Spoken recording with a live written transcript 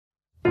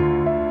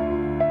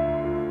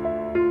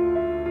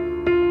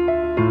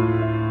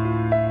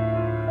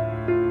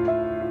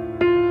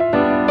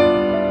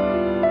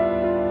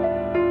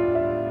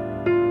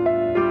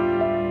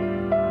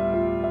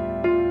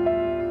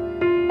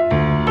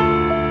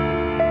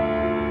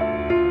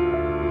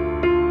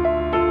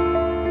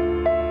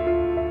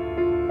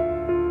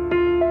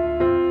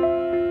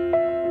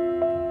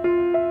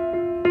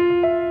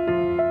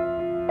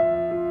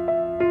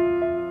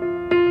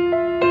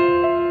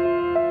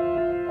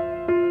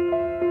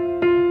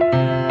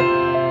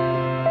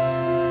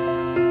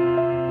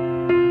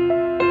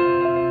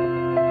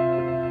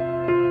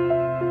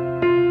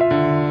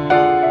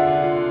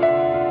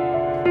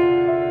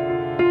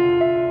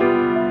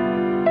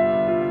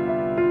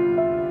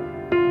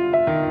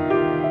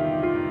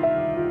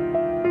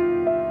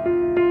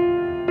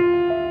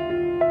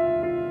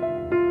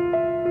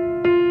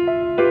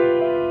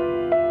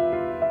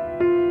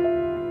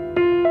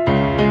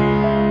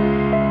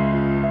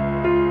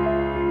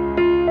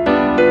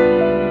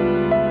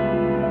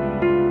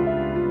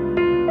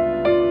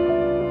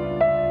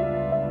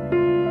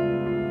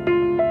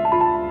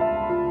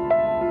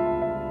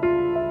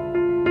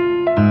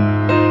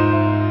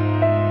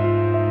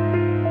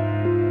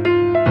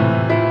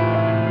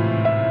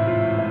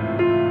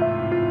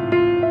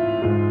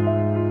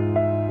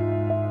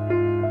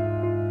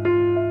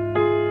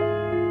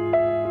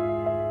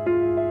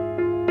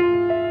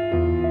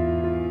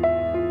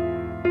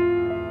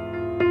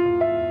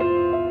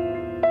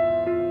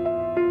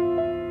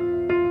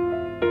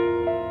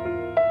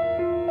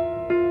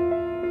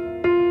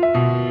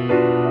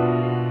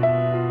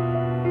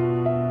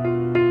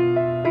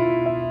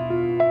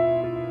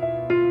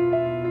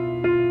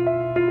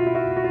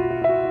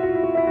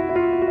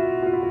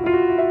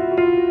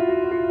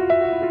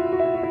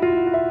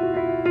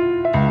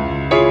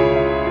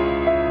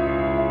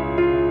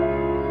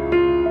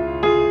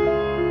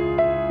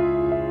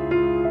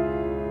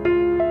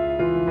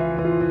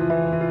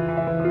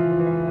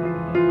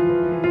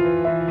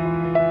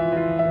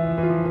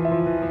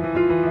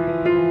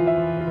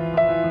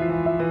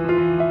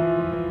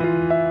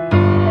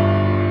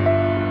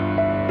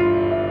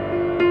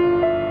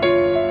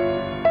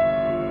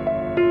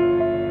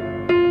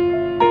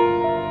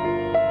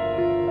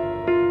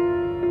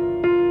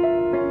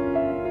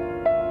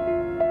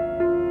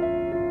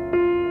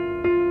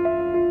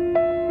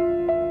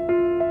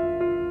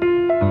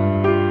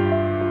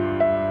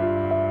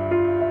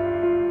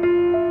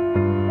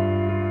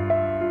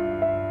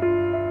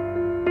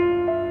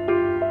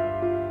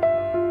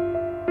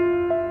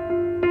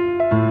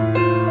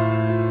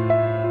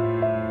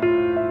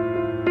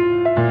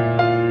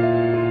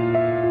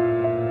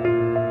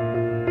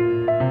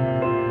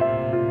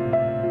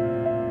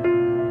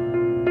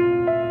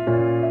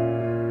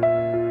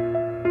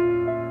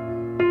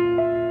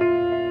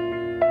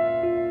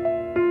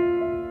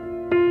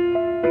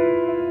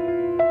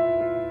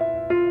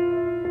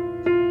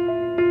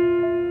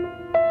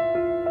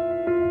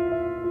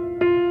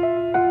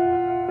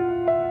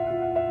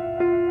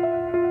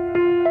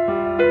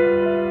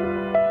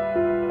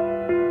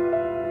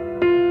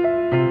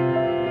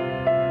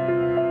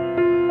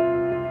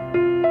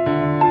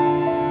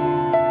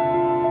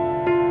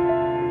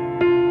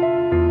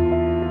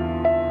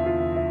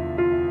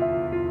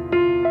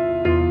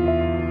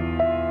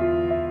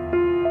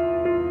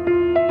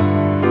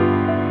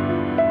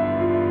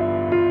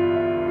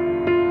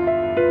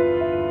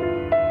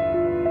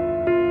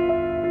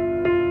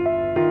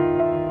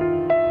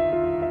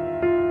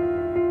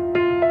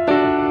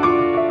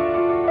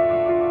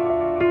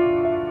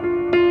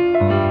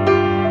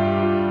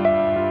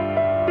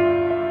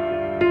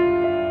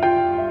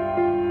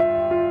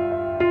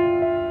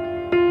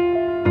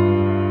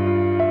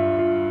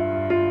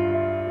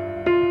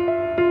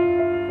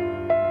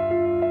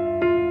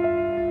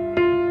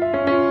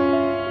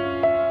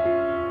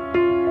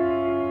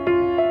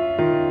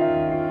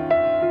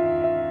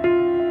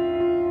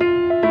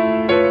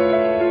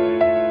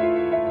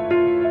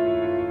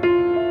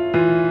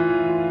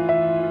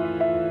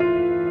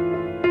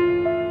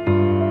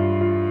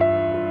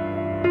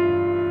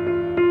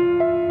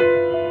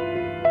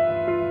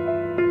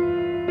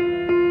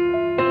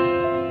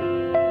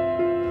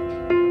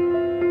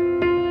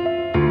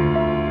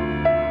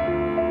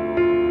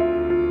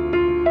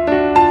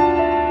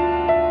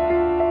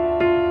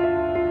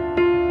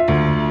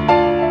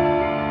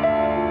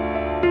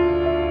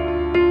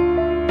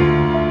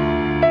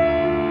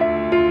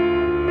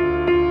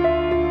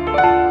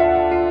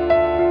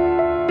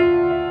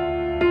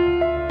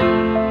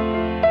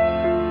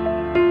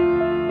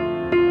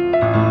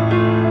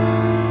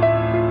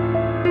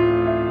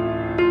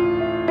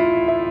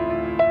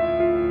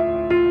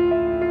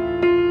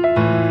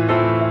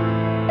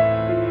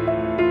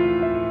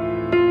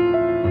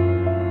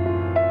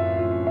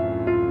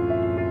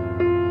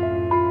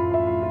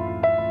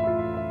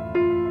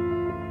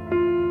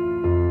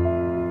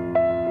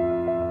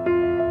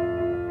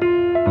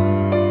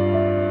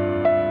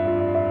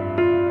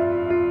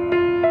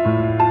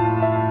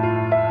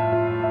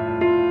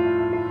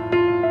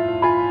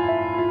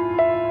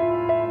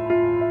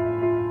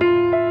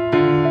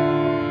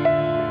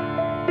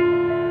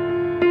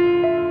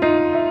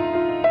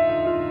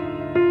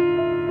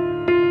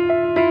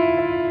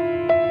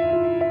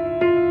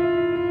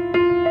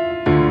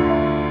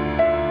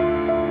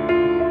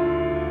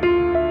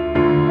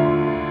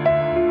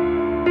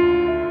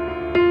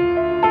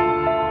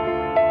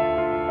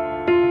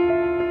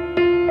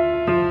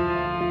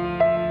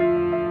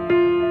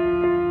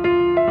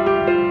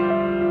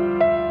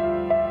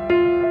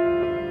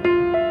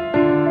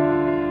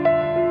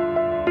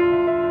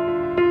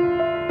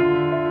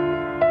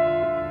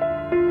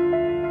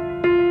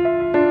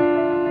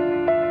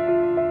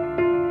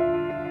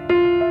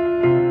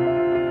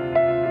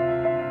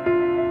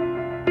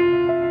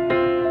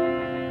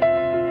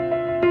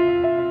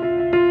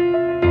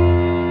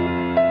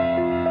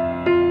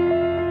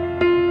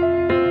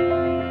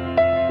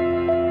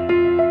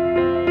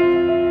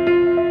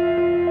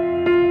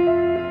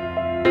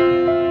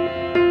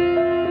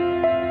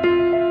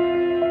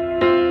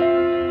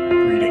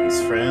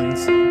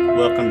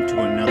Welcome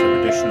to another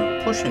edition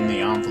of Pushing the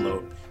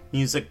Envelope,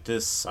 music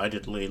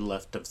decidedly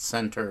left of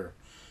center,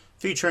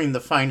 featuring the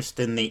finest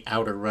in the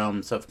outer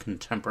realms of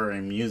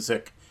contemporary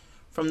music,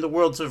 from the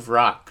worlds of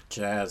rock,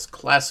 jazz,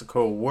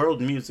 classical,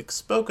 world music,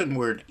 spoken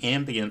word,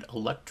 ambient,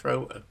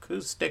 electro,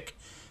 acoustic,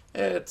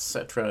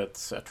 etc.,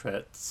 etc.,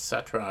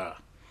 etc.,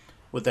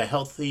 with a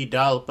healthy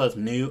dollop of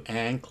new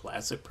and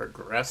classic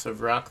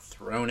progressive rock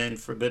thrown in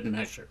for good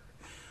measure.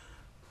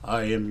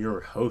 I am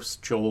your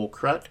host, Joel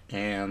Crutt,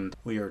 and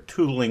we are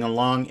tooling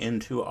along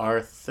into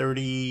our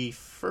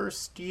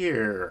 31st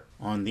year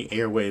on the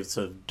airwaves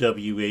of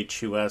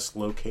WHUS,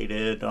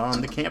 located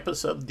on the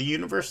campus of the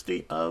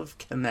University of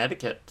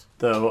Connecticut.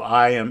 Though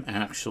I am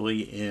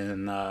actually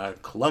in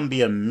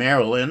Columbia,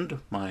 Maryland,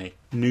 my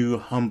new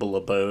humble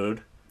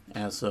abode,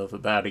 as of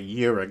about a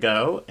year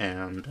ago,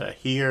 and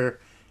here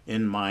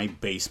in my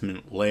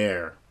basement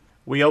lair.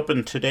 We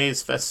opened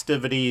today's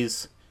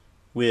festivities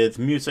with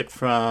music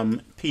from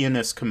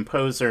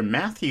pianist-composer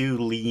Matthew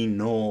Lee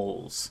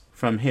Knowles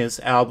from his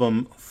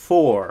album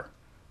 4,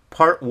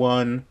 Part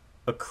 1,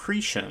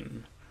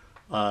 Accretion,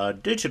 a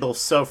digital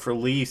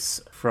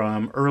self-release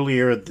from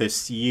earlier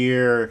this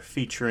year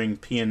featuring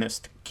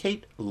pianist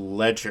Kate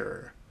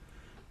Ledger.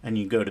 And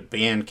you go to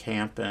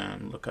Bandcamp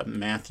and look up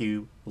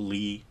Matthew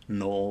Lee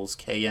Knowles,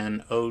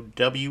 Knowles,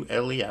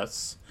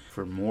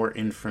 for more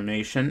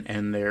information,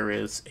 and there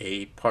is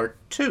a part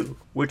 2,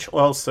 which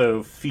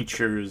also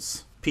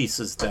features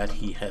pieces that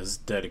he has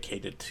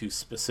dedicated to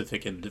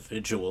specific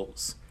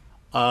individuals.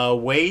 A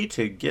way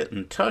to get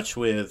in touch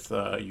with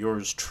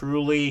yours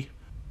truly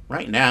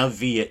right now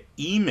via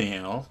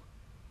email,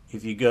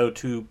 if you go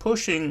to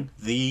Pushing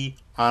the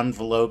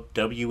Envelope,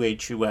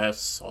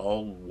 WHUS,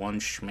 all one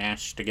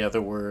smashed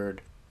together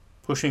word,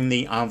 Pushing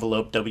the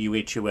Envelope,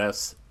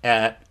 WHUS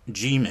at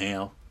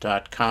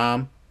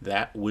gmail.com.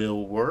 That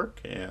will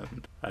work,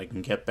 and I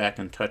can get back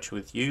in touch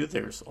with you.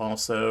 There's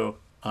also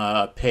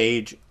a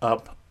page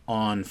up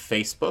on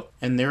Facebook,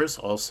 and there's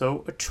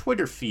also a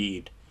Twitter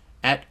feed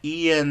at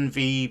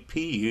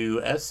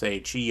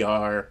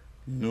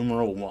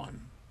ENVPUSHER1.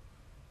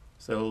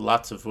 So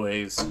lots of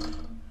ways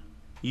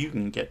you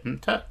can get in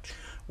touch.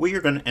 We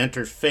are going to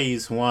enter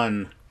phase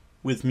 1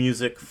 with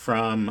music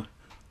from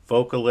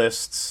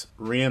vocalists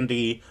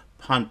Randy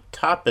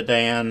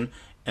Pontoppidan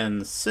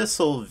and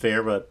Sissel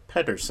Vera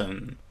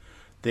Pedersen.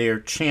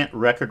 Their chant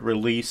record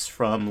release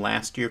from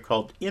last year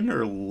called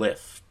Inner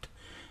Lift.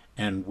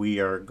 And we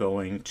are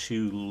going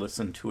to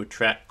listen to a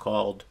track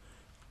called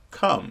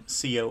Come,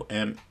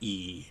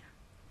 C-O-M-E.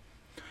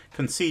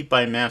 Conceived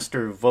by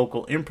master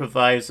vocal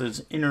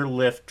improvisers, Inner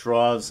Lift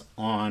draws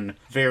on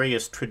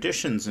various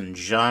traditions and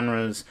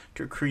genres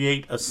to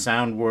create a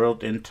sound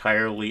world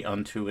entirely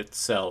unto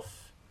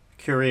itself.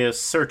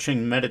 Curious,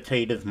 searching,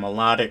 meditative,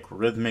 melodic,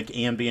 rhythmic,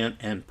 ambient,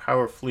 and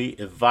powerfully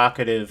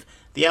evocative,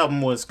 the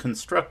album was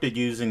constructed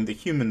using the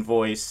human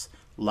voice,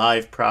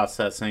 live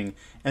processing,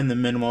 and the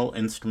minimal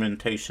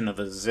instrumentation of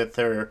a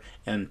zither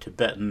and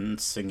Tibetan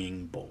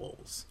singing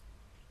bowls.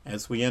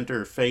 As we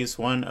enter phase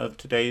 1 of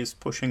today's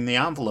Pushing the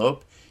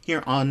Envelope,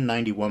 here on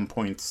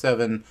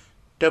 91.7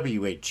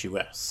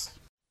 WHUS.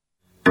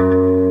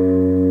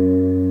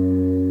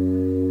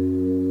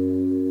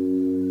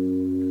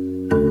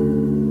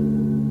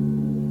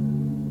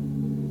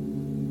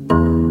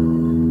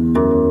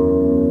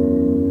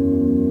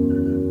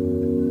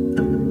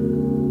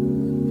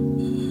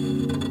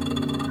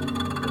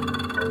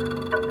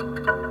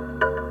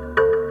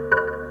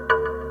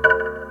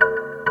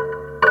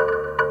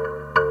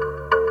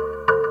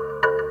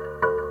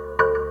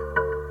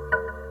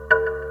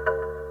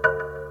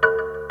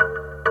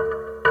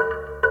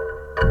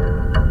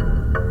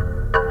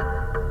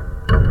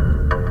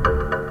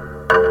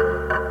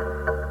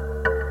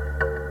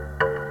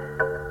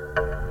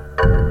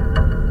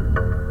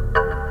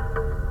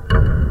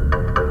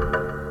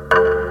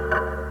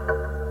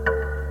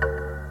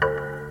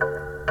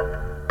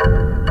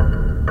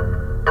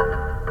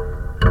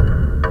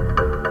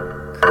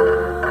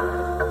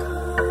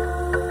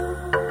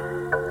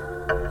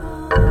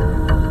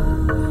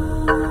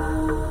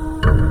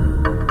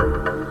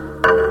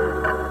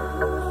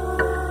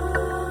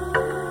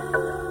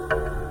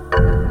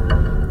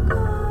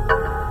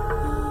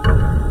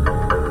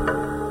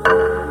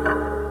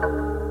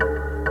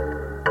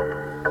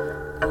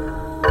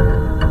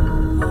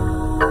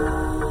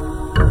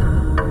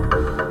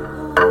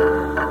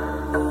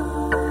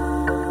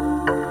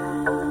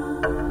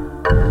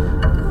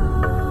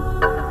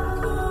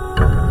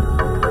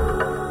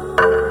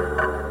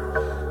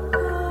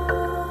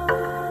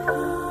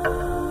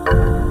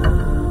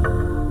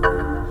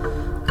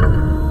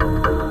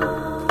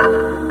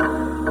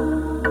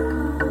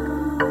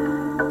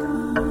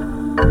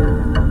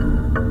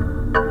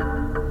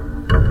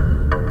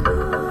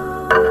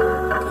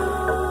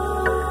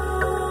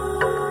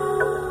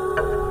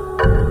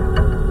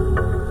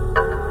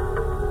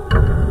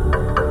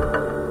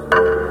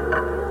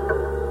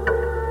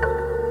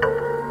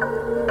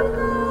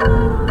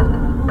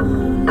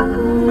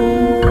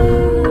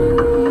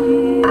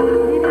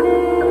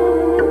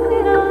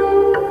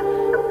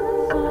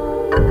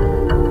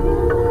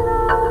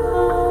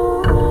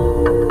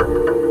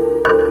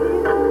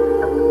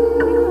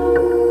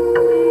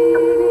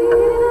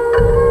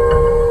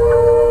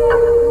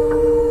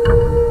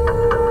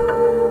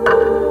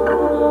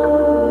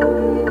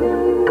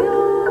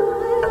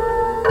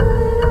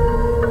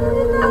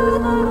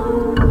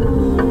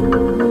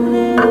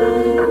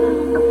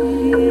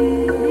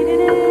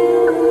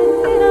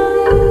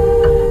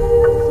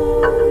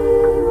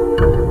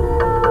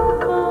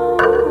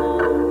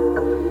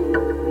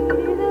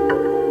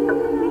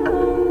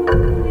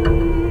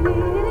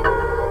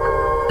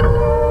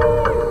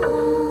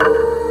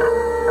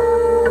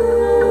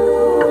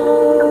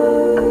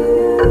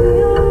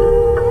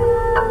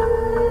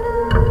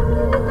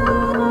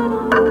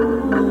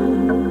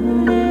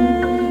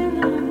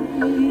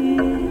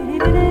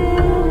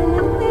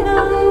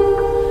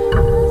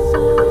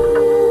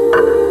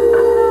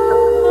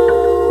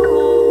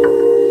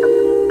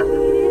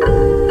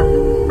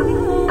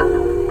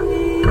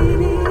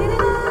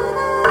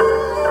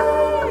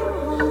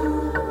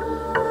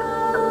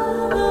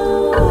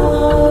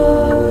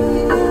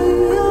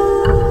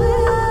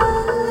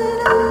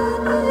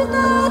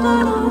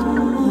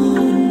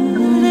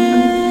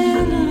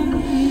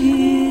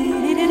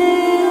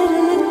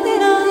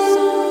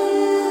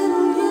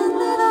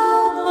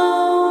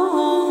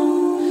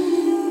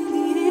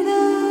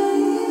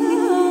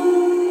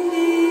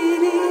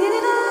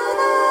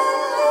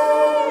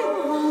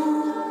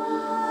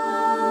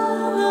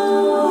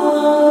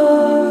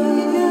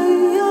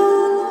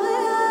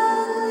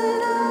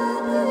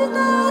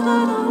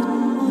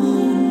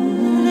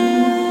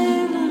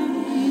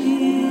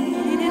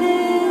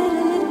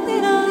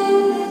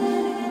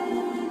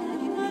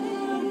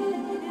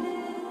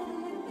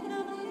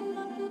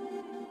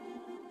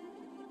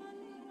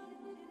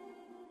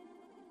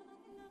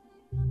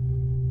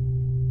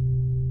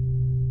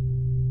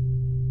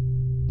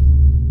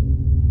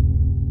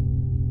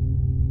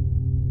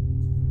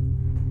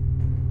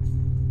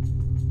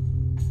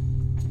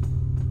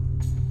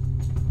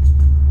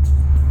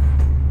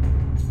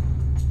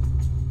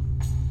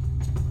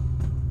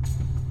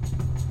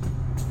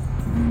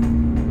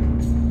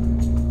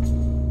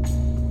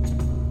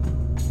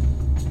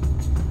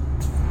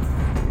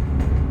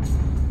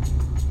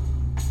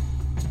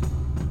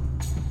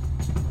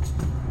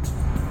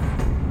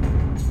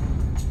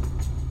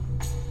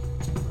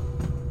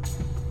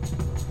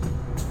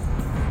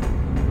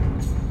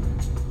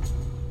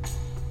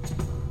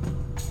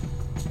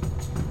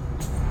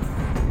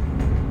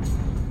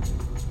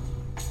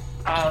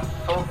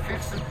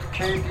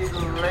 sophisticated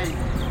lady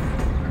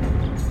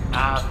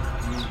asked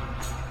me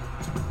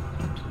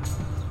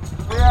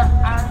where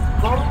I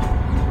go,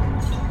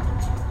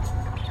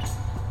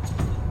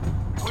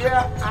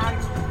 where I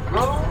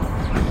go.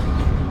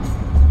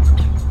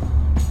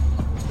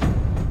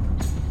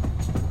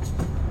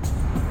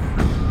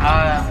 I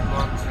am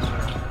going to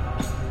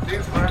a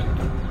different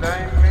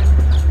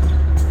dimension,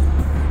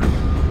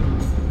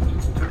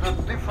 to the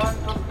different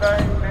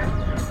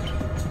dimension,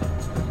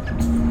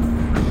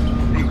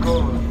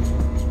 because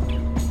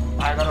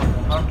I got a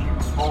fucking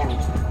hole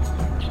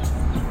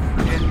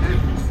in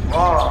this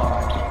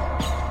world.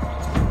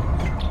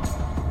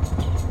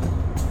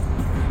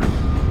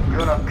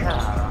 You're a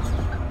car,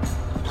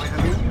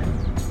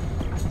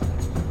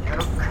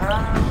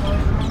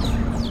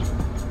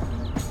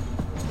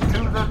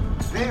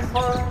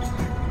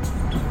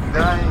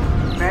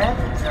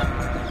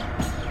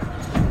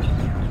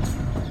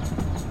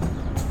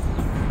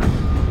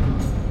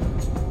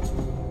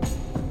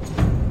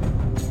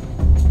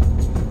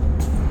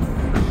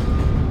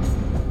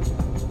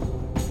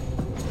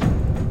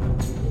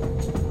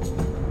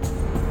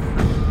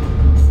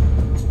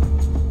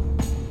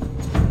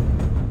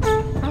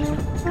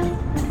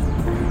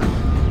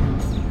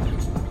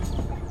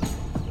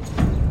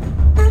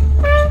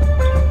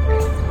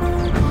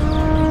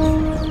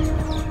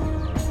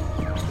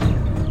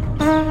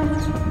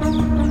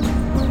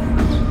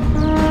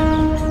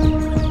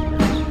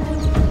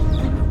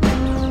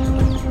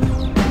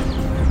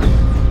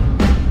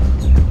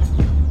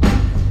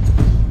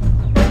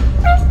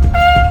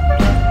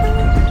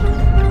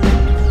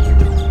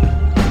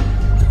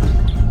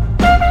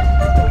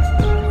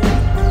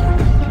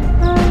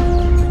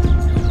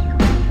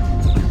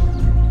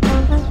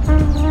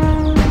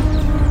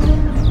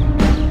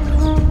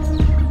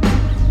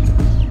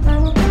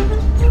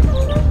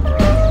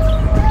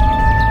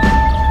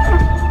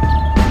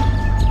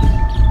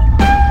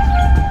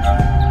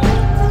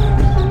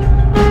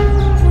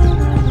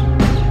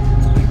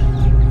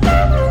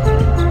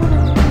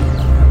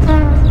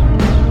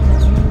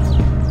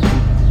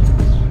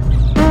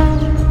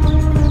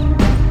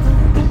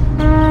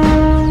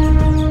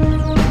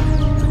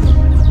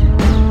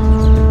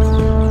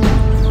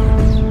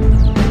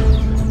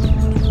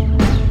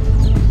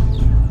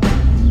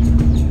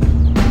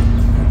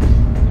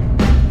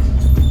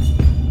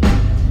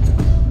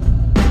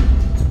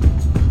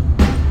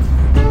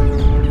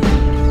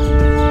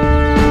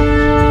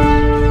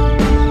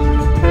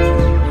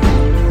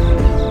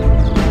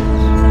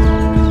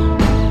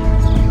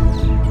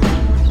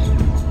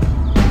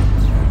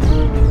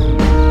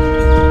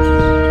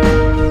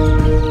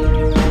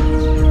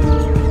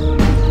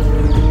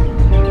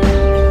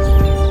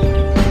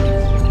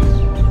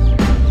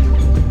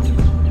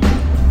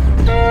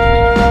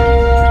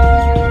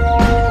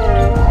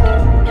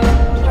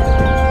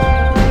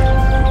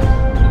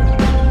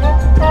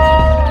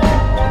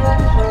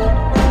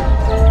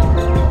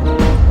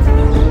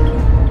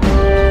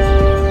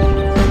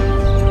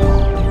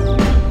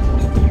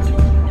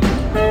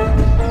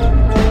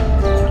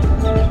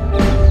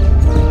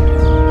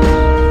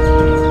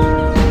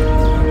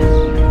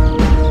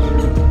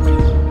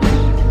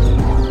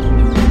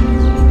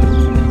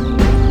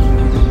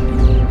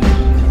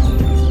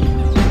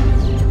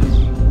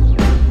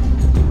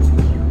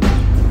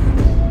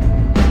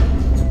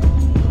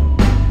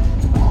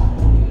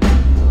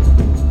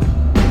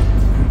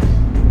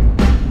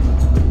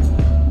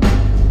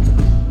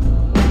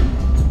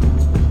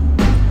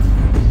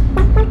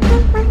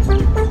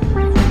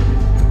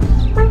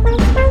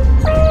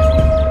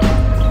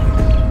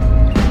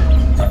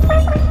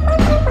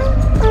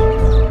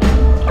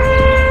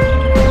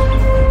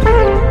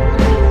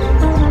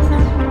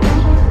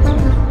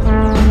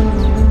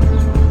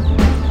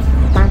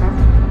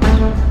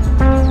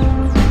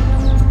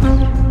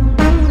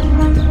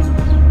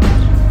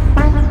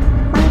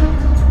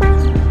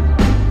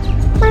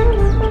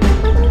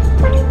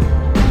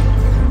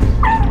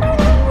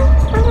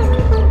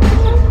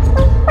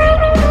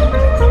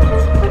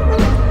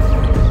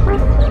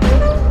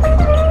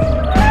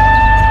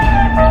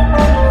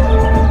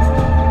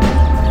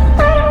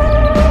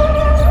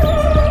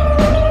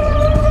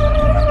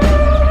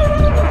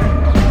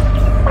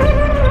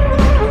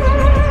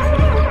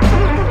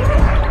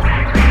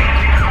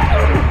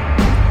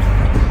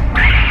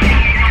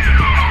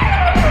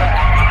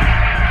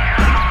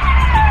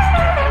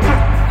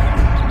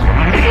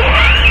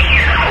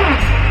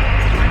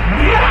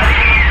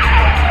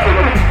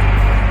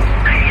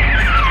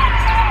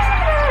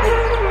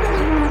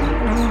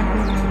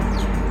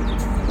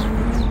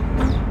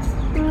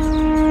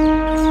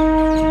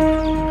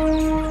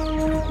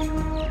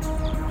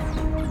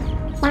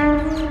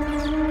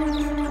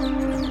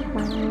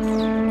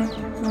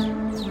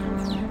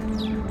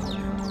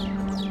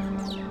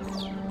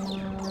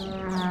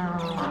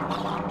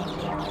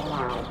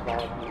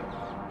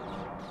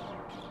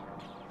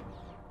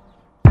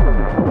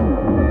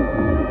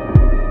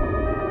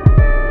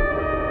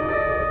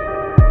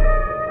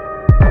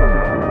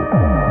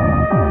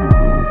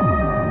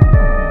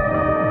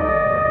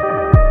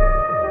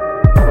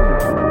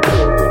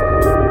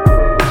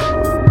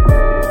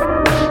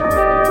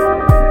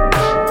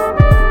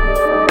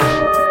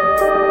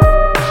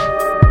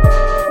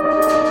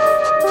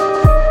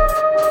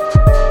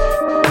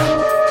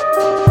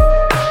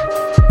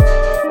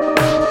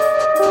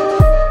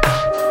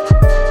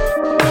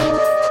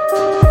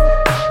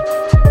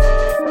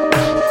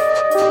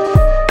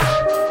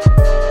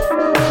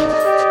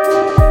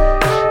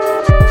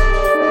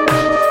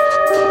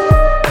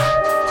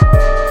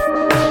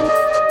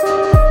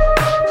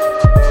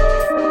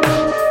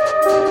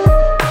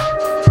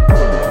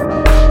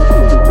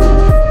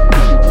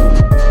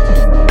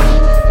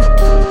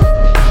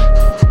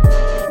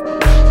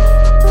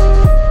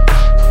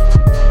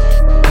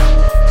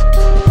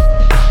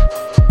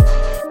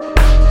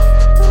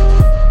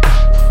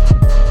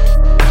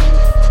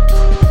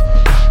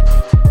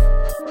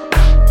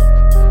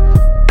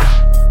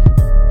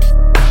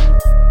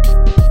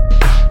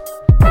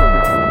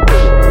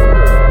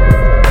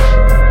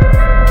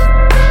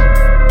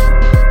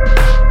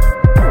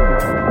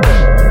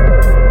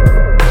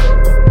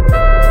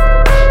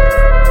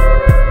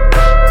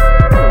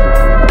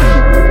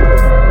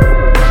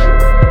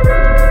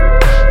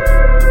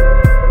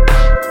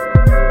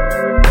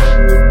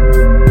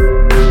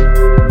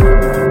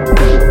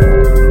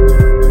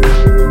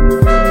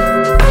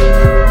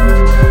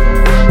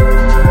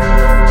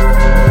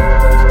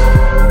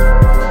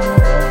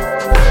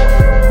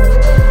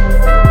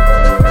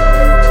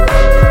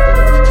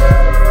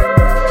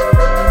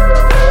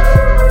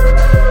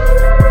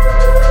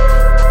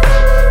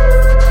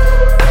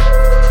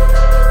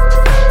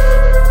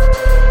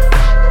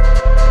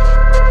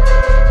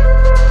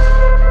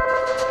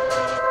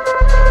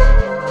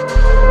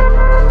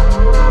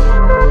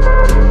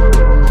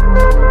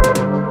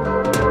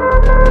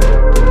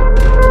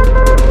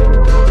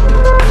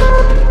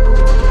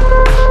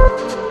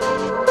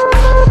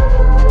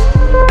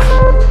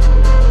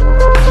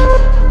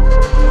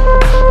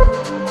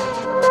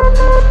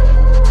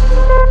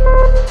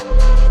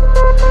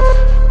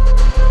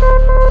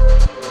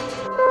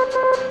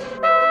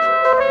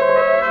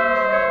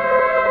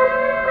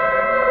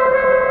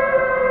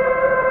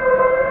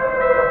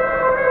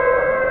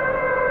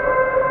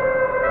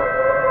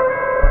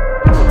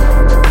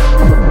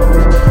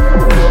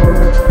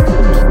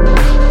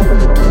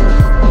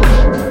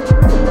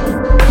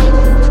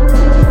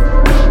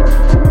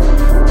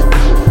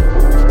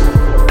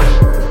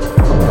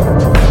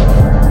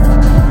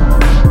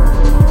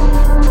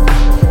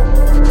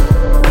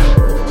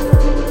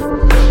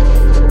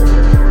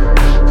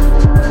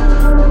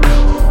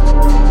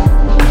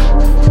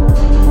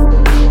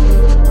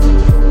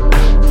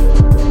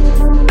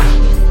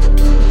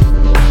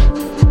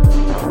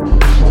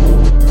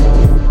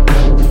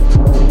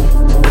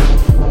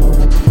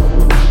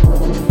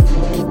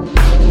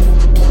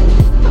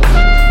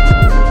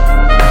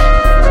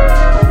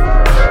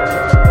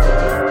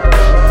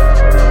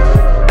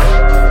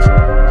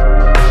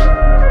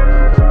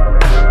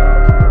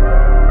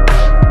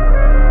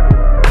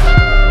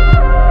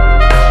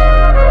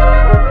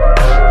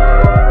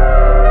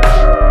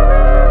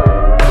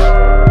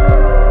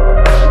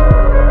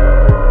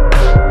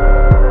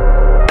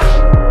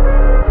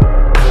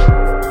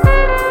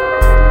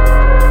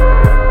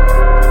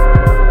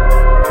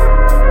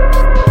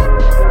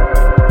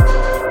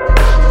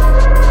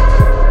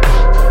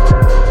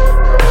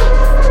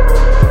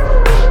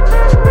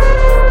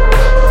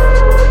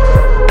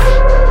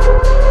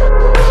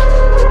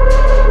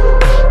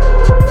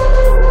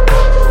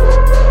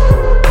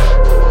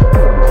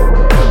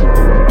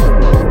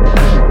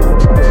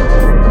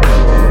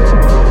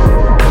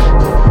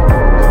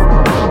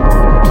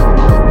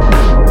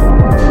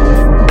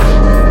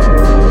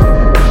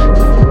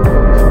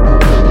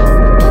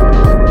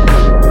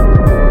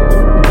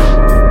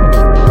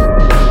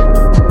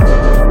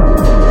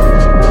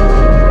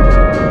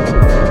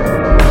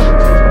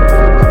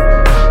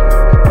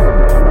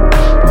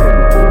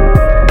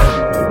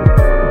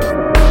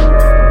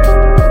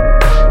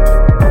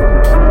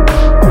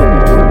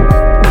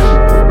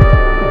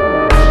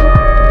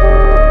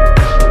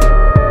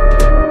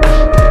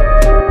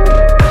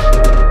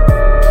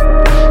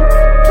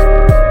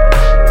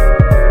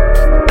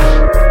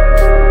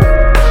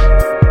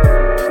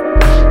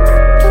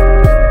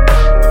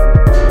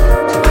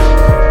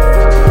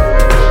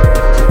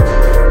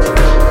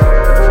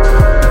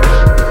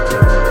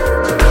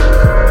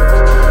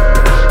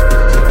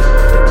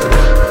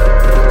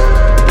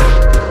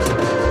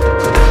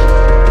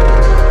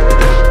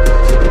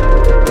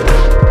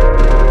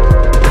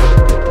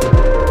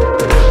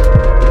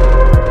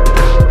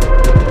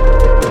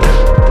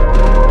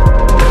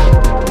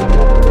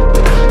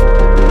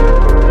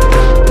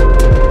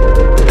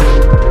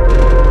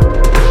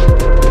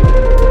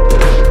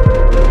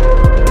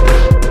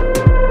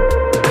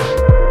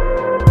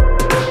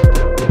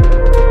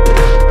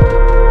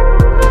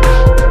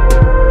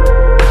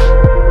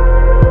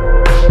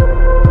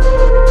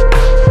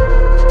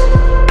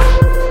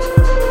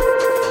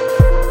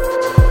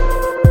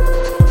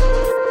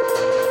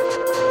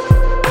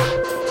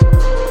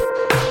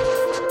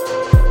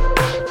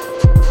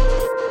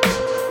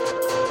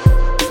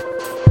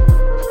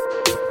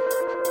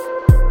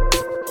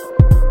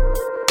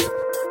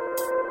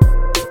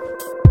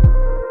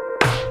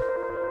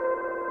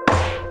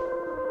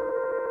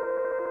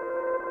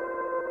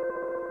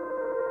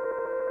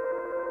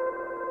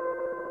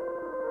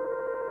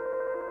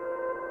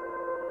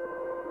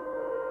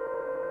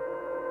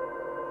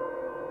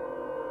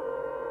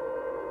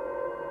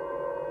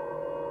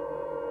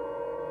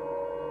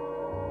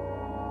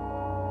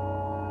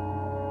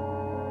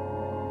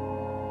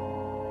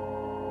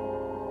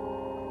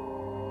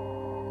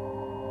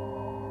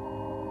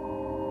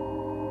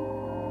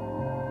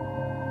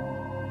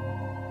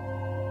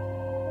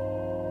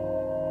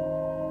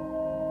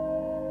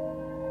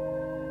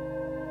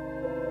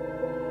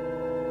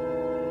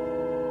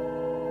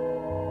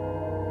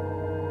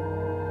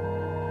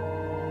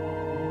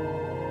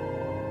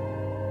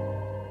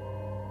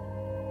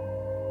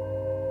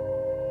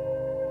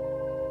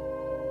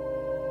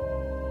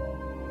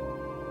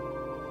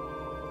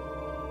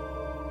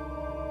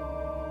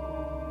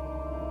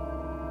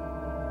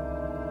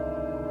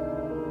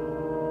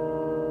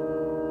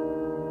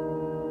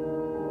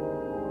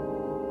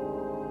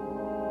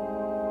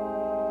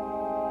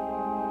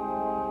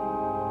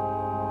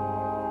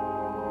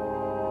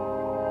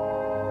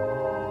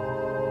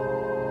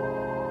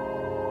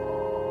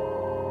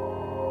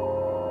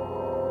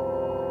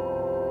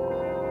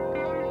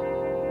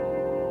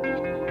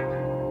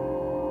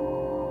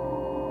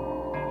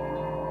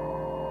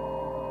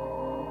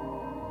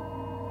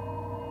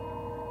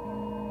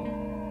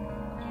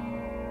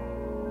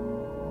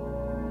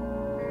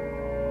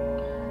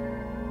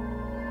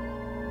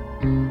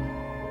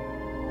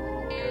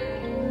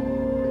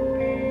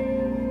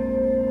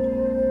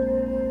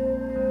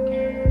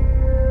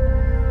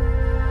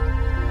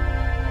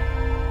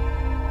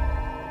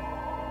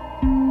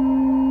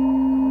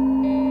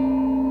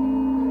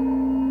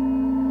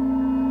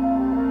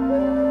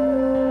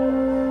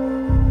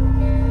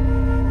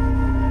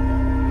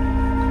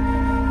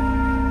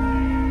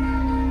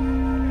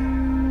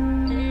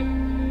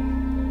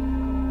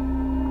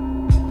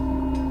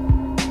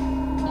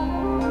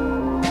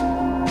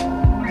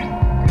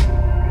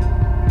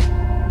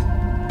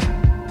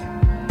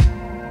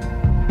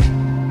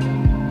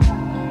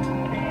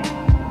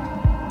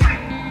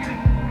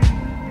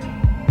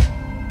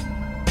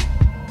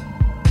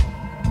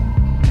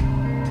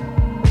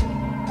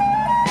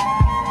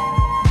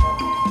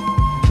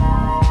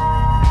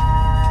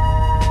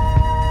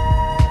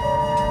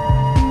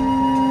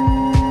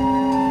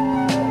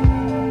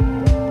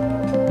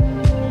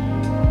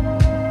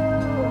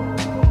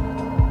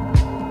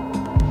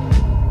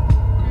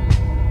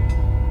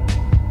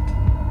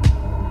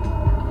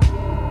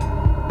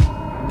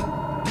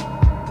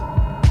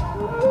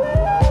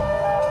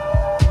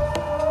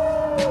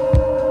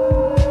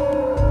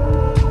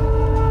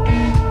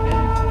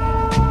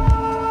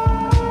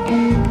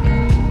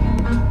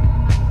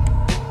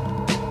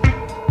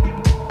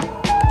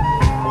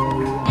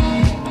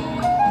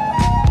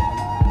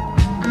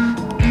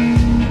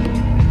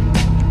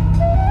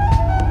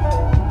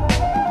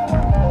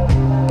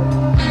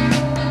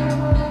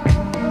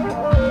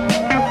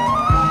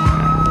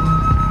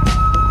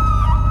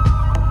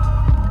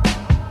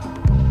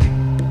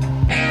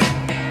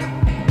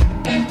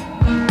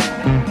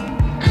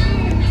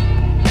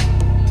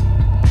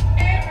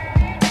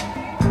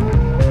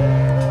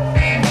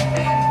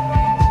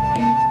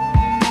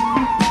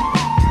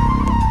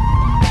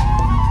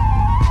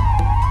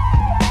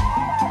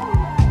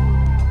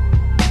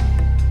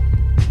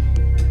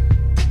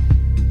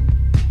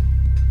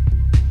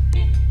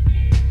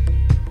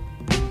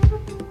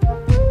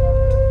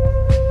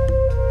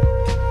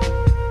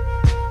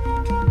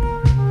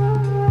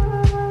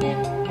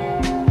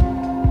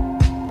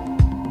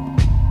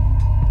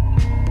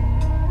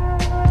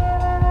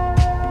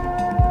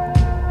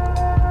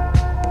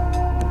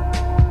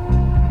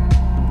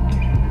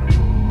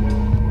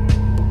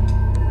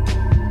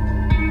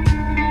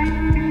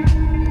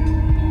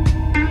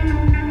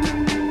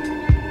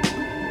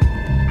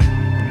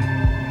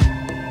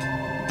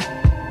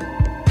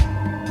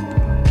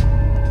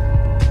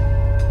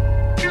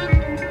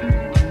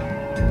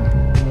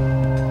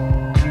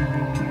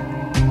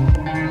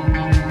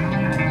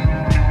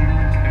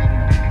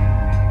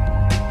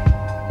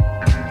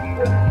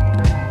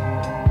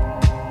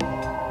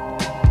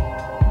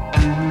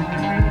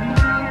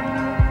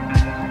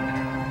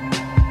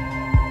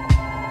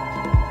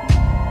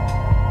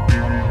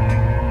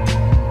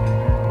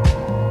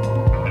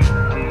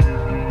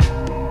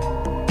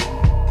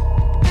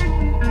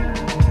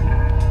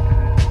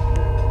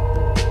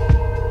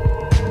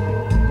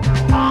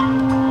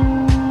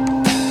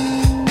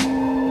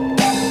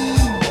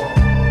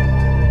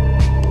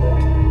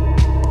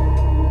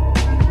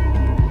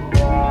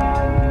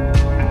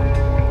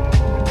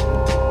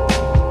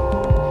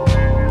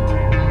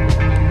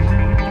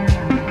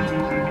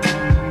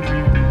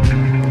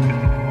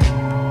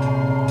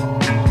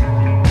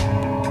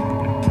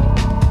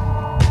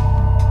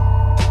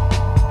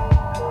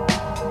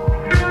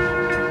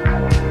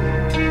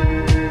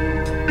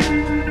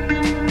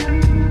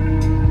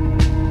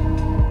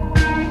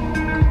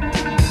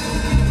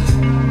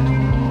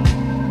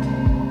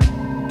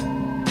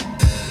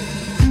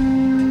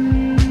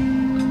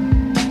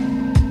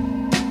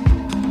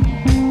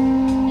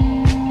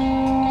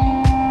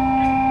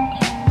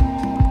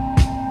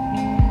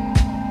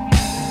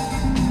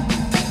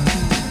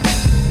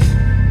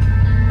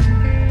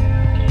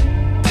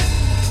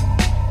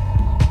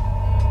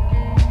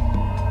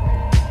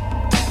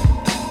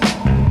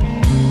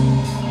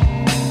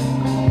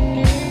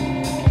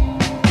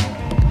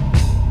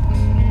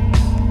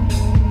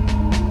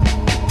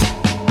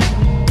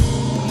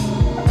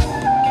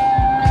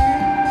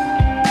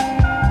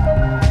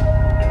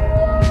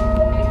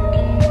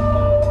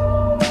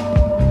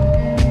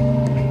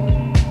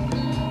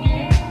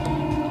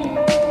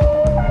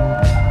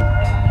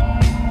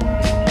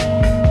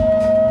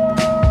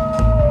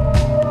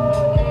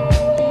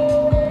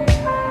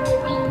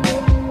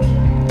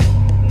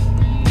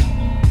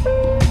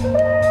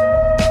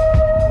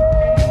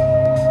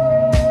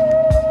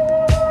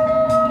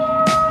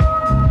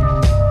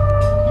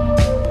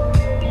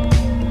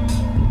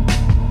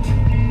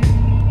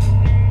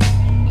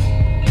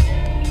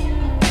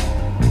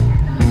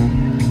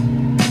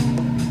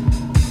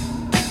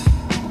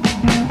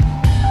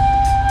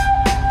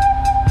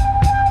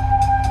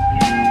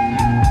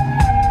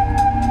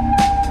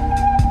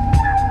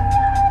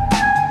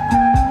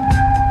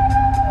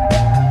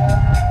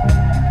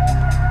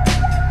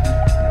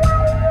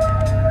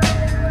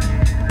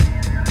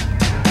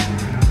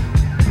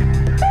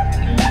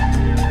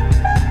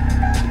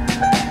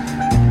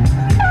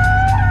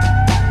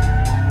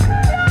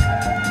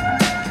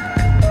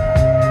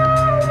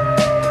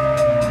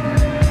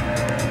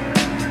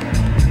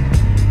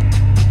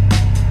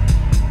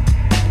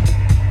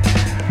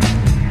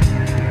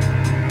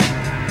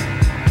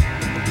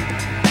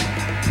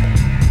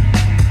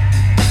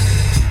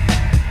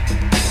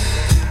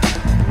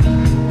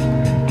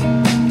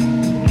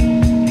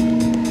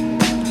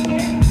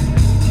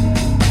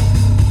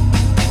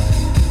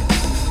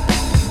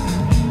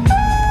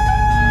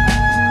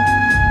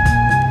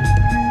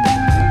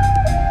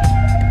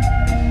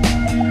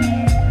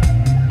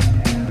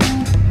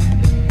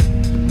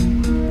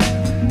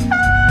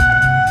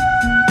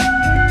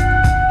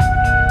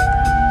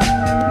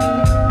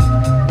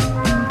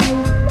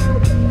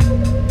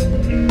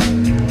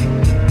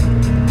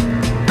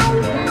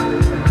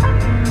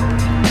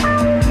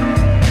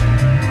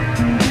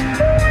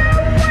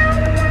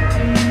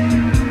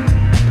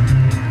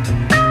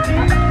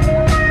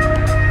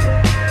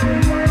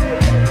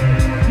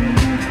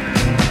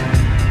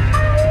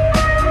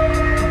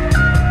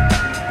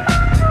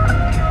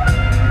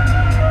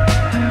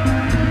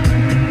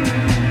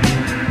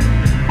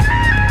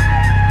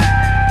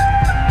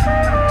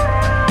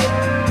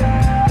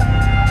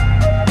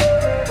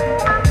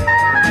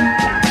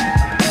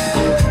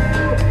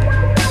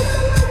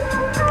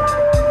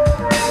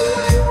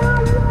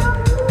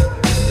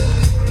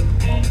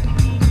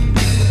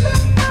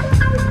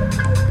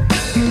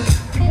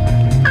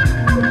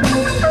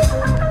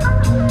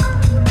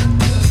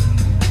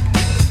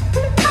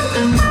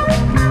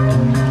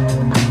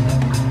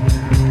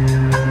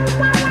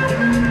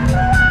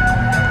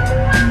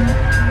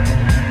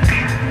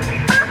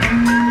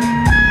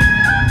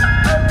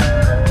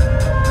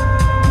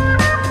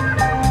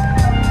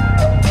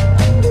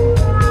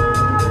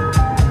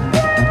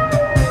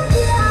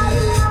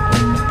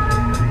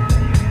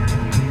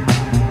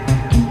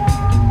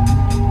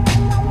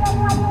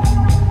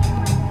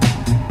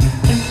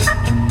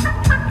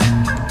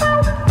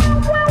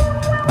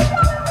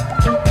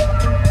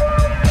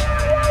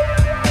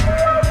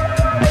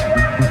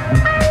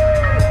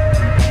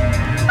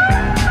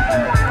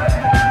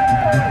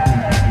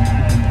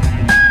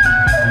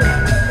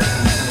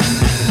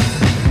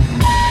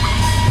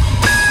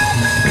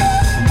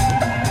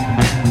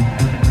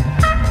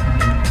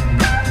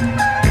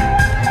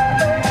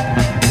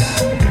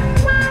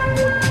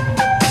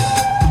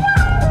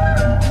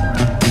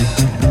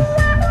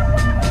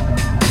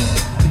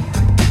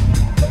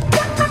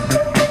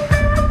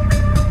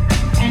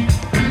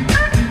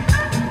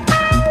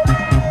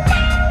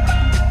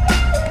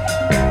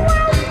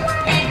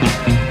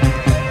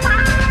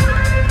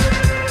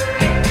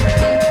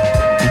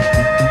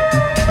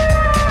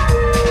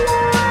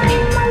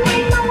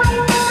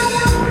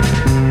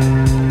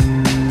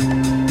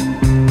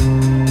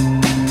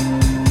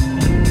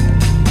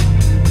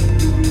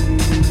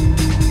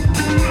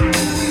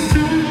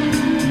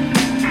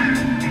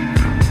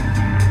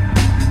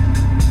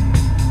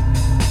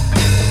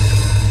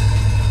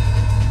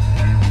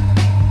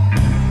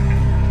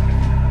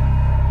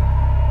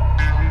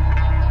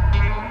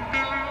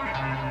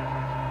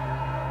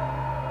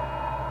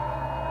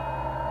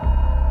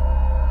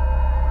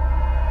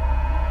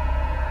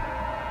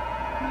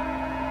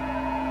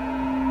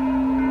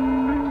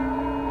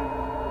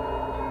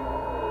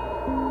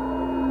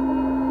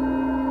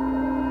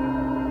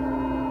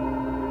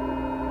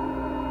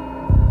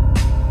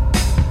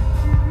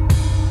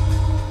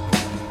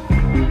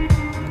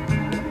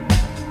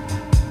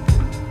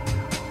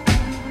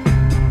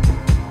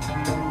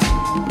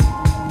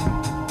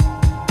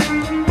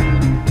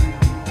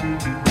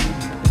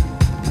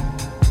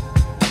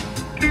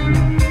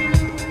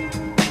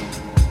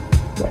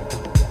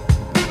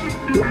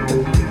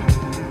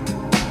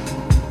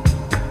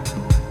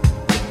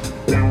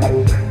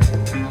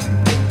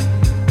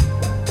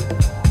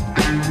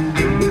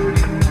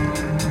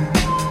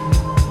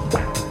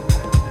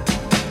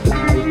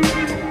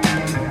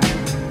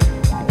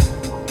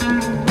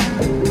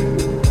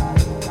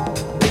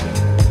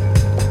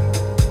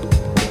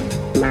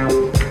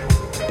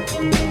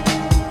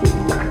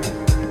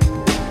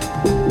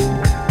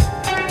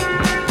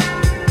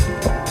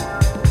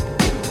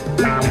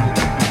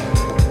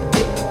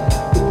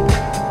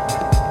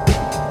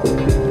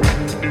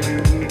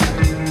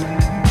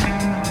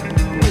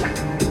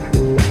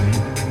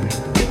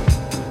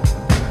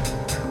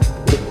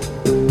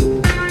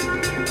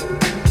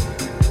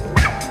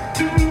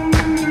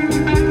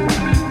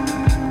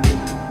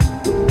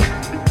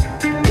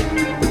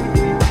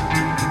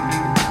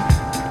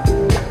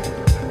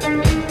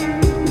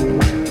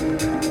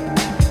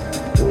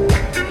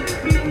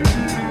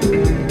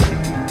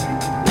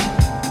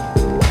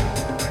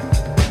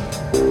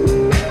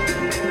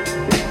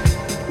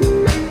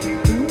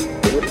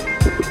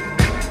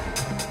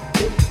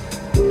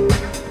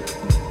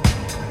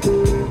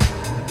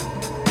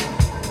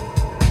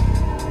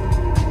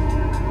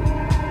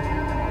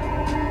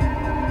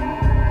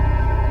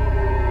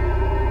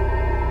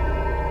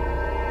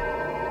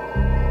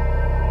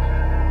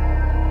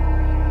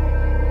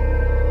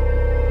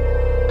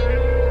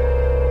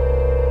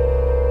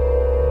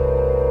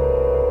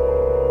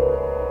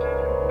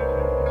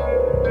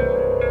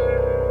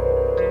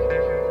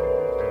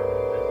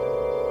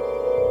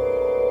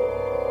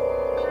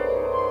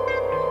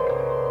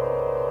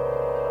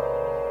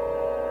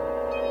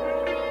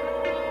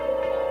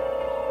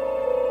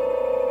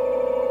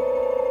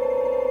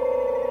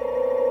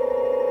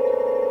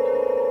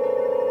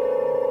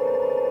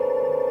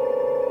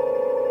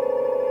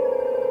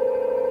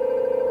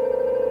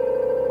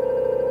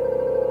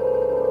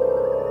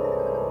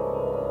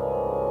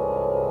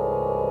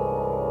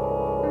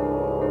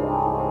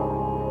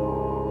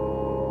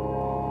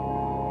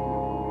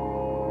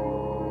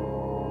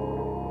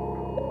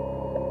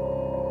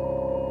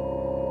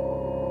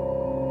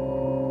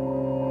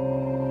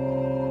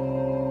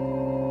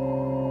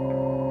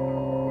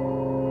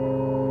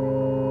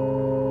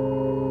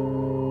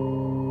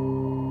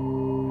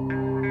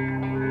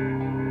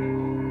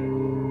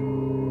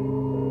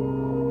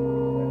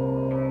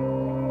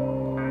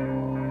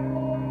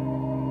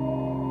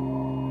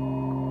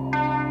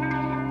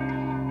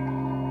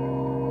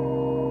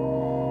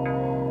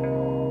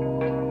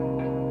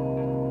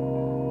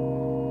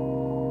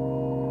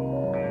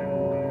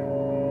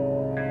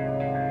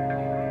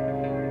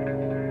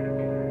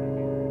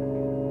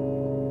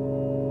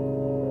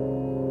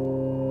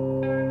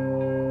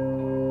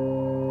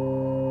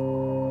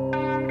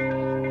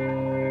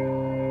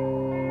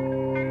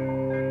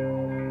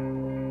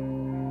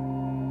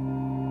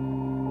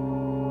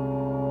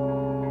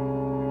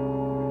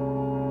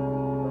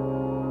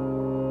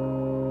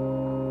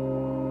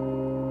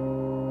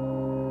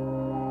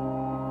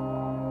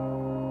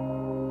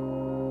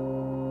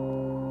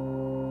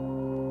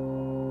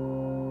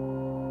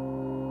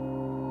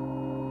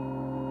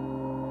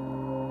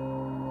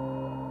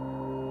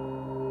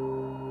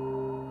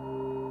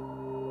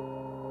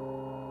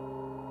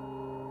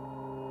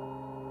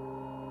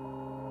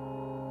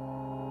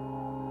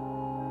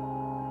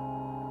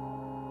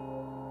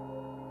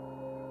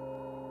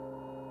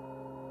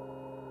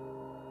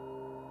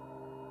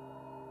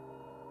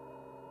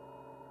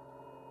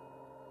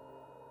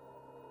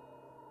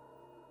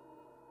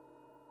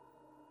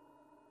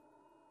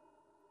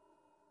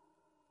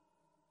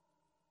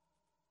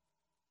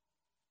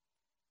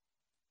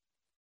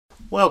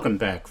 Welcome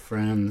back,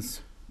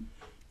 friends.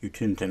 You're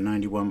tuned to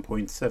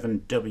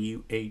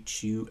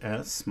 91.7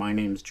 WHUS. My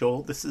name's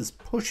Joel. This is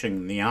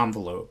Pushing the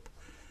Envelope.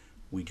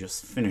 We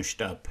just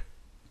finished up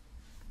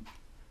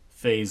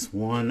Phase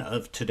 1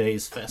 of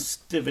today's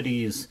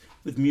festivities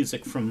with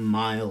music from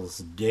Miles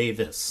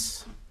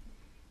Davis.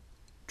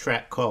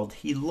 Track called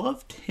He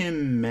Loved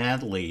Him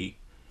Madly,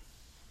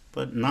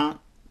 but not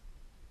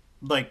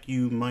like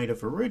you might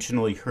have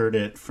originally heard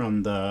it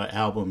from the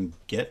album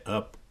Get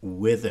Up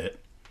With It,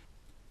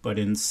 but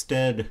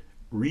instead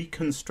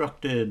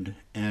reconstructed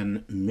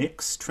and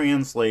mixed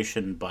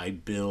translation by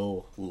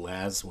Bill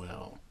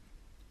Laswell.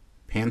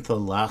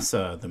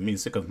 Panthalassa, the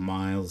music of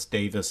Miles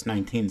Davis,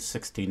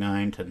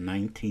 1969 to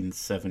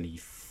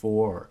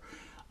 1974,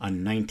 a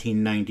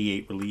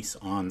 1998 release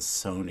on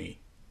Sony.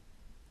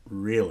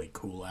 Really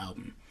cool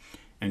album.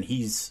 And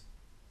he's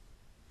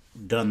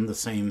done the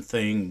same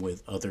thing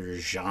with other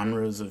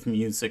genres of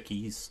music.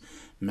 He's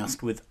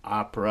messed with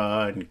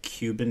opera and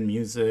Cuban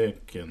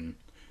music, and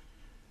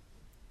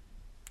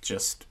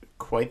just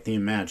quite the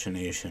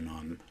imagination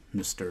on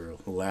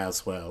Mr.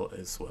 Laswell,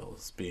 as well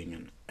as being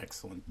an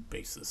excellent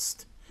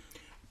bassist.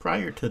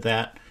 Prior to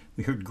that,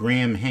 we heard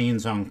Graham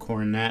Haynes on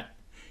cornet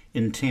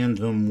in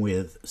tandem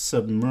with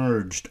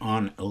Submerged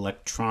on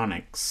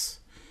electronics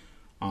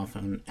off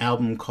an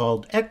album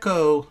called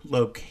Echo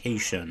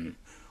Location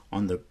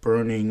on the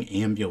Burning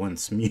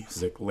Ambulance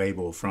Music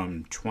label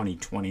from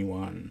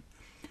 2021,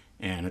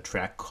 and a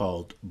track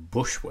called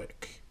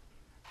Bushwick.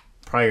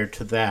 Prior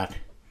to that,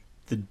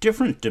 The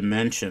Different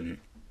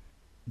Dimension,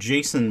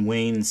 Jason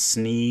Wayne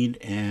Sneed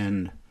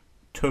and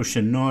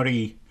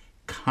Toshinori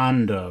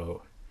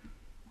Kondo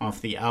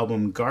off the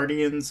album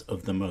Guardians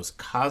of the Most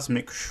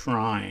Cosmic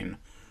Shrine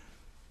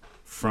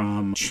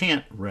from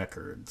Chant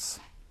Records.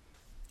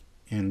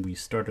 And we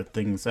started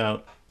things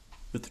out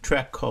with a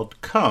track called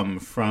Come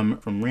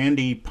from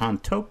Randy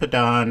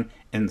Pontoppidan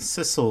and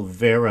Sissel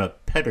Vera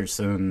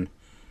Pedersen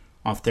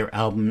off their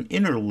album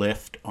Inner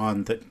Lift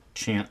on the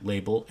Chant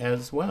label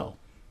as well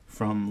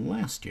from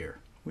last year.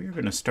 We're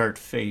going to start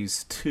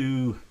Phase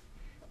 2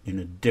 in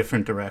a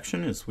different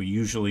direction as we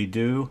usually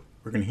do.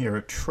 We're going to hear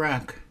a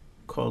track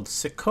called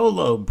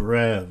Secolo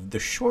Breve, The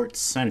Short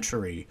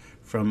Century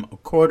from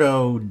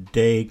Accordo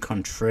dei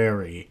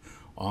Contrari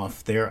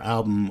off their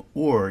album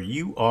Or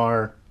You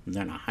Are,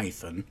 then a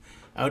hyphen,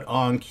 out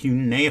on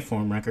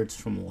Cuneiform Records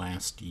from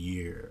last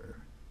year.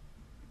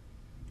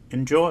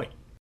 Enjoy.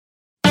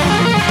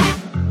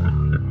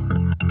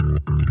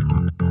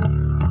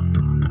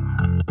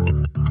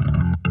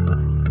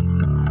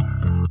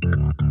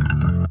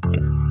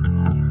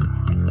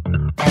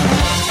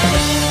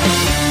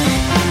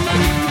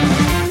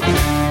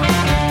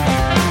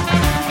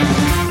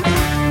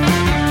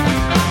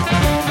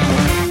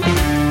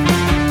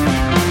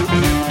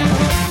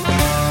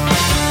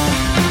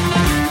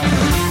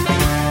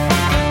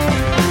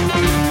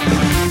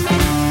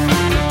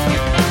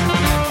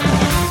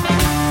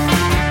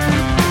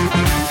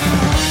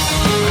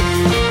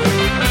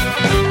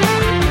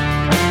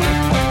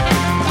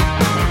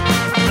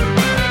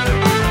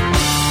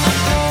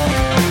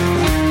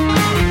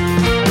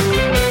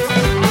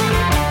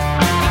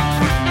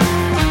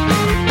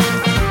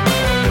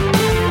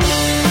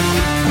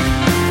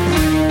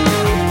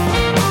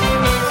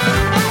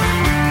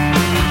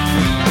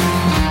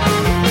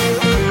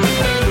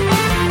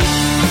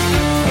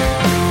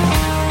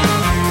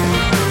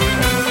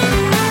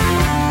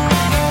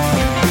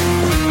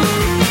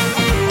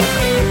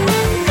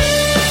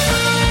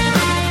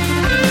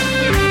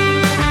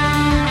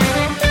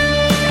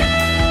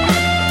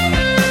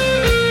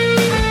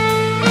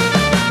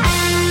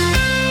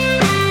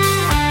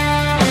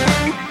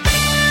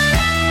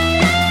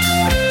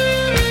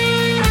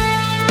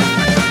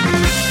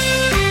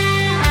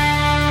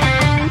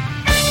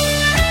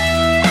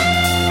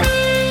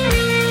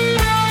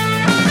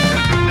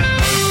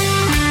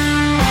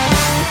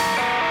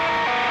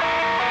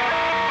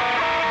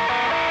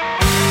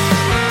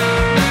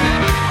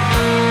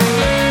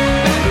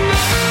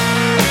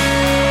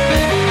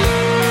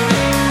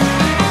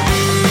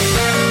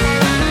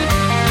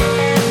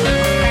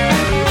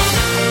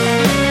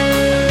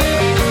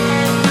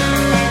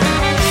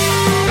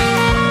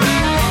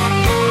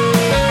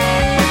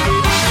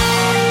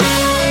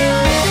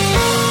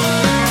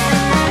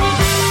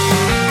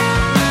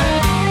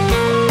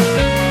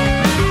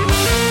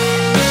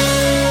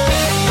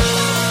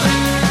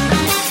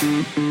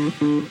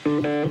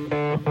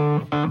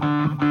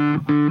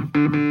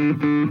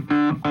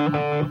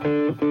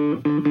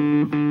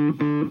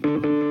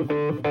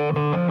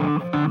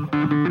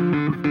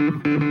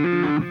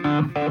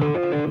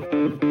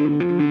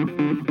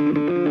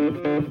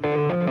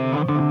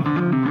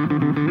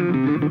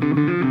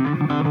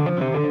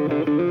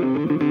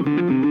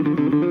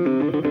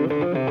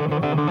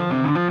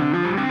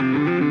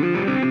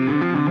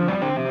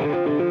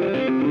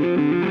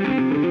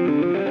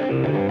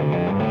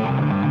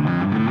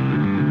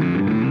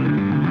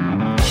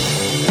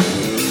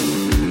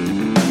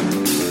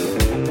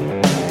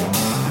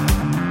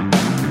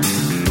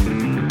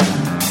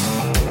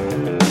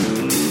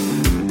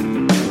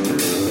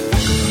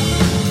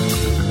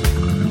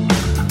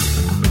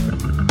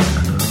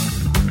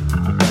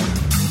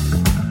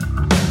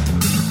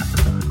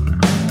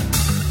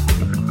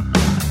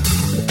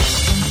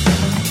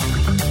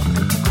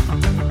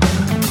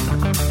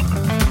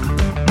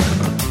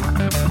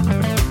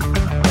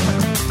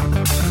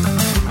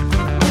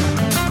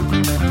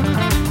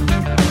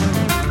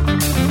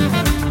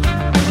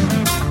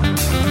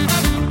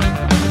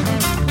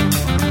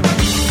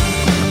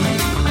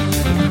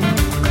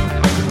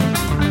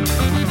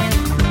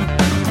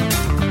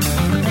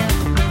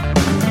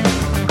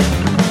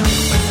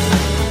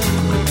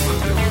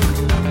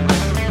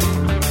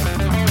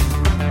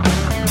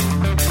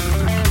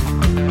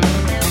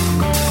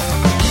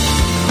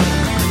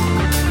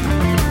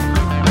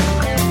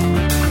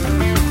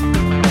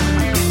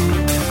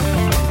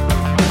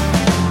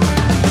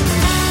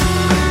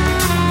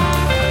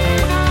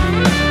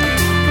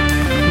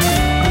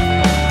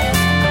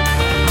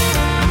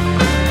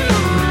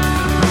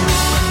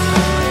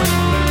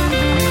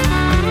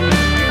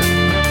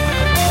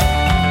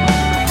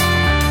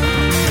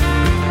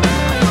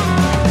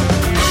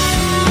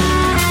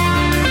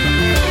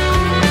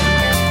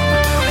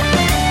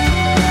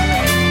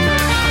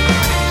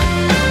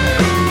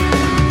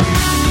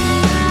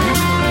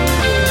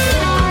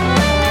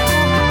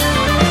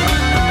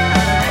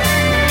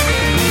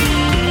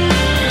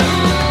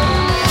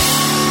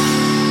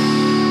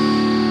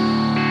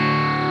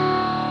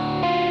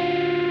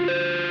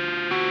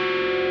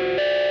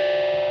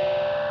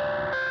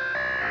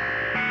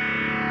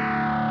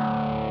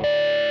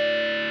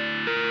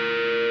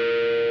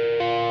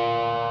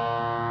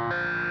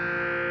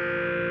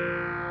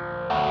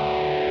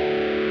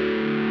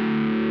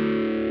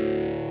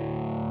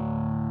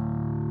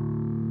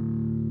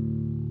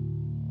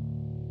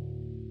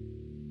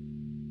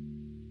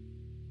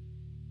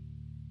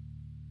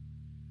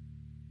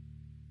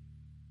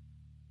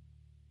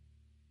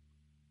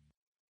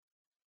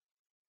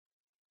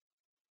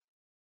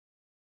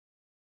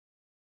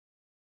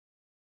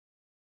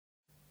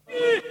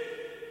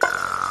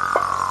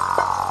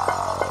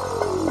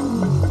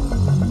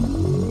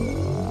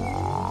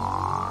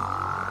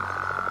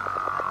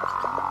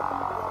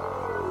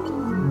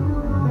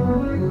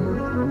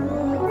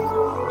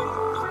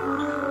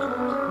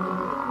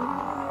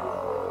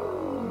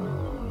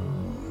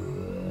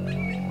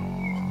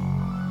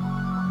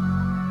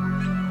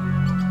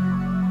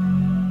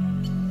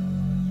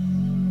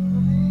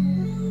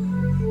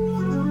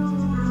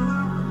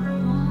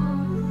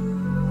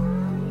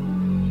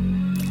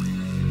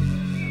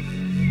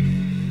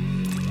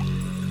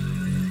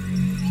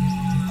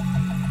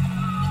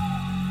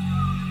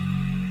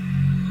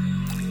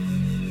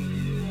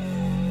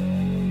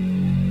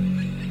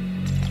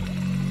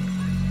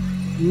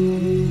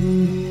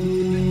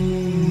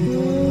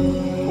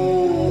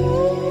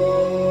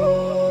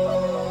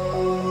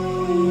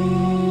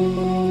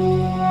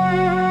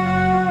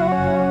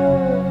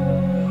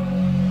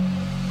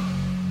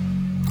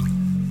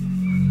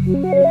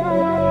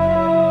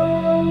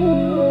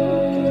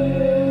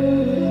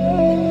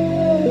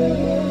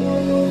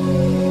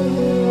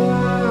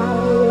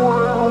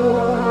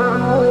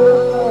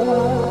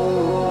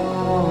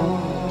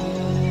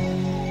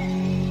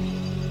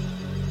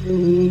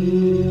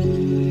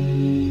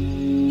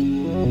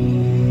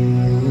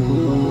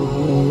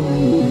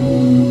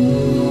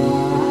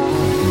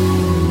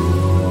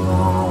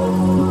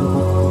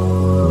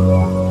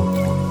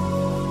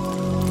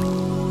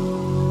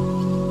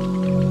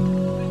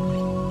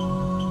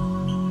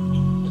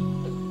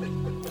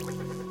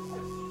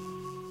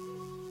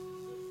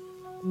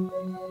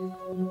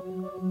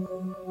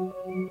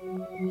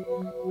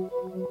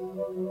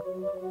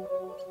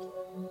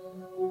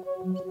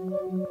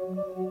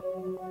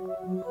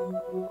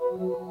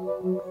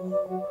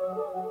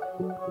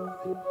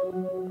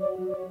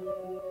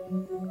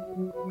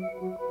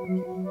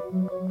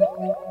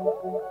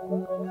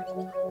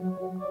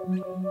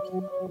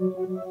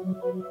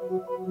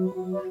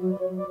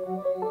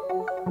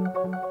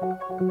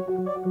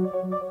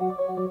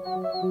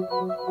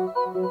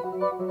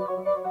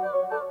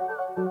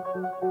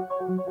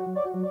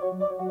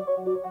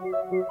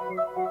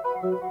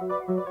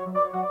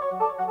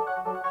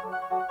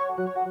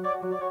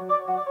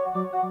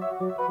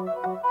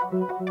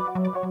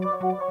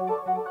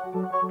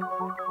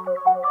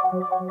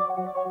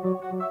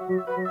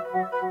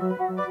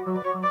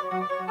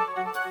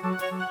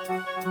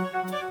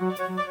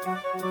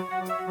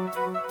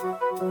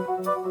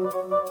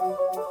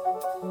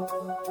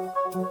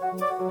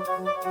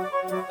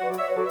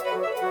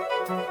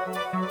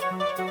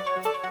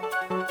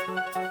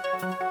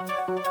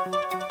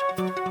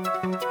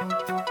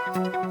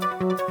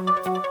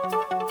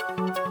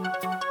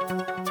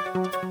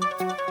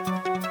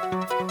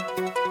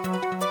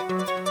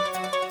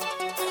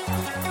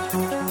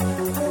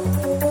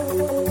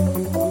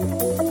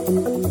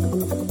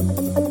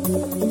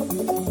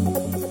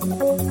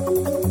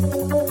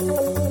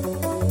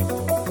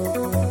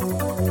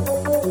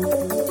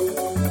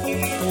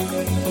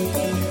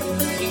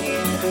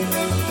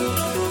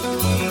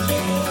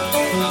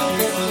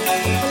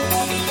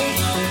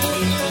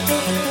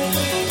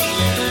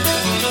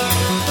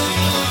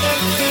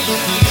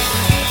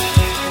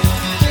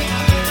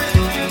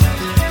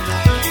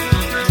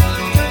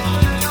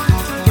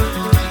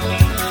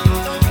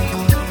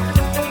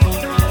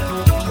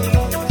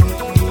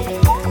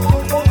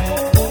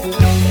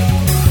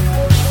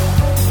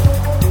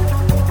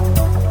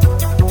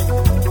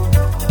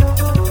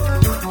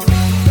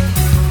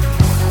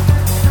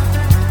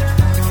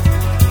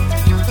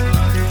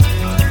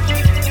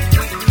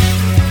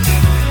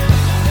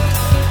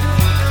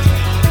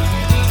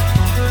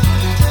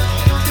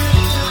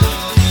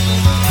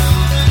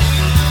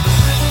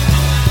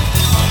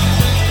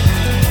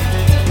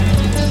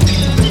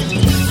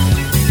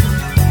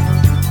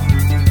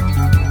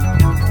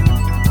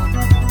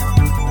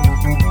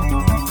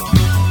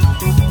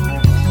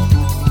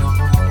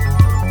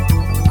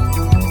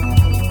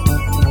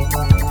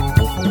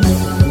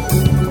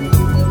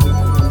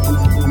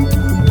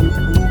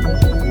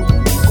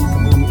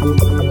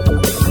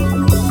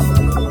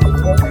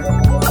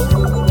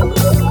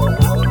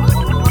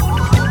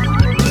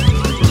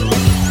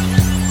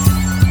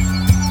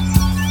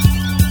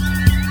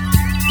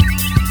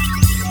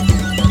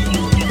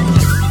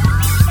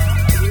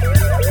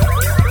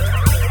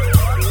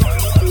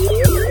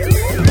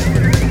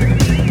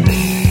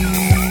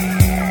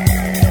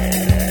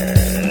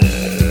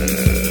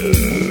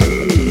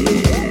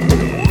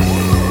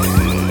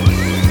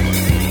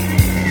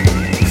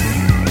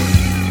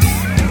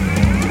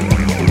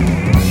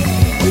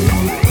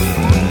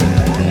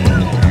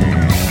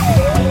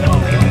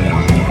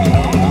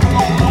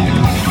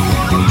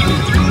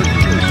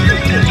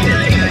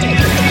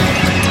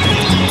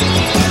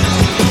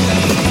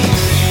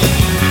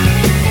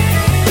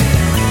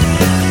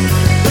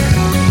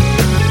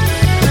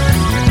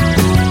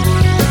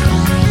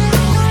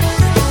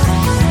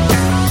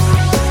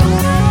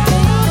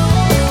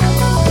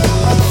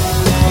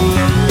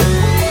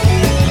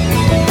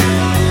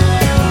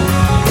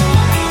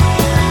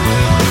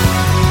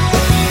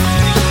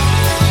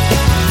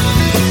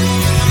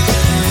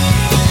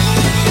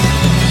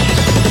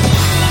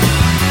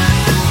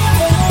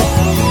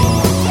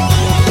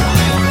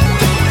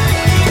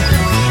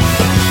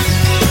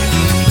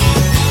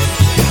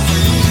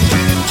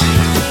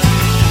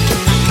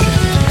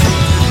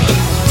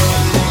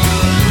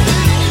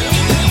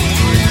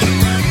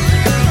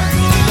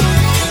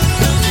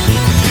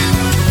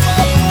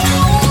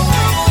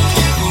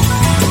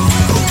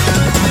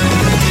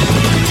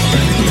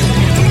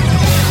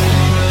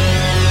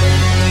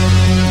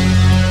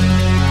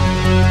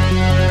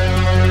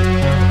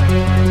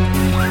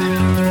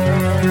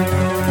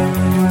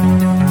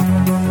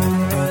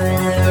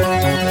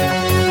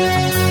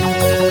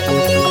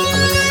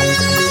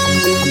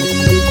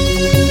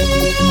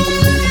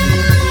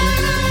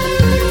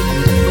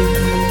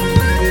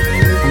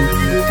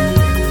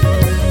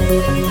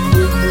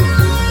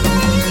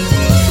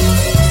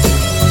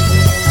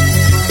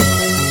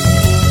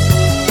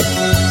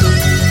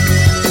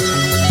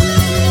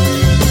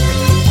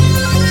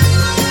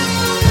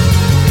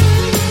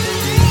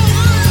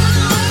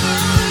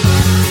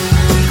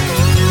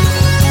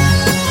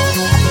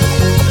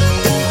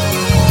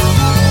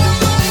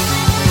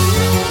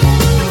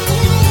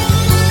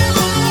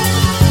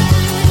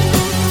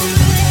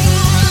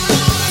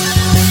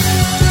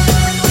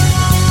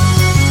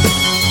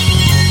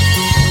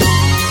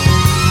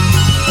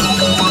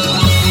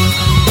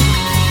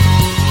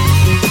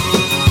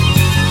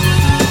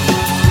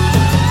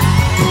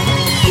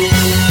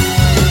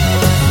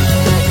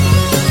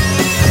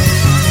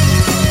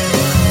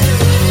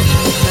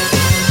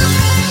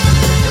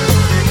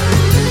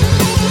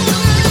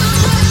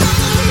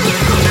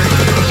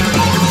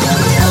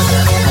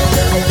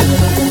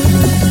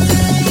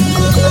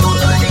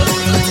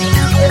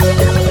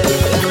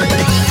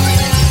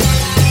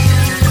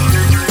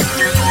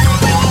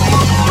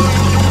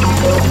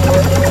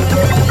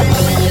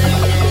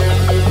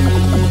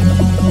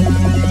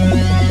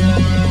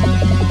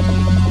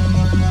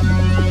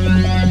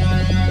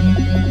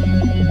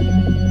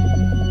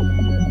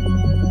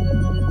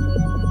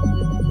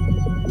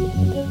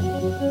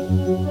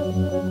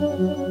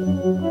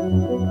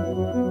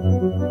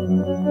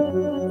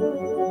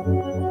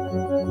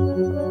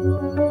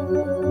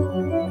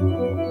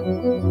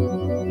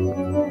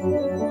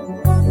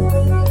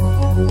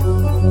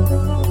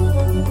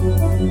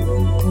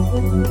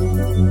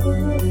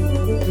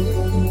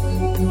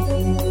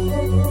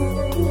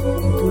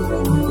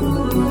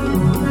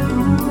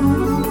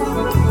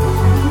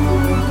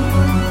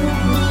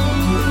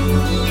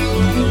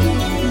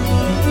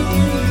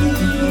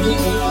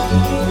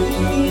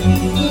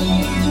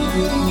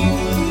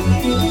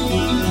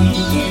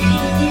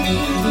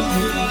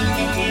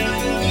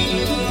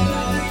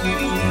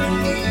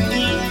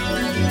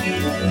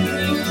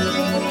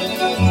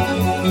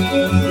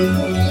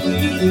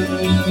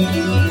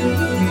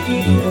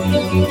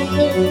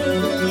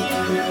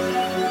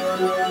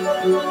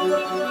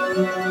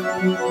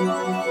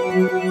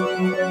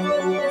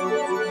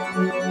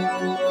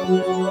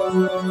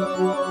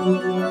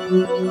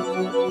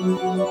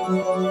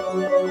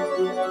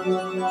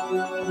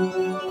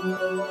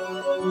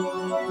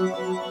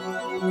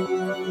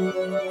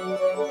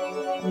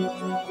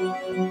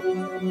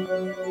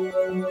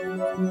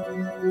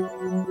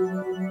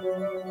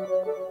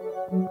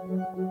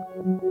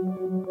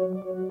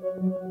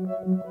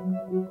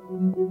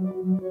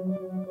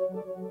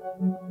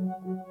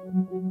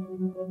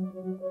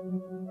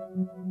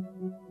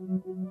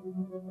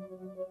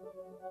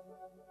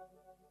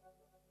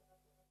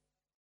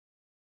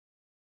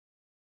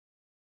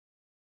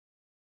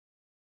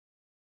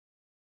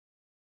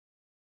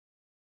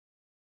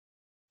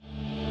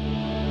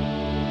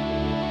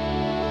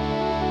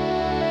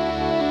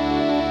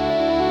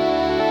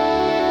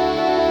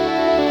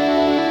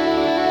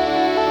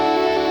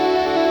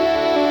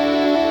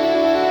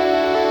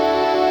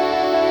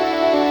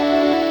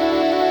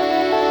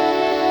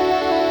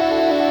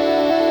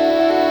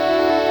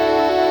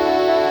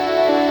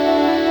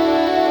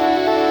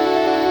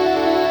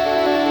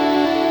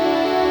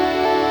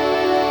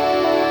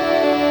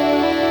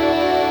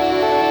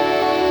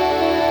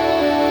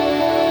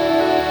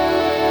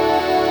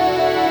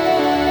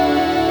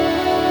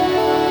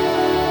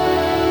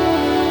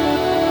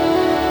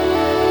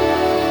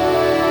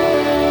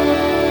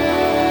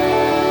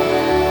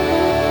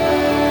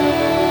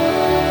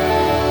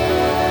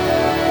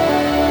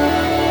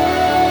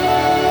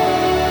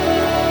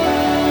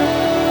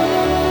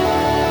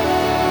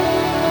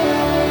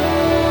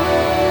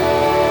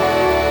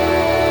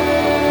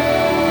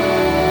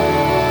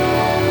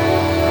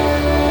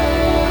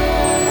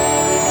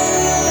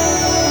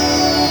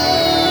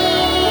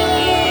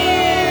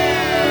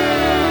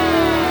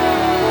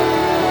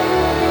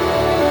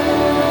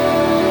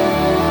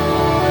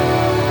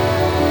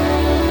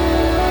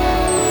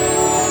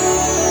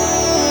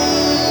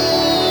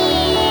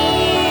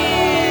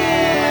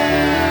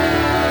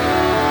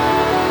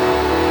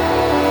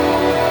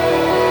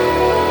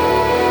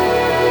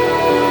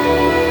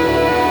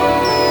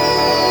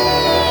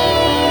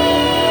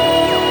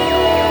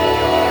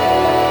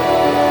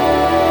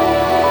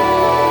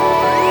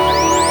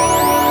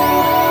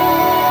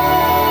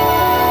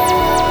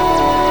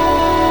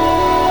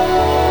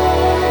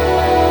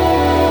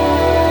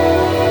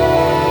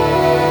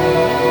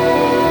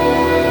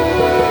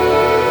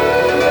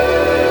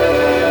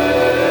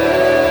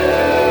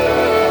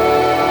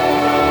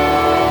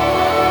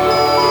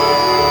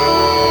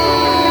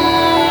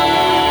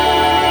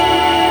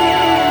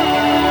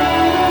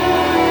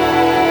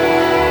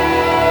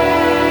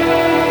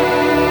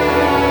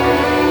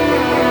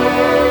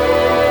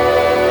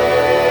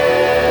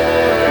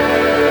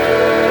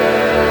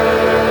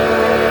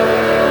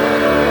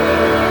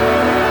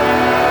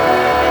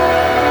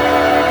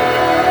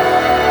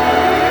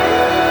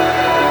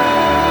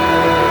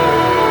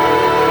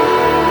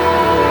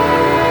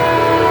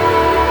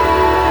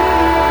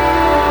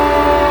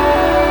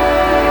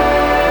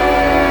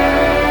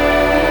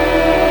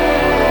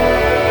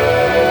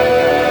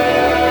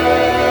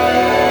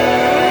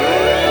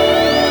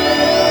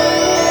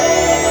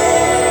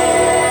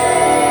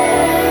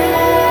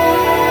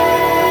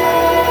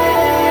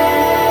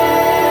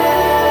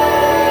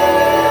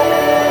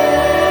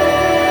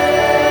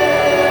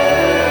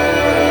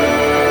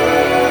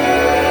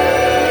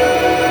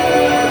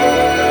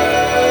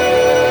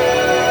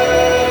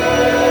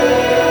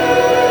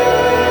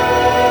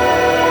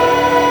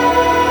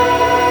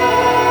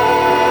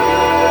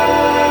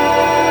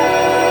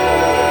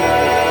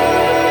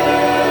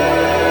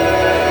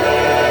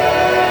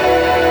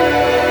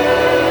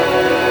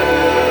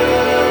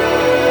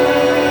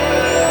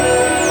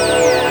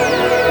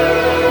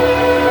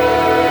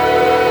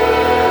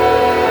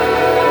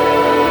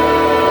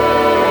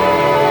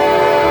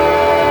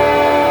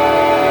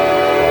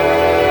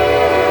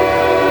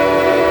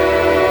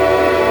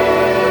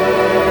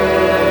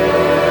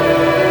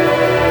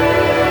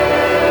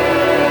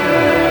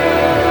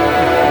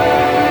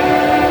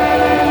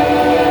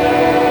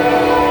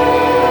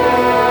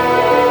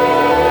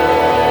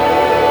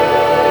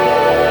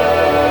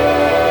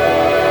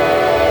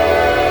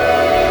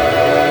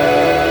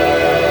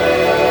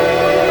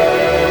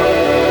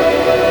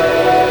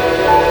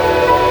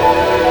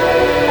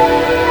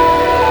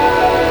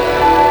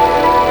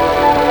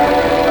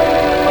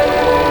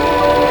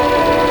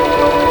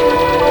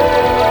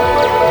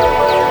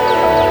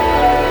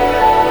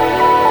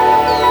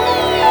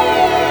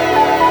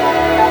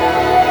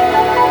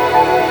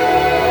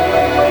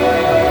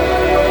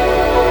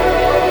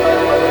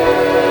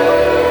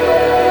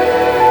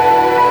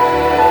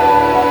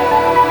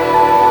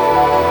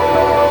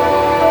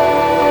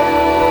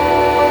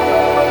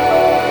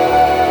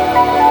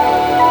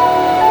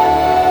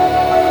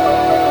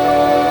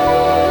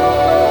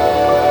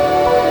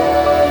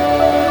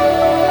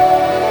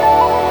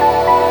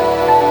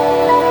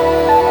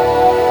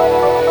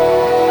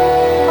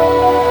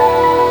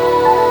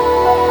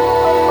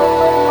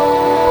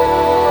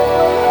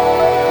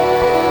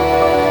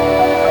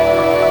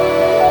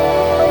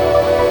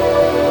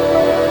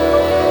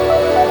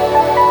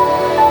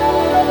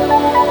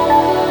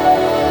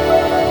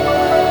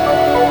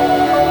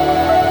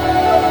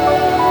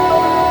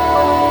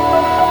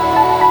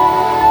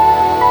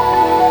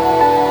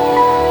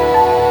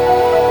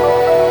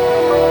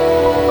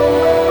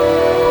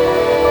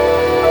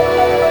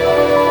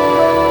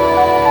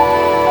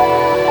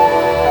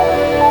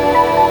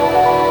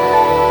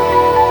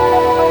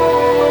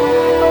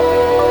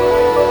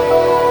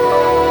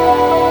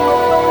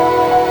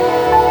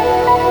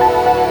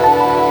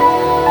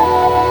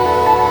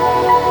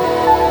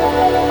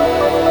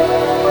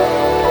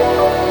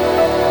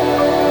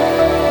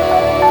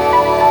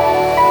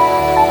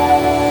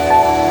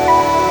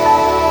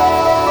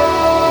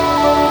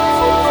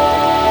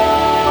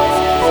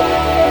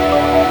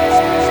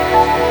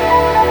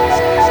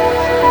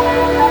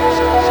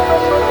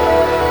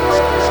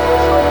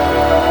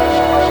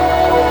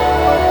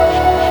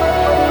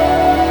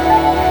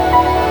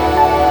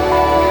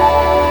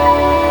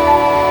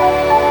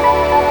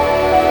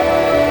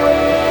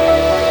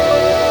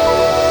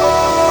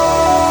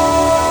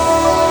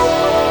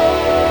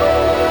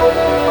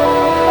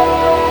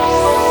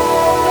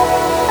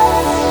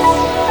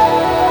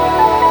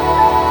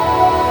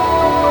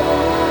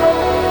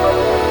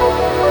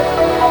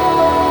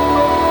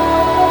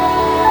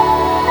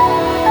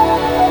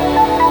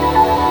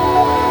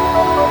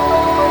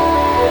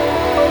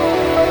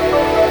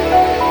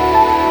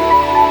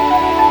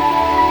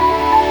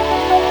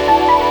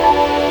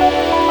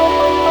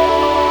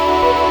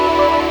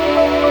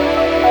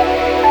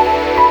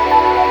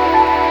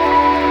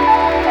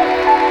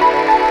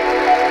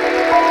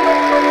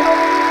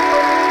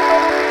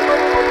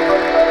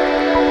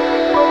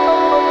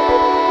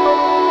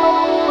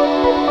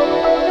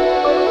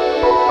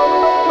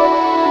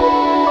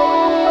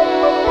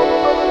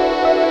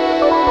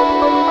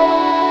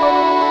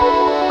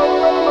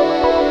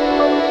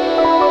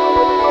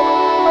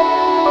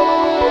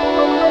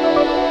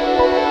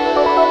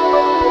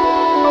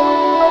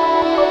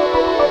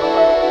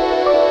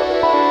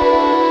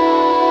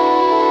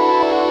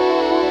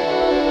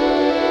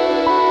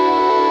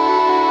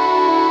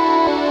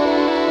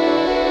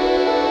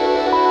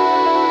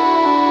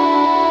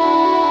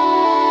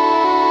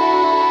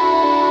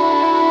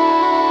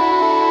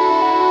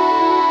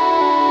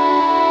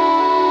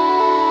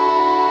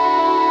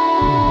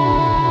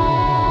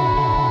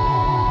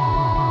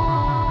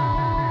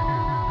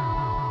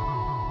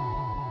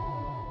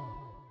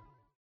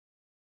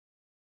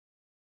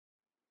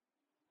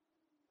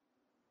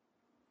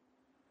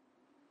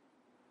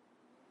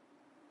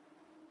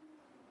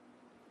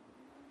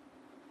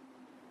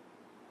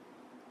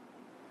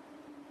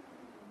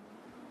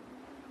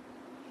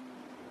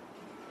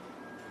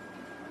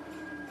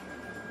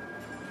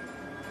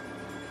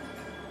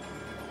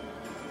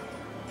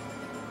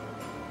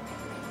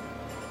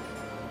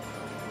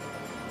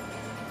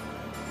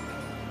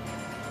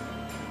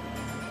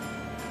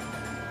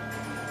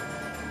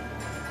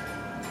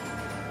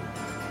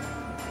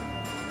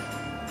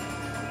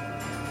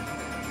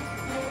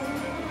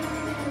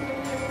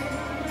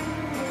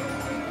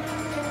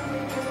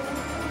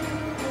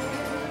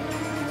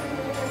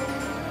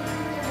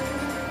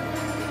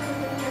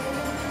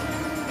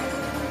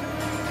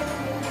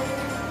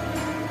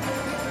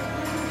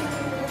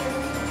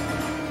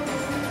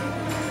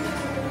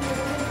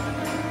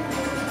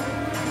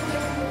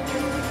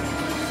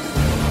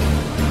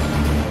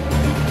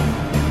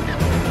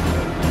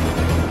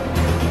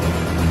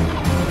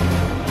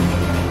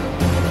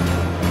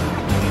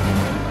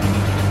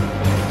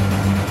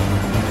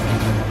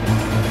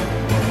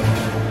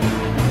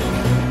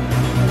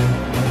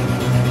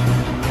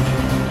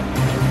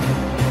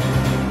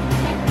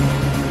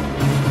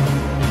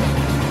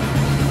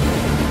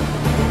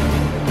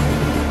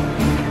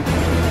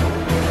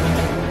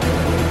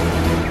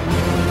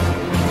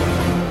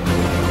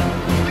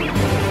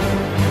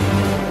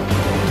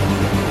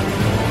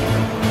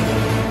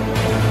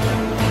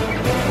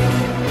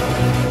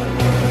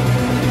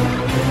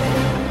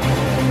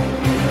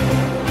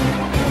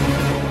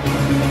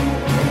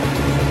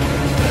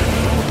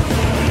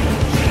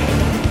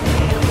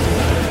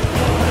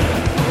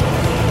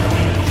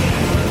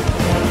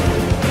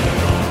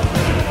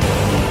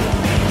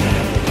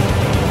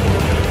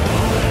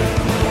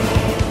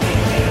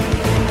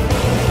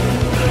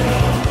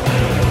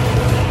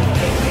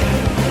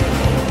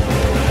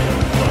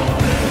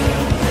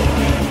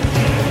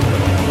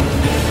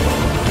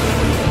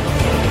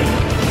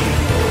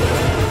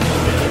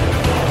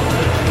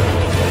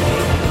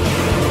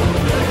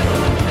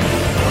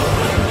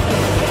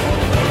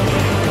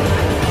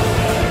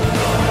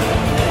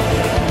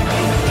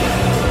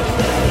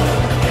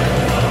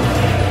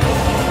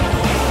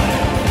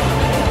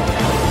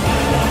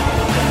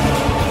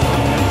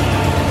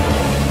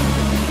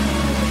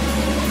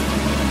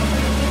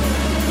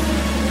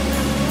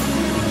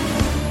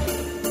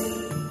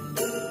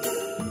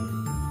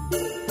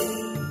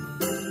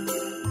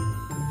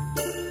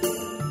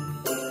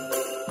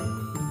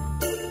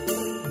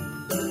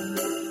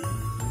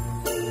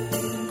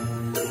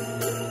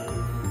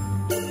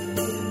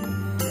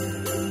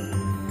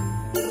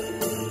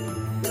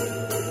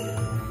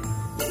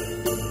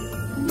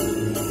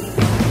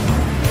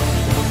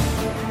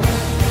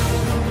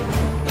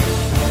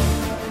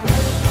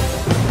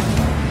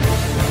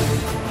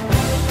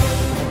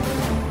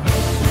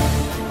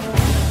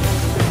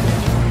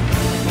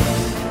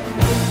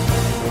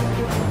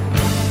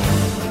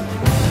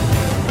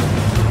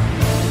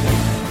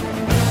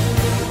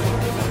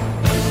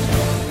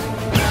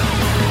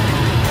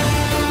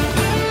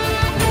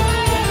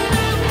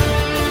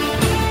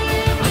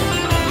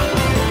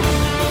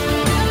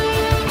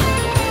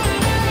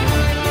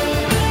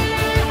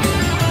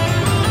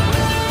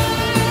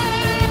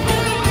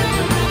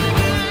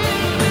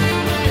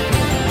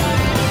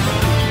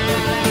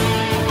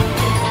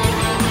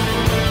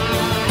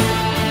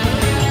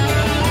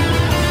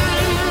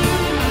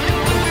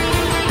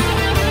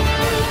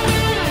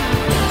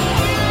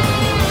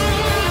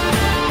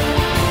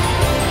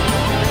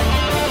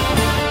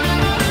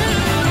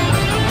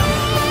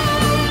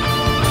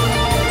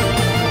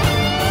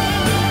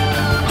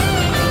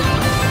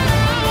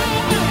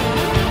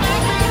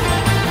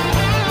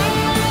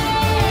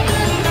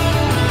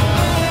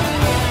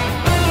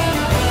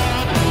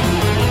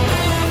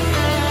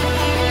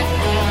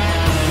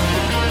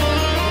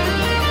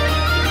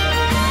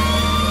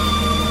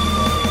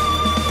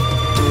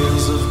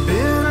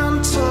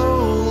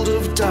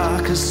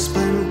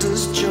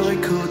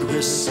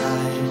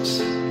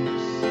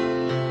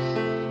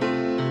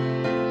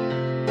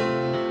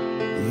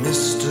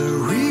 a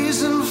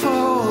reason for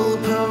all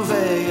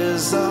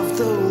purveyors of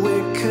the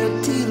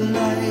wicked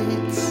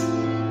delights.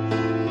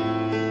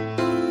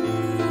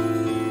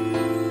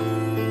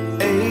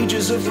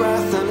 Ages of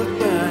wrath and of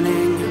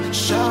burning,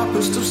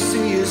 sharpest of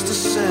seers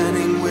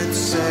discerning with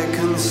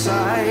second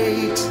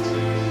sight.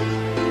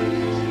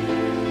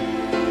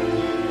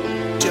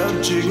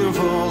 Judging of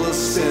all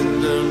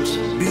ascendant,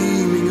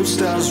 beaming of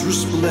stars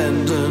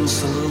resplendent,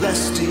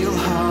 celestial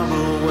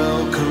harbor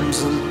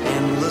welcomes an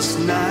endless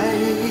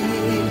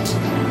night.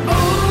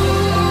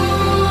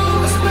 Oh,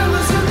 the spell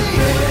is in the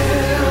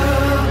air,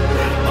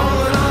 all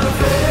in on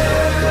affair,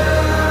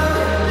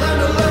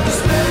 land of love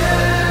despair.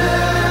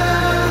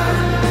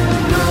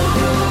 No,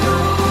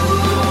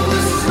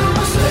 this is no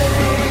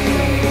mistake,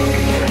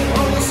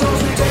 all the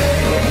souls we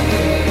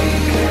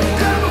take,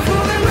 down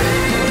before they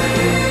rain.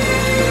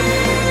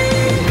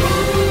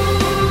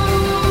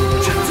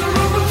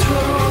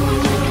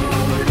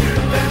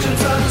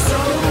 Vengeance on its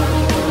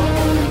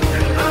own,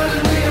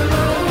 utterly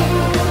alone.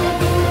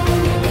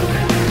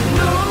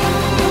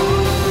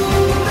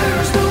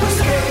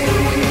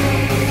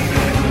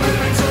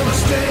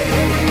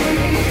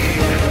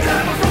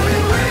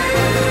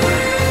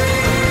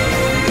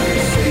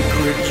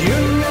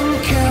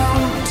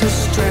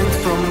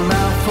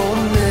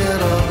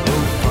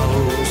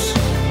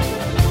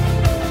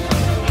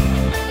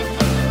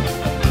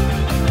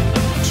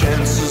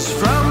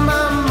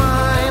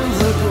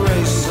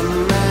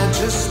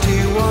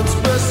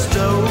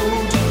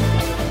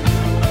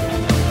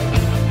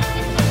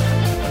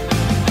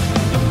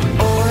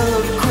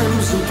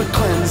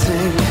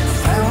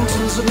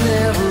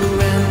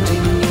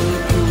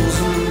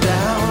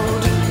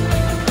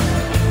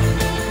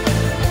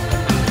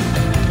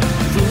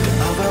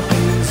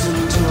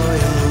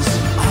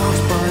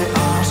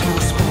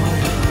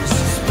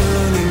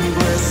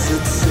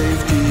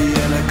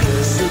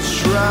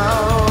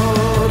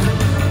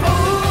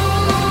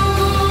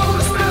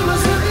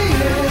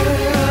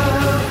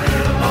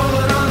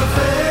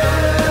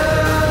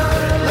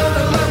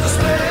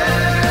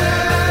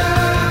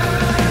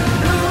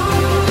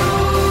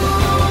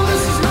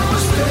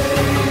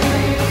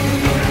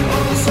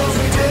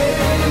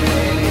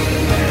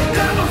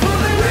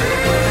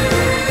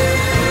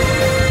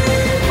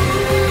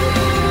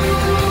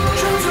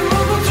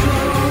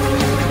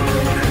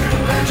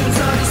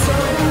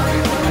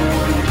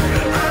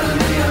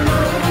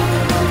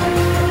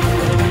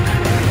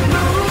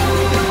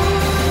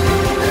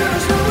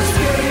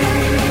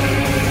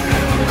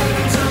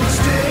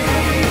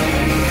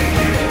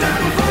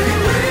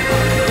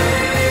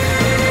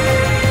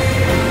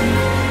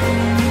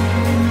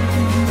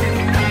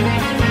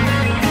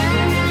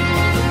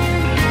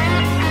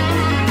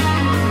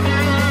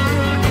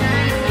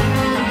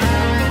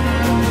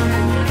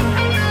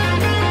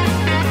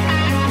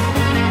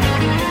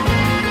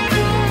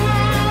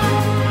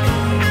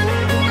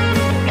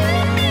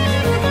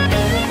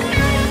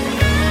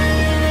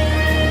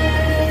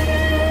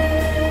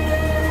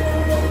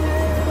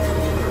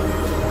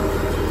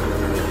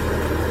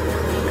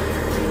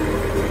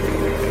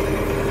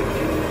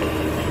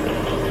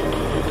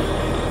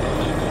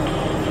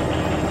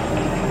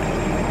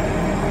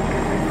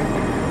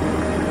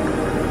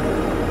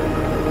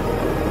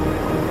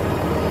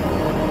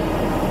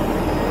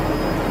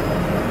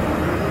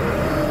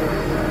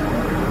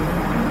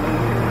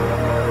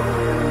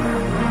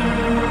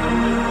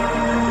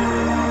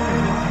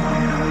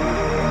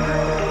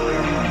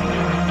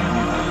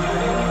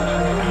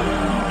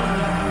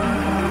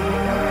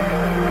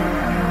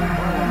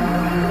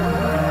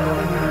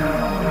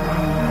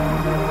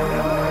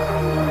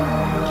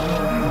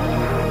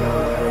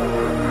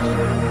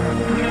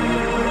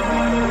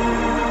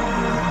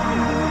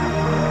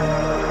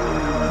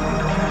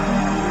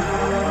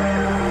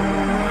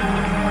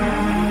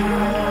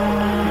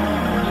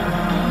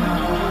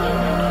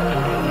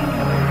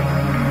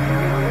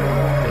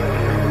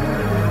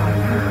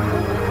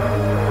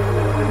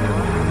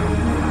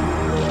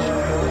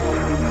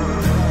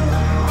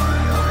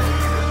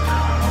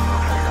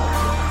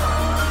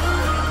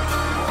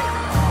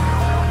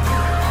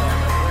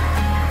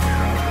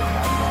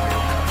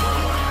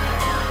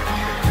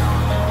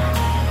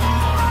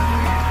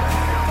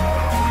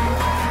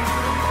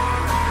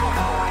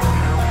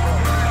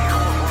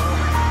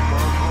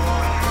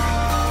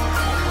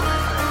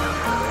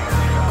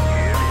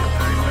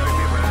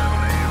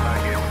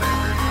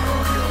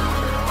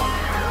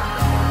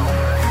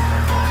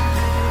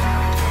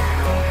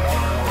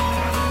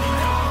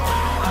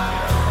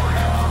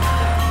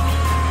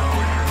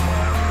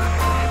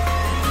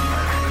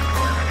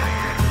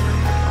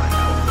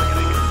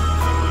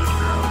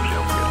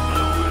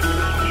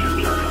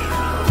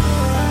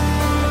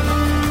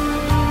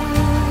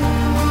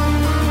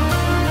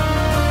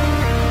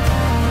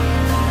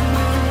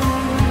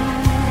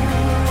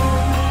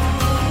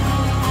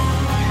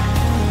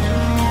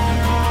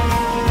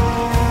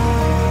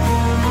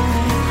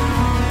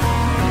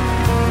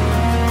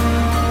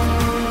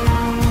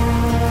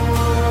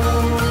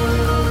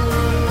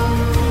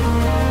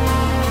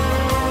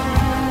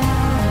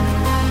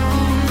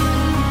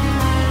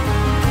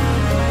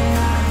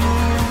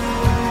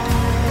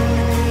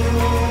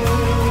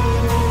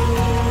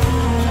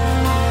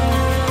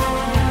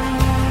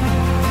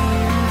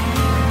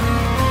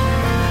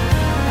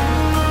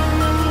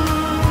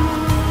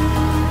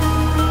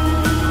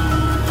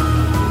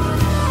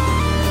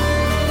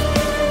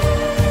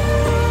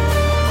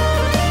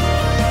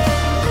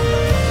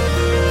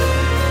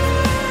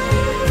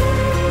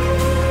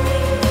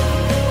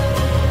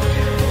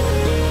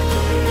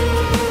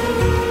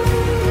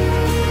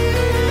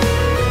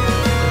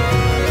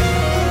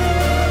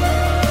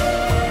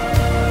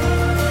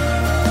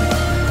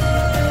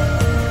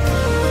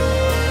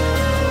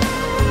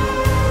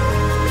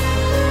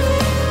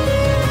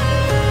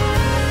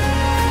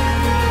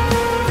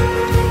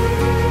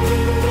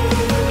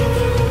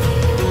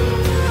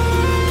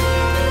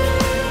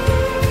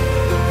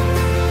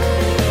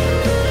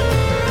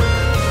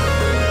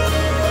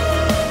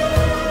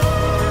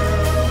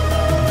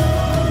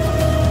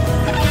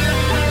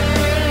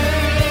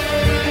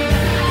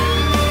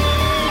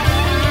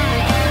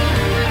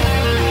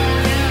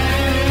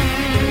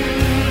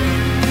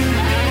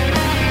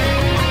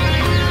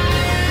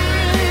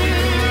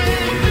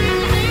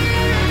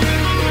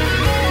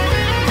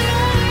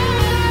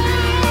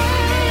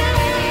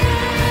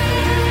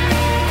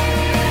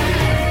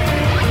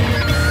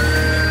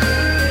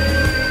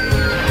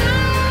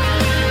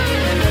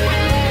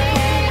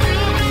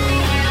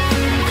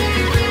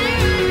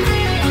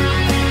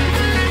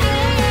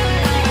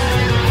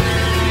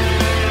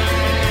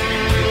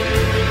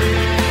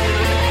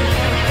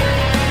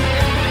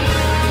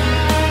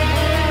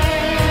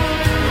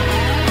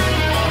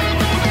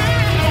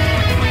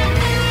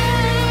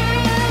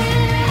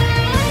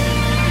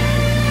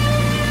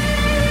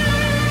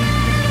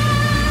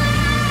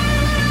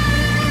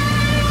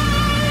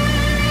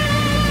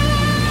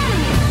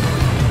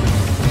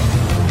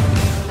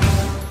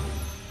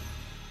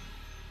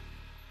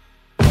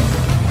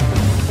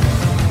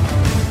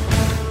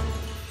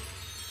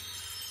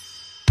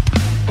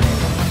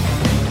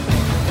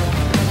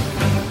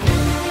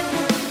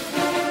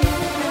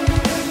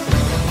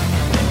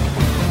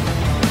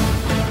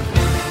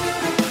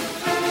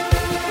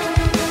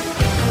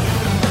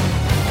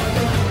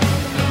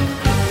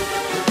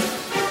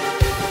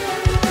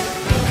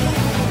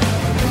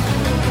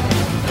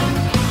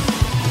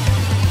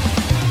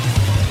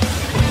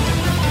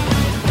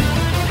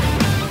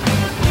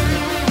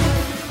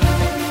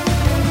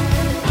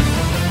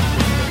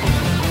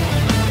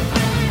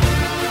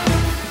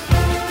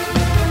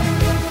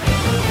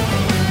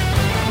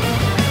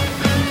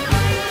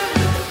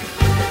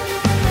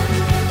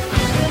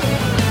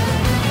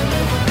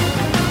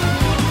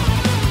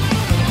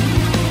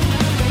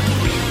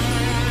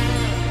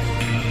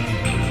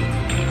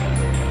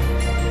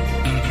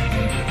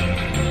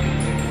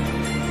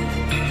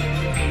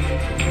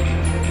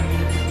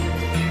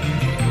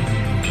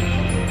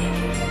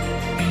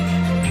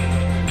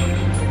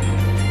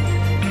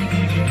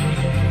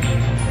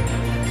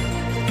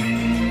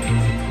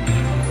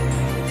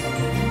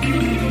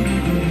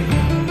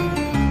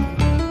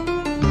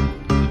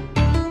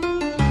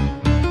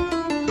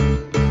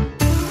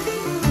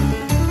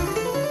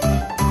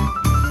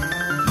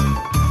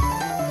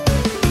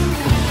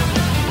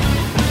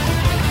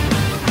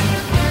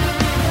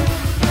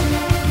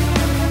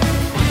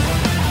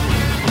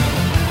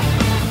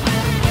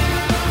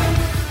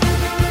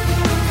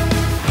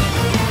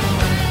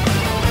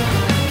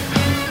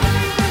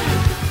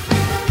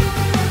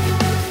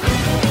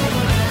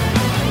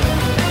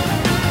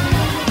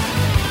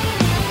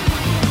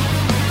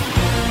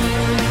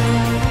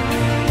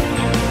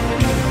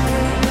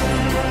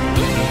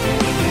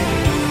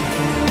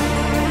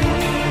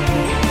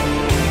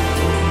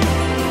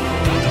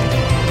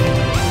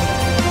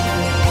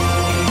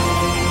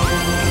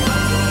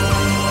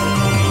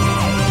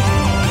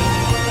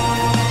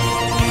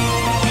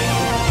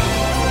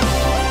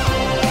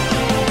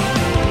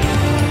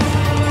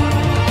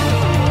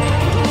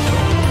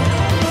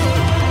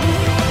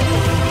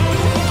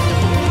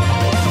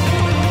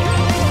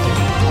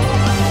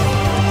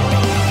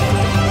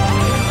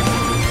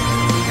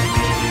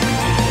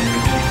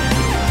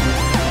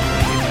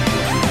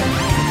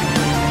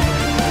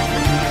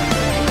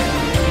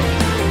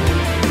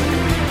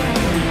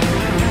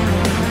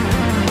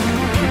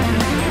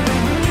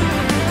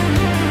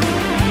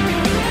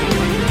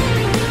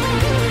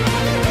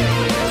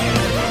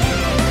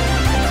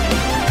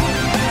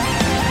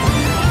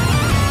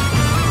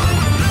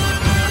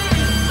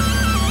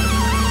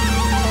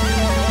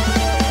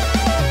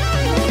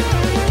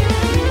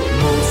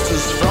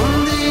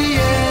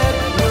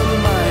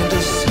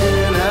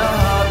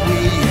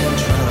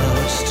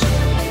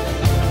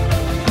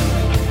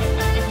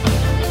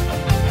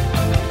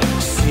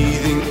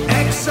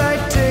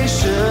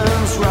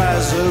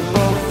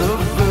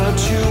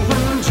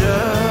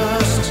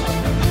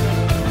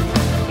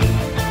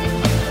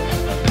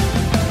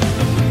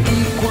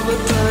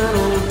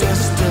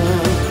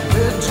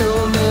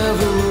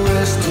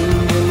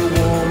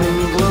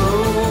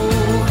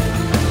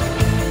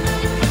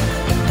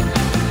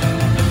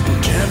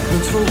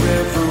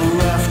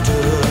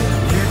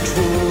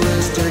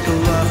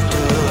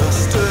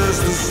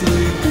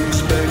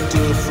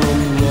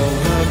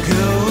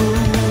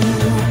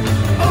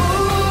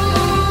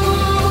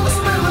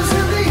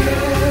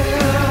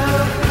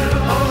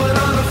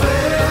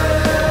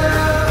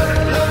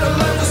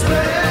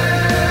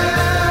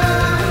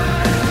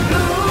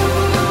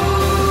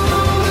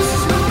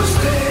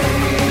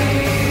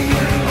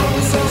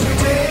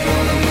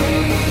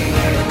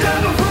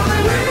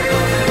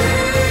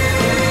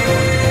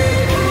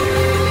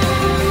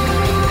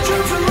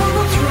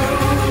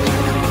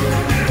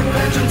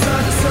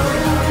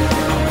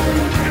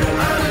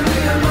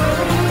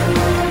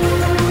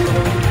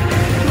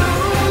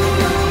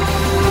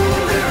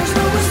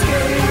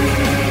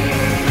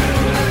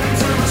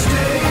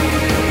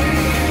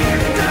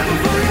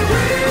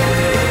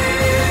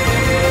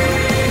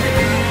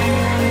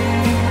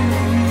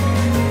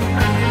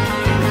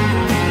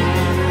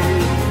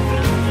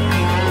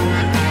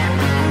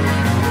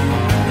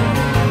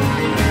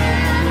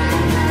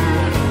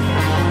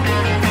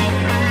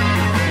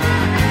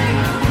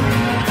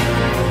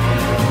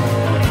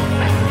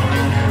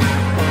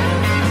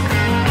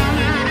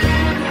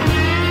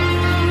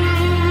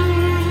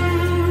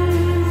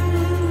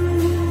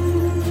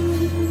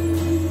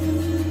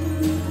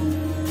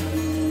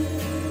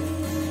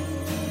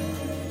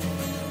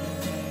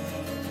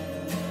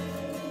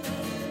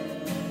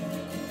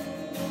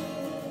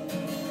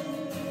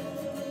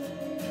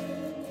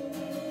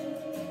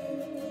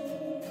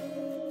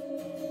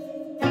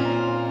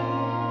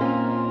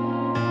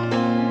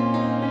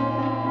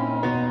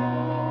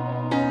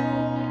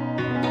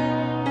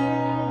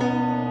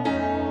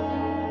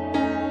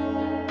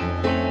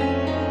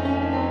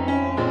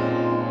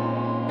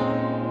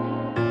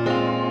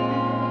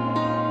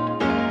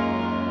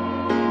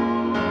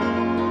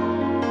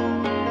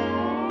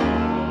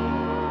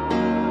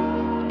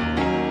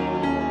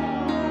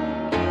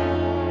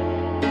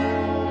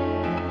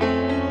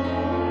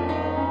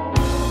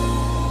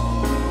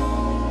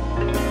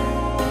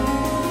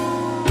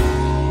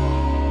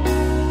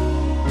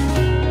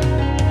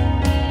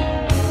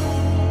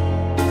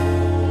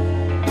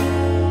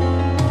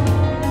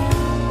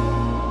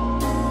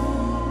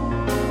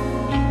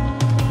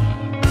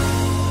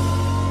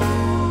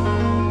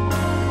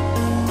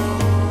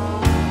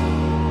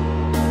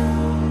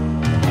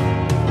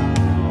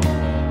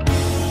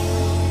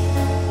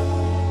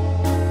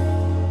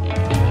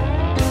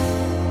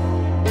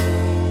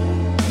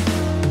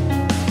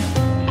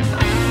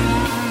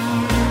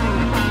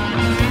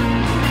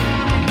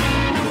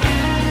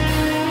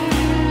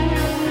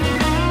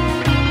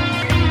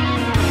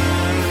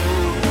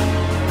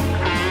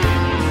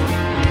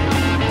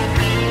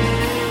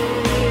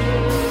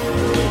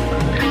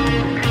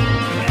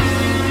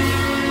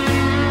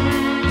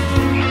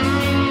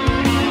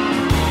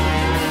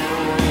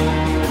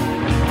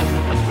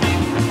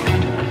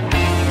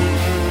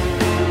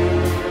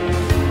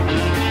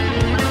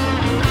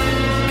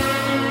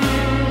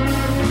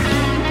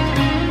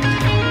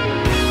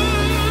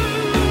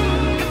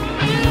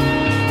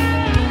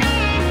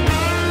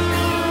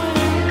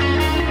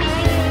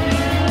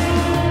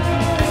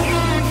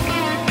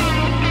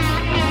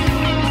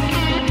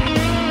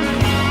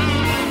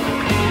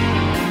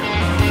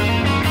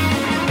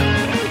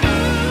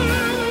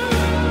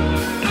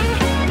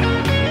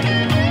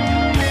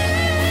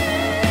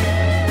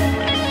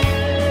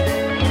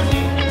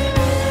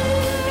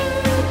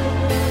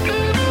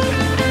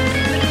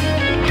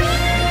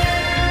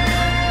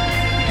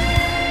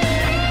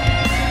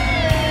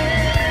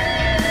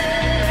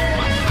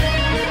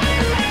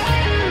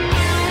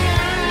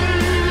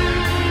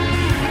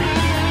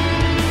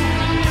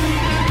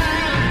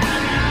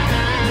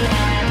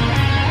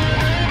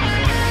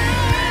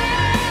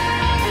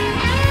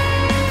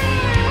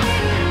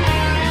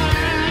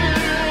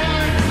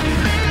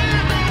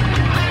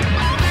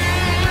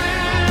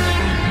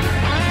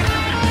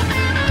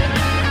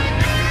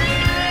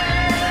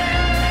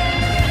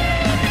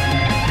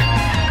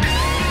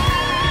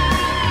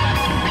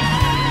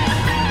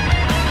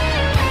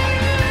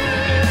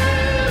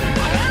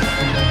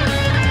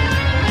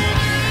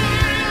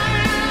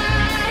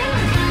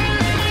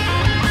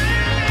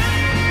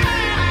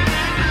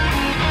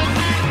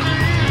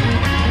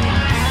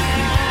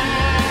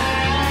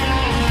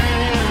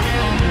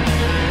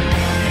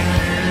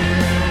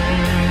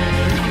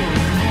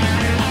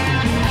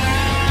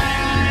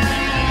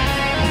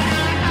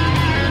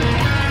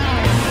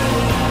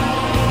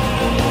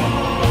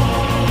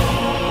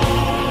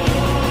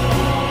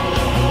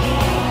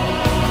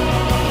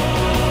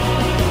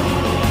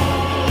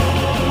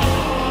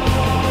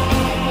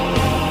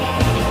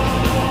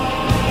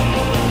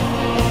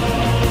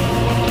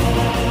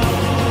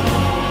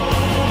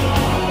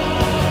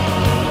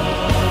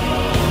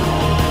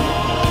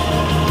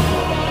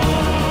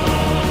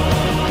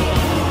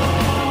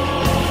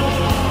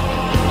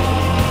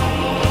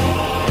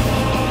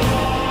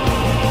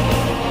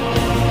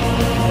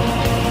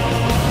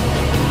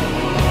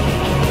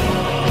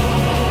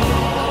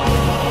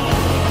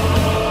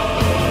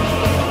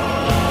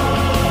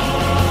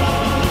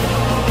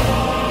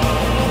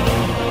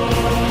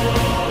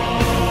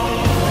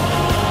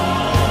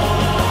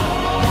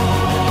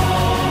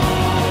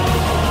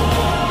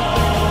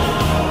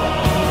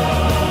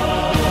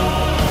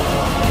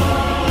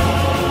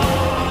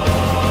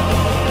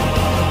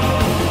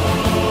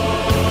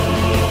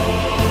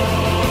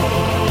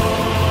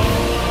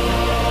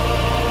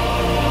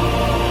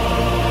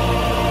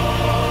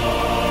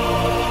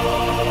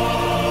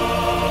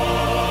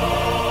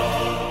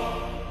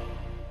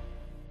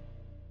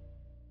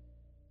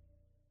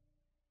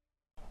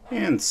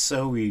 And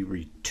so we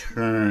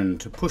return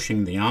to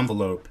pushing the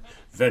envelope,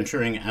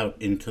 venturing out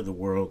into the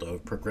world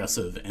of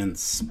progressive and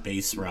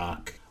space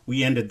rock.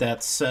 We ended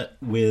that set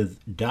with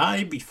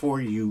Die Before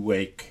You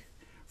Wake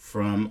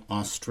from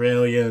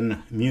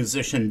Australian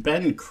musician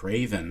Ben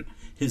Craven,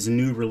 his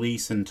new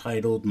release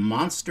entitled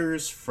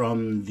Monsters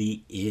from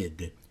the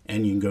Id.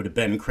 And you can go to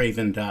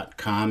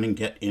bencraven.com and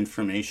get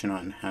information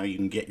on how you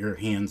can get your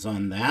hands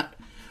on that.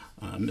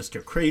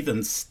 Mr.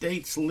 Craven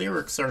states,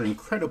 lyrics are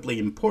incredibly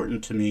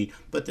important to me,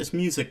 but this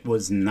music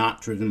was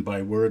not driven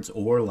by words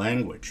or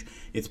language.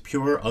 It's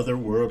pure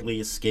otherworldly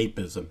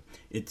escapism.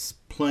 It's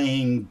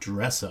playing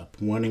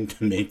dress-up, wanting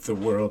to make the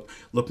world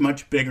look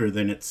much bigger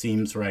than it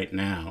seems right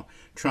now,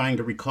 trying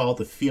to recall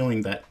the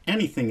feeling that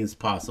anything is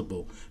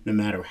possible, no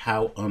matter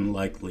how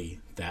unlikely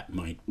that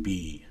might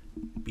be.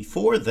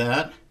 Before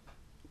that,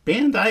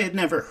 band I had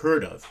never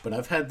heard of, but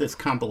I've had this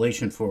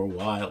compilation for a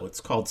while.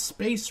 It's called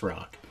Space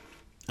Rock,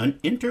 An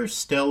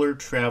Interstellar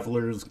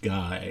Traveler's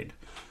Guide,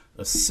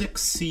 a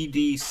 6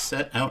 CD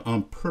set out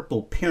on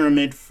Purple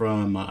Pyramid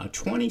from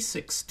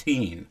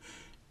 2016.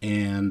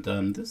 And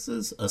this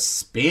is a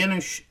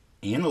Spanish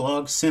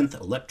analog synth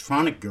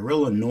electronic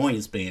guerrilla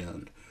noise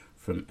band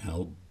from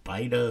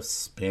Albaida,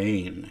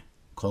 Spain,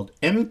 called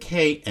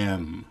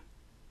MKM,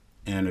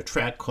 and a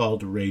track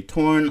called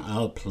Retorn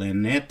al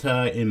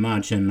Planeta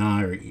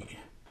Imaginari.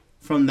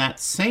 From that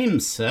same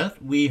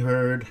set, we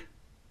heard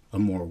a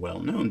more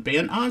well-known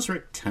band,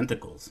 Ozric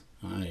Tentacles.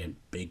 I am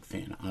a big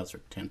fan of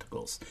Ozric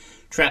Tentacles.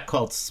 Track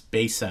called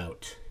Space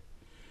Out.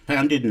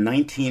 Founded in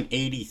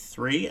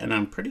 1983, and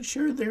I'm pretty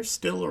sure they're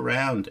still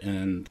around,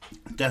 and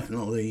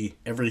definitely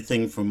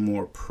everything from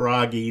more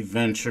proggy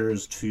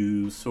ventures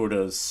to sort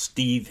of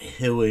Steve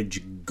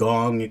Hillage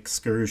gong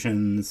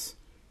excursions.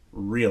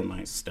 Real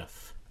nice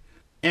stuff.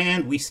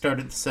 And we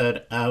started the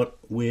set out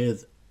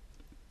with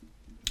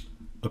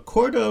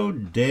Accordo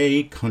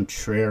de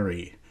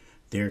Contrari,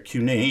 their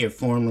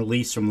cuneiform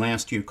release from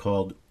last year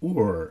called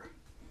Ur.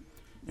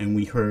 And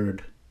we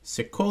heard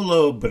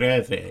Secolo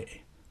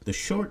Breve, the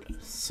short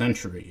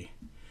century.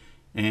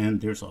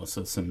 And there's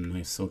also some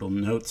nice little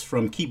notes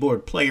from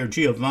keyboard player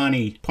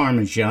Giovanni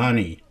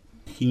Parmigiani.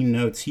 He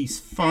notes he's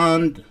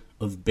fond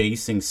of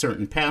basing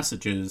certain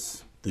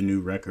passages, the new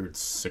record's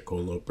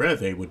Secolo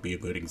Breve would be a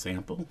good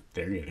example,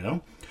 there you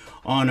go,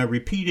 on a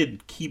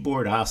repeated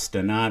keyboard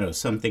ostinato,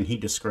 something he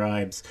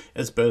describes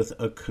as both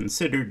a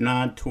considered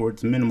nod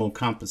towards minimal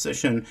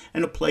composition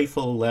and a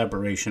playful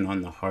elaboration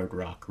on the hard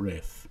rock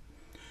riff.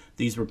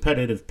 These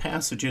repetitive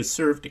passages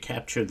serve to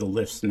capture the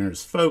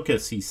listener's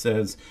focus, he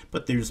says,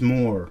 but there's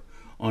more.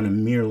 On a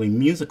merely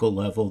musical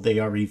level, they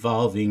are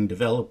evolving,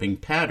 developing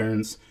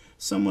patterns,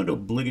 somewhat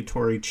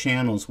obligatory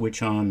channels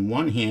which on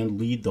one hand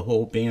lead the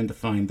whole band to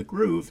find the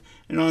groove,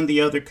 and on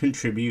the other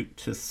contribute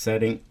to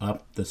setting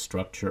up the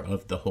structure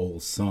of the whole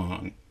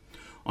song.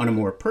 On a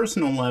more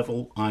personal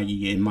level,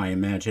 i.e. in my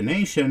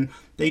imagination,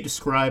 they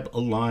describe a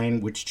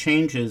line which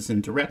changes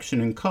in direction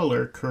and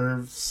color,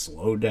 curves,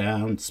 slows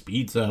down,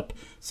 speeds up,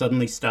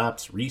 suddenly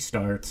stops,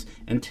 restarts,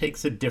 and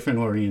takes a different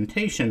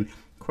orientation,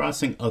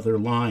 crossing other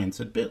lines,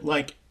 a bit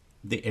like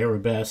the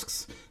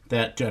arabesques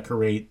that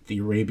decorate the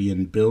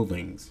Arabian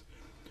buildings.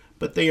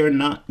 But they are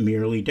not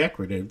merely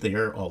decorative, they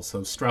are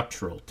also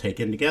structural.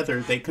 Taken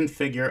together, they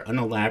configure an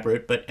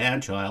elaborate but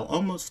agile,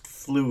 almost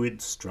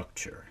fluid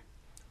structure.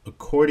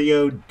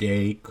 Accordo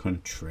de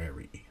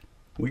Contrari.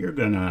 We are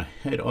going to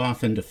head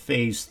off into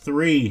Phase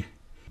 3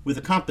 with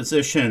a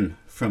composition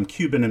from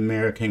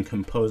Cuban-American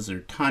composer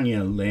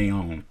Tania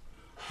Leon,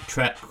 a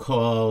track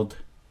called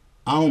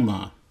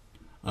Alma.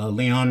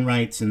 Leon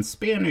writes, in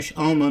Spanish,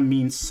 alma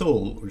means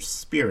soul or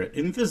spirit,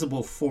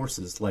 invisible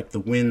forces like the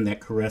wind that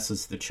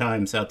caresses the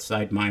chimes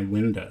outside my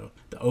window.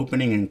 The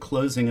opening and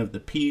closing of the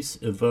piece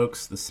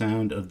evokes the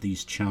sound of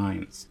these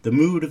chimes. The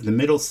mood of the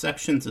middle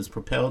sections is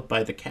propelled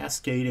by the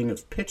cascading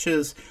of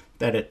pitches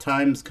that at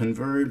times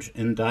converge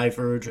and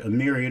diverge a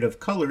myriad of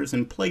colors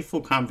in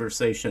playful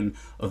conversation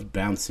of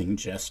bouncing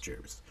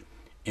gestures.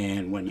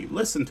 And when you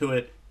listen to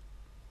it,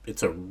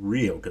 it's a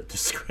real good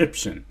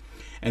description.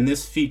 And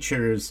this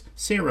features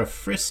Sarah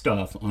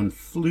Fristoff on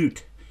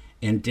flute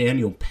and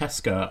Daniel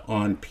Pesca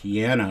on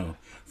piano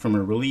from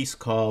a release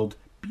called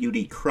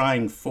Beauty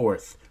Crying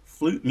Forth,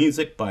 Flute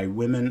Music by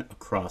Women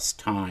Across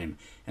Time.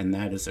 And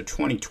that is a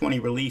 2020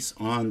 release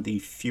on the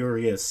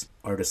Furious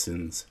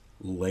Artisans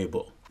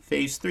label.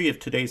 Phase 3 of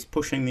today's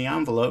Pushing the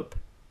Envelope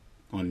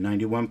on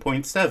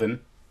 91.7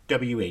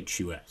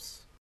 WHUS.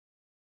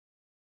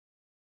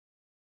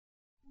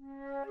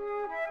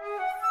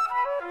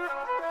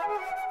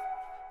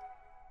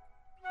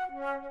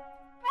 Thank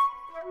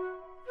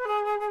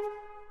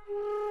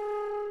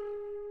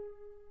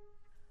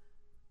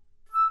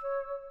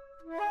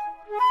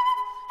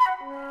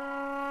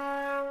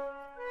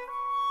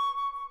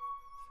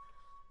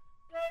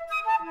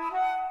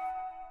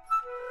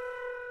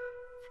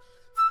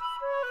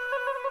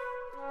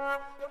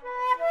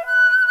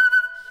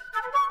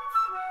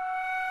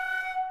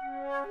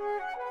you.